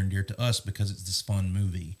so near and dear to us because it's this fun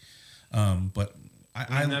movie. But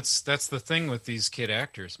I that's the thing with these kid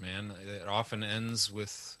actors, man. It often ends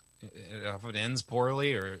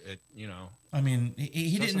poorly, or I mean,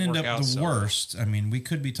 he didn't end up the worst. I mean, we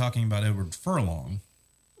could be talking about Edward Furlong.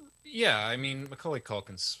 Yeah, I mean, Macaulay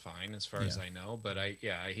Culkin's fine as far as I know, but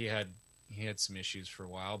he had some issues for a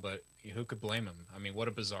while, but who could blame him? I mean, what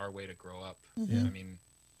a bizarre way to grow up. Mm-hmm. I mean,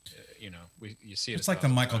 you see it. It's like the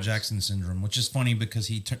Michael Jackson syndrome, which is funny because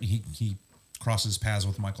he crosses paths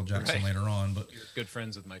with Michael Jackson later on, but you're good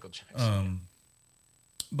friends with Michael Jackson.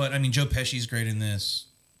 But I mean, Joe Pesci's great in this.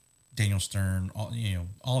 Daniel Stern,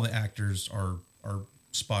 all the actors are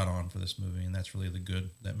spot on for this movie, and that's really the good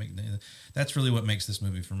that's really what makes this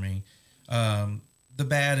eve for me. The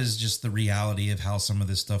bad is just the reality of how some of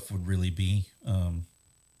this stuff would really be.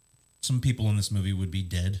 Some people in this movie would be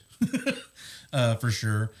dead for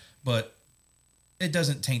sure, but it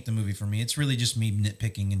doesn't taint the movie for me. It's really just me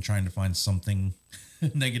nitpicking and trying to find something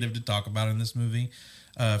negative to talk about in this movie.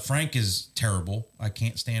 Frank is terrible. I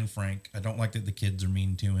can't stand Frank. I don't like that the kids are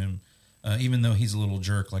mean to him. Even though he's a little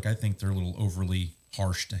jerk, like I think they're a little overly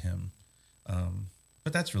harsh to him.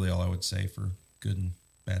 But that's really all I would say for good and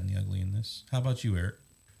bad and the ugly in this. How about you, Eric?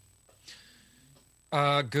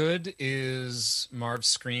 Good is Marv's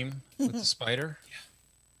scream with the spider.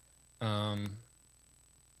 Yeah.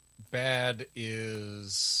 Bad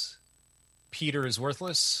is Peter is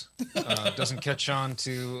worthless. Doesn't catch on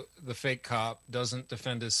to the fake cop. Doesn't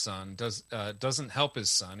defend his son. Doesn't help his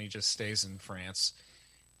son. He just stays in France,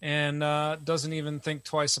 and doesn't even think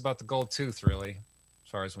twice about the gold tooth. Really,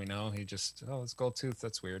 as far as we know, he just it's gold tooth.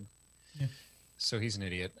 That's weird. Yeah. So he's an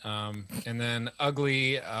idiot. And then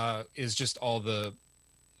ugly is just all the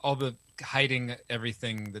hiding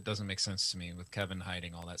everything that doesn't make sense to me, with Kevin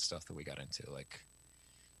hiding all that stuff that we got into. Like,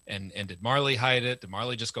 and did Marley hide it? Did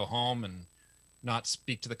Marley just go home and not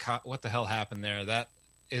speak to the cop? What the hell happened there? That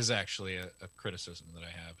is actually a criticism that I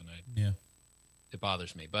have, and it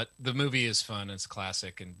bothers me. But the movie is fun. It's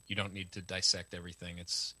classic, and you don't need to dissect everything.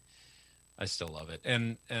 I still love it.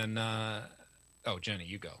 And Jenny,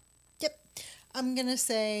 you go. Yep. I'm going to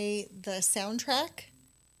say the soundtrack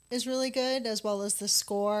is really good, as well as the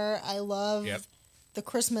score. I love the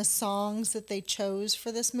Christmas songs that they chose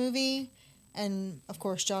for this movie. And, of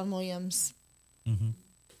course, John Williams. Mm-hmm.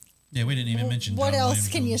 Yeah, we didn't even mention what John else Williams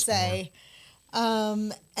can you say?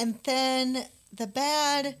 And then the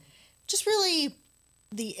bad, just really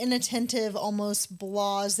the inattentive, almost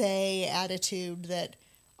blasé attitude that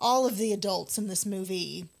all of the adults in this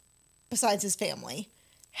movie, besides his family,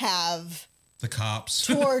 have the cops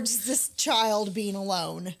towards this child being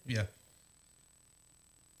alone. Yeah.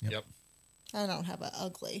 Yep. I don't have an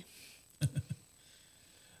ugly.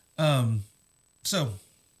 So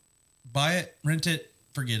buy it, rent it,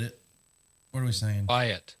 forget it. What are we saying? Buy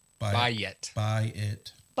it. Buy it.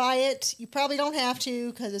 Buy it. You probably don't have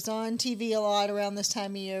to because it's on TV a lot around this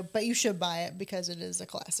time of year, but you should buy it because it is a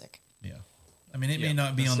classic. Yeah. I mean, it may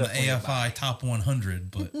not be on the AFI Top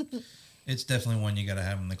 100, but it's definitely one you got to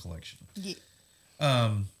have in the collection. Yeah.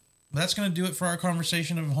 That's going to do it for our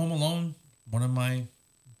conversation of Home Alone. One of my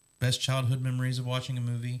best childhood memories of watching a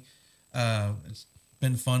movie. It's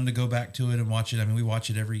been fun to go back to it and watch it. I mean, we watch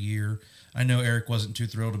it every year. I know Eric wasn't too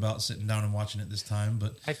thrilled about sitting down and watching it this time,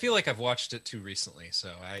 but I feel like I've watched it too recently, so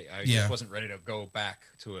I just wasn't ready to go back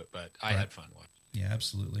to it, but I had fun watching. Yeah,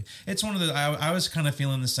 absolutely. It's one of the, I was kind of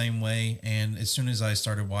feeling the same way. And as soon as I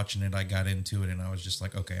started watching it, I got into it and I was just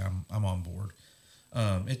like, okay, I'm on board.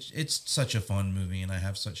 It's such a fun movie and I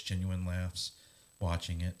have such genuine laughs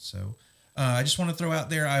watching it. So, I just want to throw out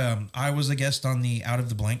there, I was a guest on the Out of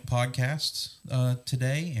the Blank podcast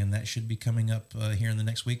today, and that should be coming up here in the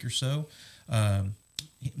next week or so.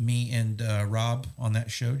 Me and Rob on that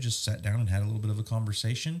show just sat down and had a little bit of a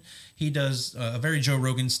conversation. He does a very Joe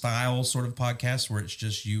Rogan style sort of podcast where it's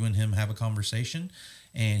just you and him have a conversation,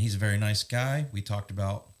 and he's a very nice guy. We talked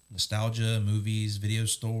about nostalgia, movies, video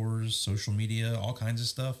stores, social media, all kinds of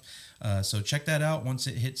stuff. So check that out once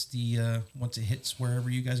it hits wherever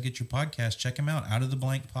you guys get your podcast. Check him out. Out of the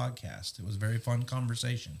Blank podcast. It was a very fun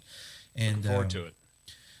conversation. And looking forward to it.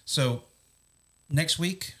 So next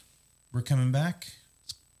week we're coming back.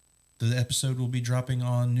 The episode will be dropping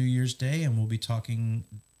on New Year's Day, and we'll be talking,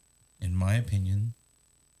 in my opinion,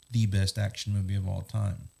 the best action movie of all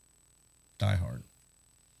time, Die Hard.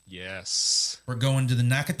 Yes. We're going to the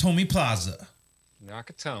Nakatomi Plaza.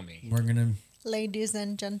 Nakatomi. We're going to... Ladies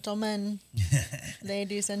and gentlemen.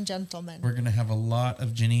 Ladies and gentlemen. We're going to have a lot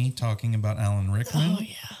of Jenny talking about Alan Rickman. Oh,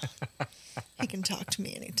 yeah. He can talk to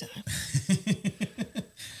me anytime.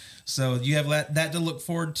 So you have that to look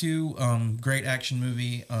forward to. Great action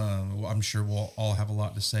movie. I'm sure we'll all have a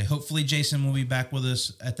lot to say. Hopefully Jason will be back with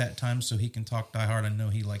us at that time so he can talk Die Hard. I know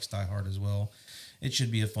he likes Die Hard as well. It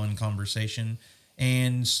should be a fun conversation.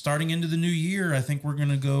 And starting into the new year, I think we're going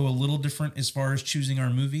to go a little different as far as choosing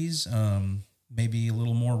our movies. Maybe a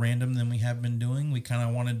little more random than we have been doing. We kind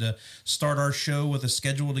of wanted to start our show with a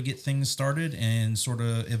schedule to get things started and sort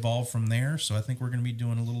of evolve from there. So I think we're going to be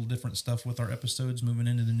doing a little different stuff with our episodes moving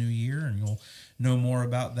into the new year, and you'll know more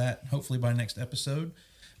about that hopefully by next episode.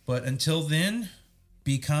 But until then,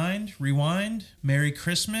 be kind, rewind, Merry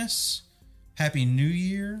Christmas, Happy New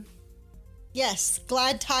Year. Yes,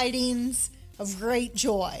 glad tidings of great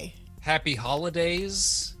joy. Happy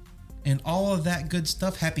holidays. And all of that good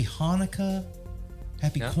stuff. Happy Hanukkah.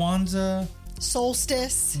 Happy Kwanzaa.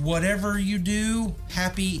 Solstice. Whatever you do,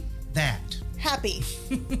 happy that. Happy.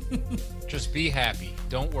 Just be happy.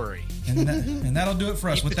 Don't worry. And that'll do it for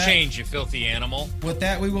us. Keep the change, you filthy animal. With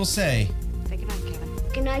that, we will say... Say goodnight, Kevin.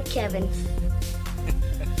 Good night, Kevin.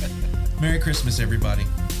 Merry Christmas, everybody.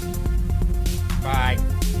 Bye.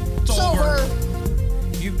 It's over.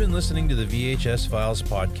 You've been listening to the VHS Files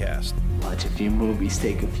podcast. Watch a few movies,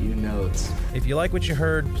 take a few notes. If you like what you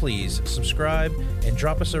heard, please subscribe and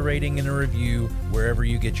drop us a rating and a review wherever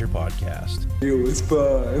you get your podcast. It was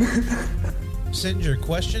fun. Send your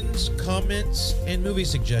questions, comments, and movie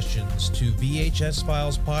suggestions to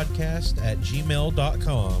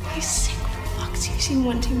vhsfilespodcast@gmail.com. You sick fucks, you've seen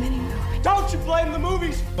one too many movies. Don't you blame the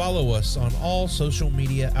movies! Follow us on all social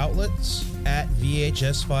media outlets at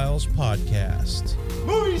VHS Files Podcast.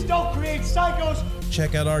 Movies don't create psychos!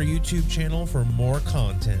 Check out our YouTube channel for more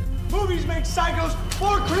content. Movies make psychos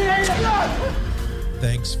more creative!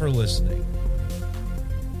 Thanks for listening.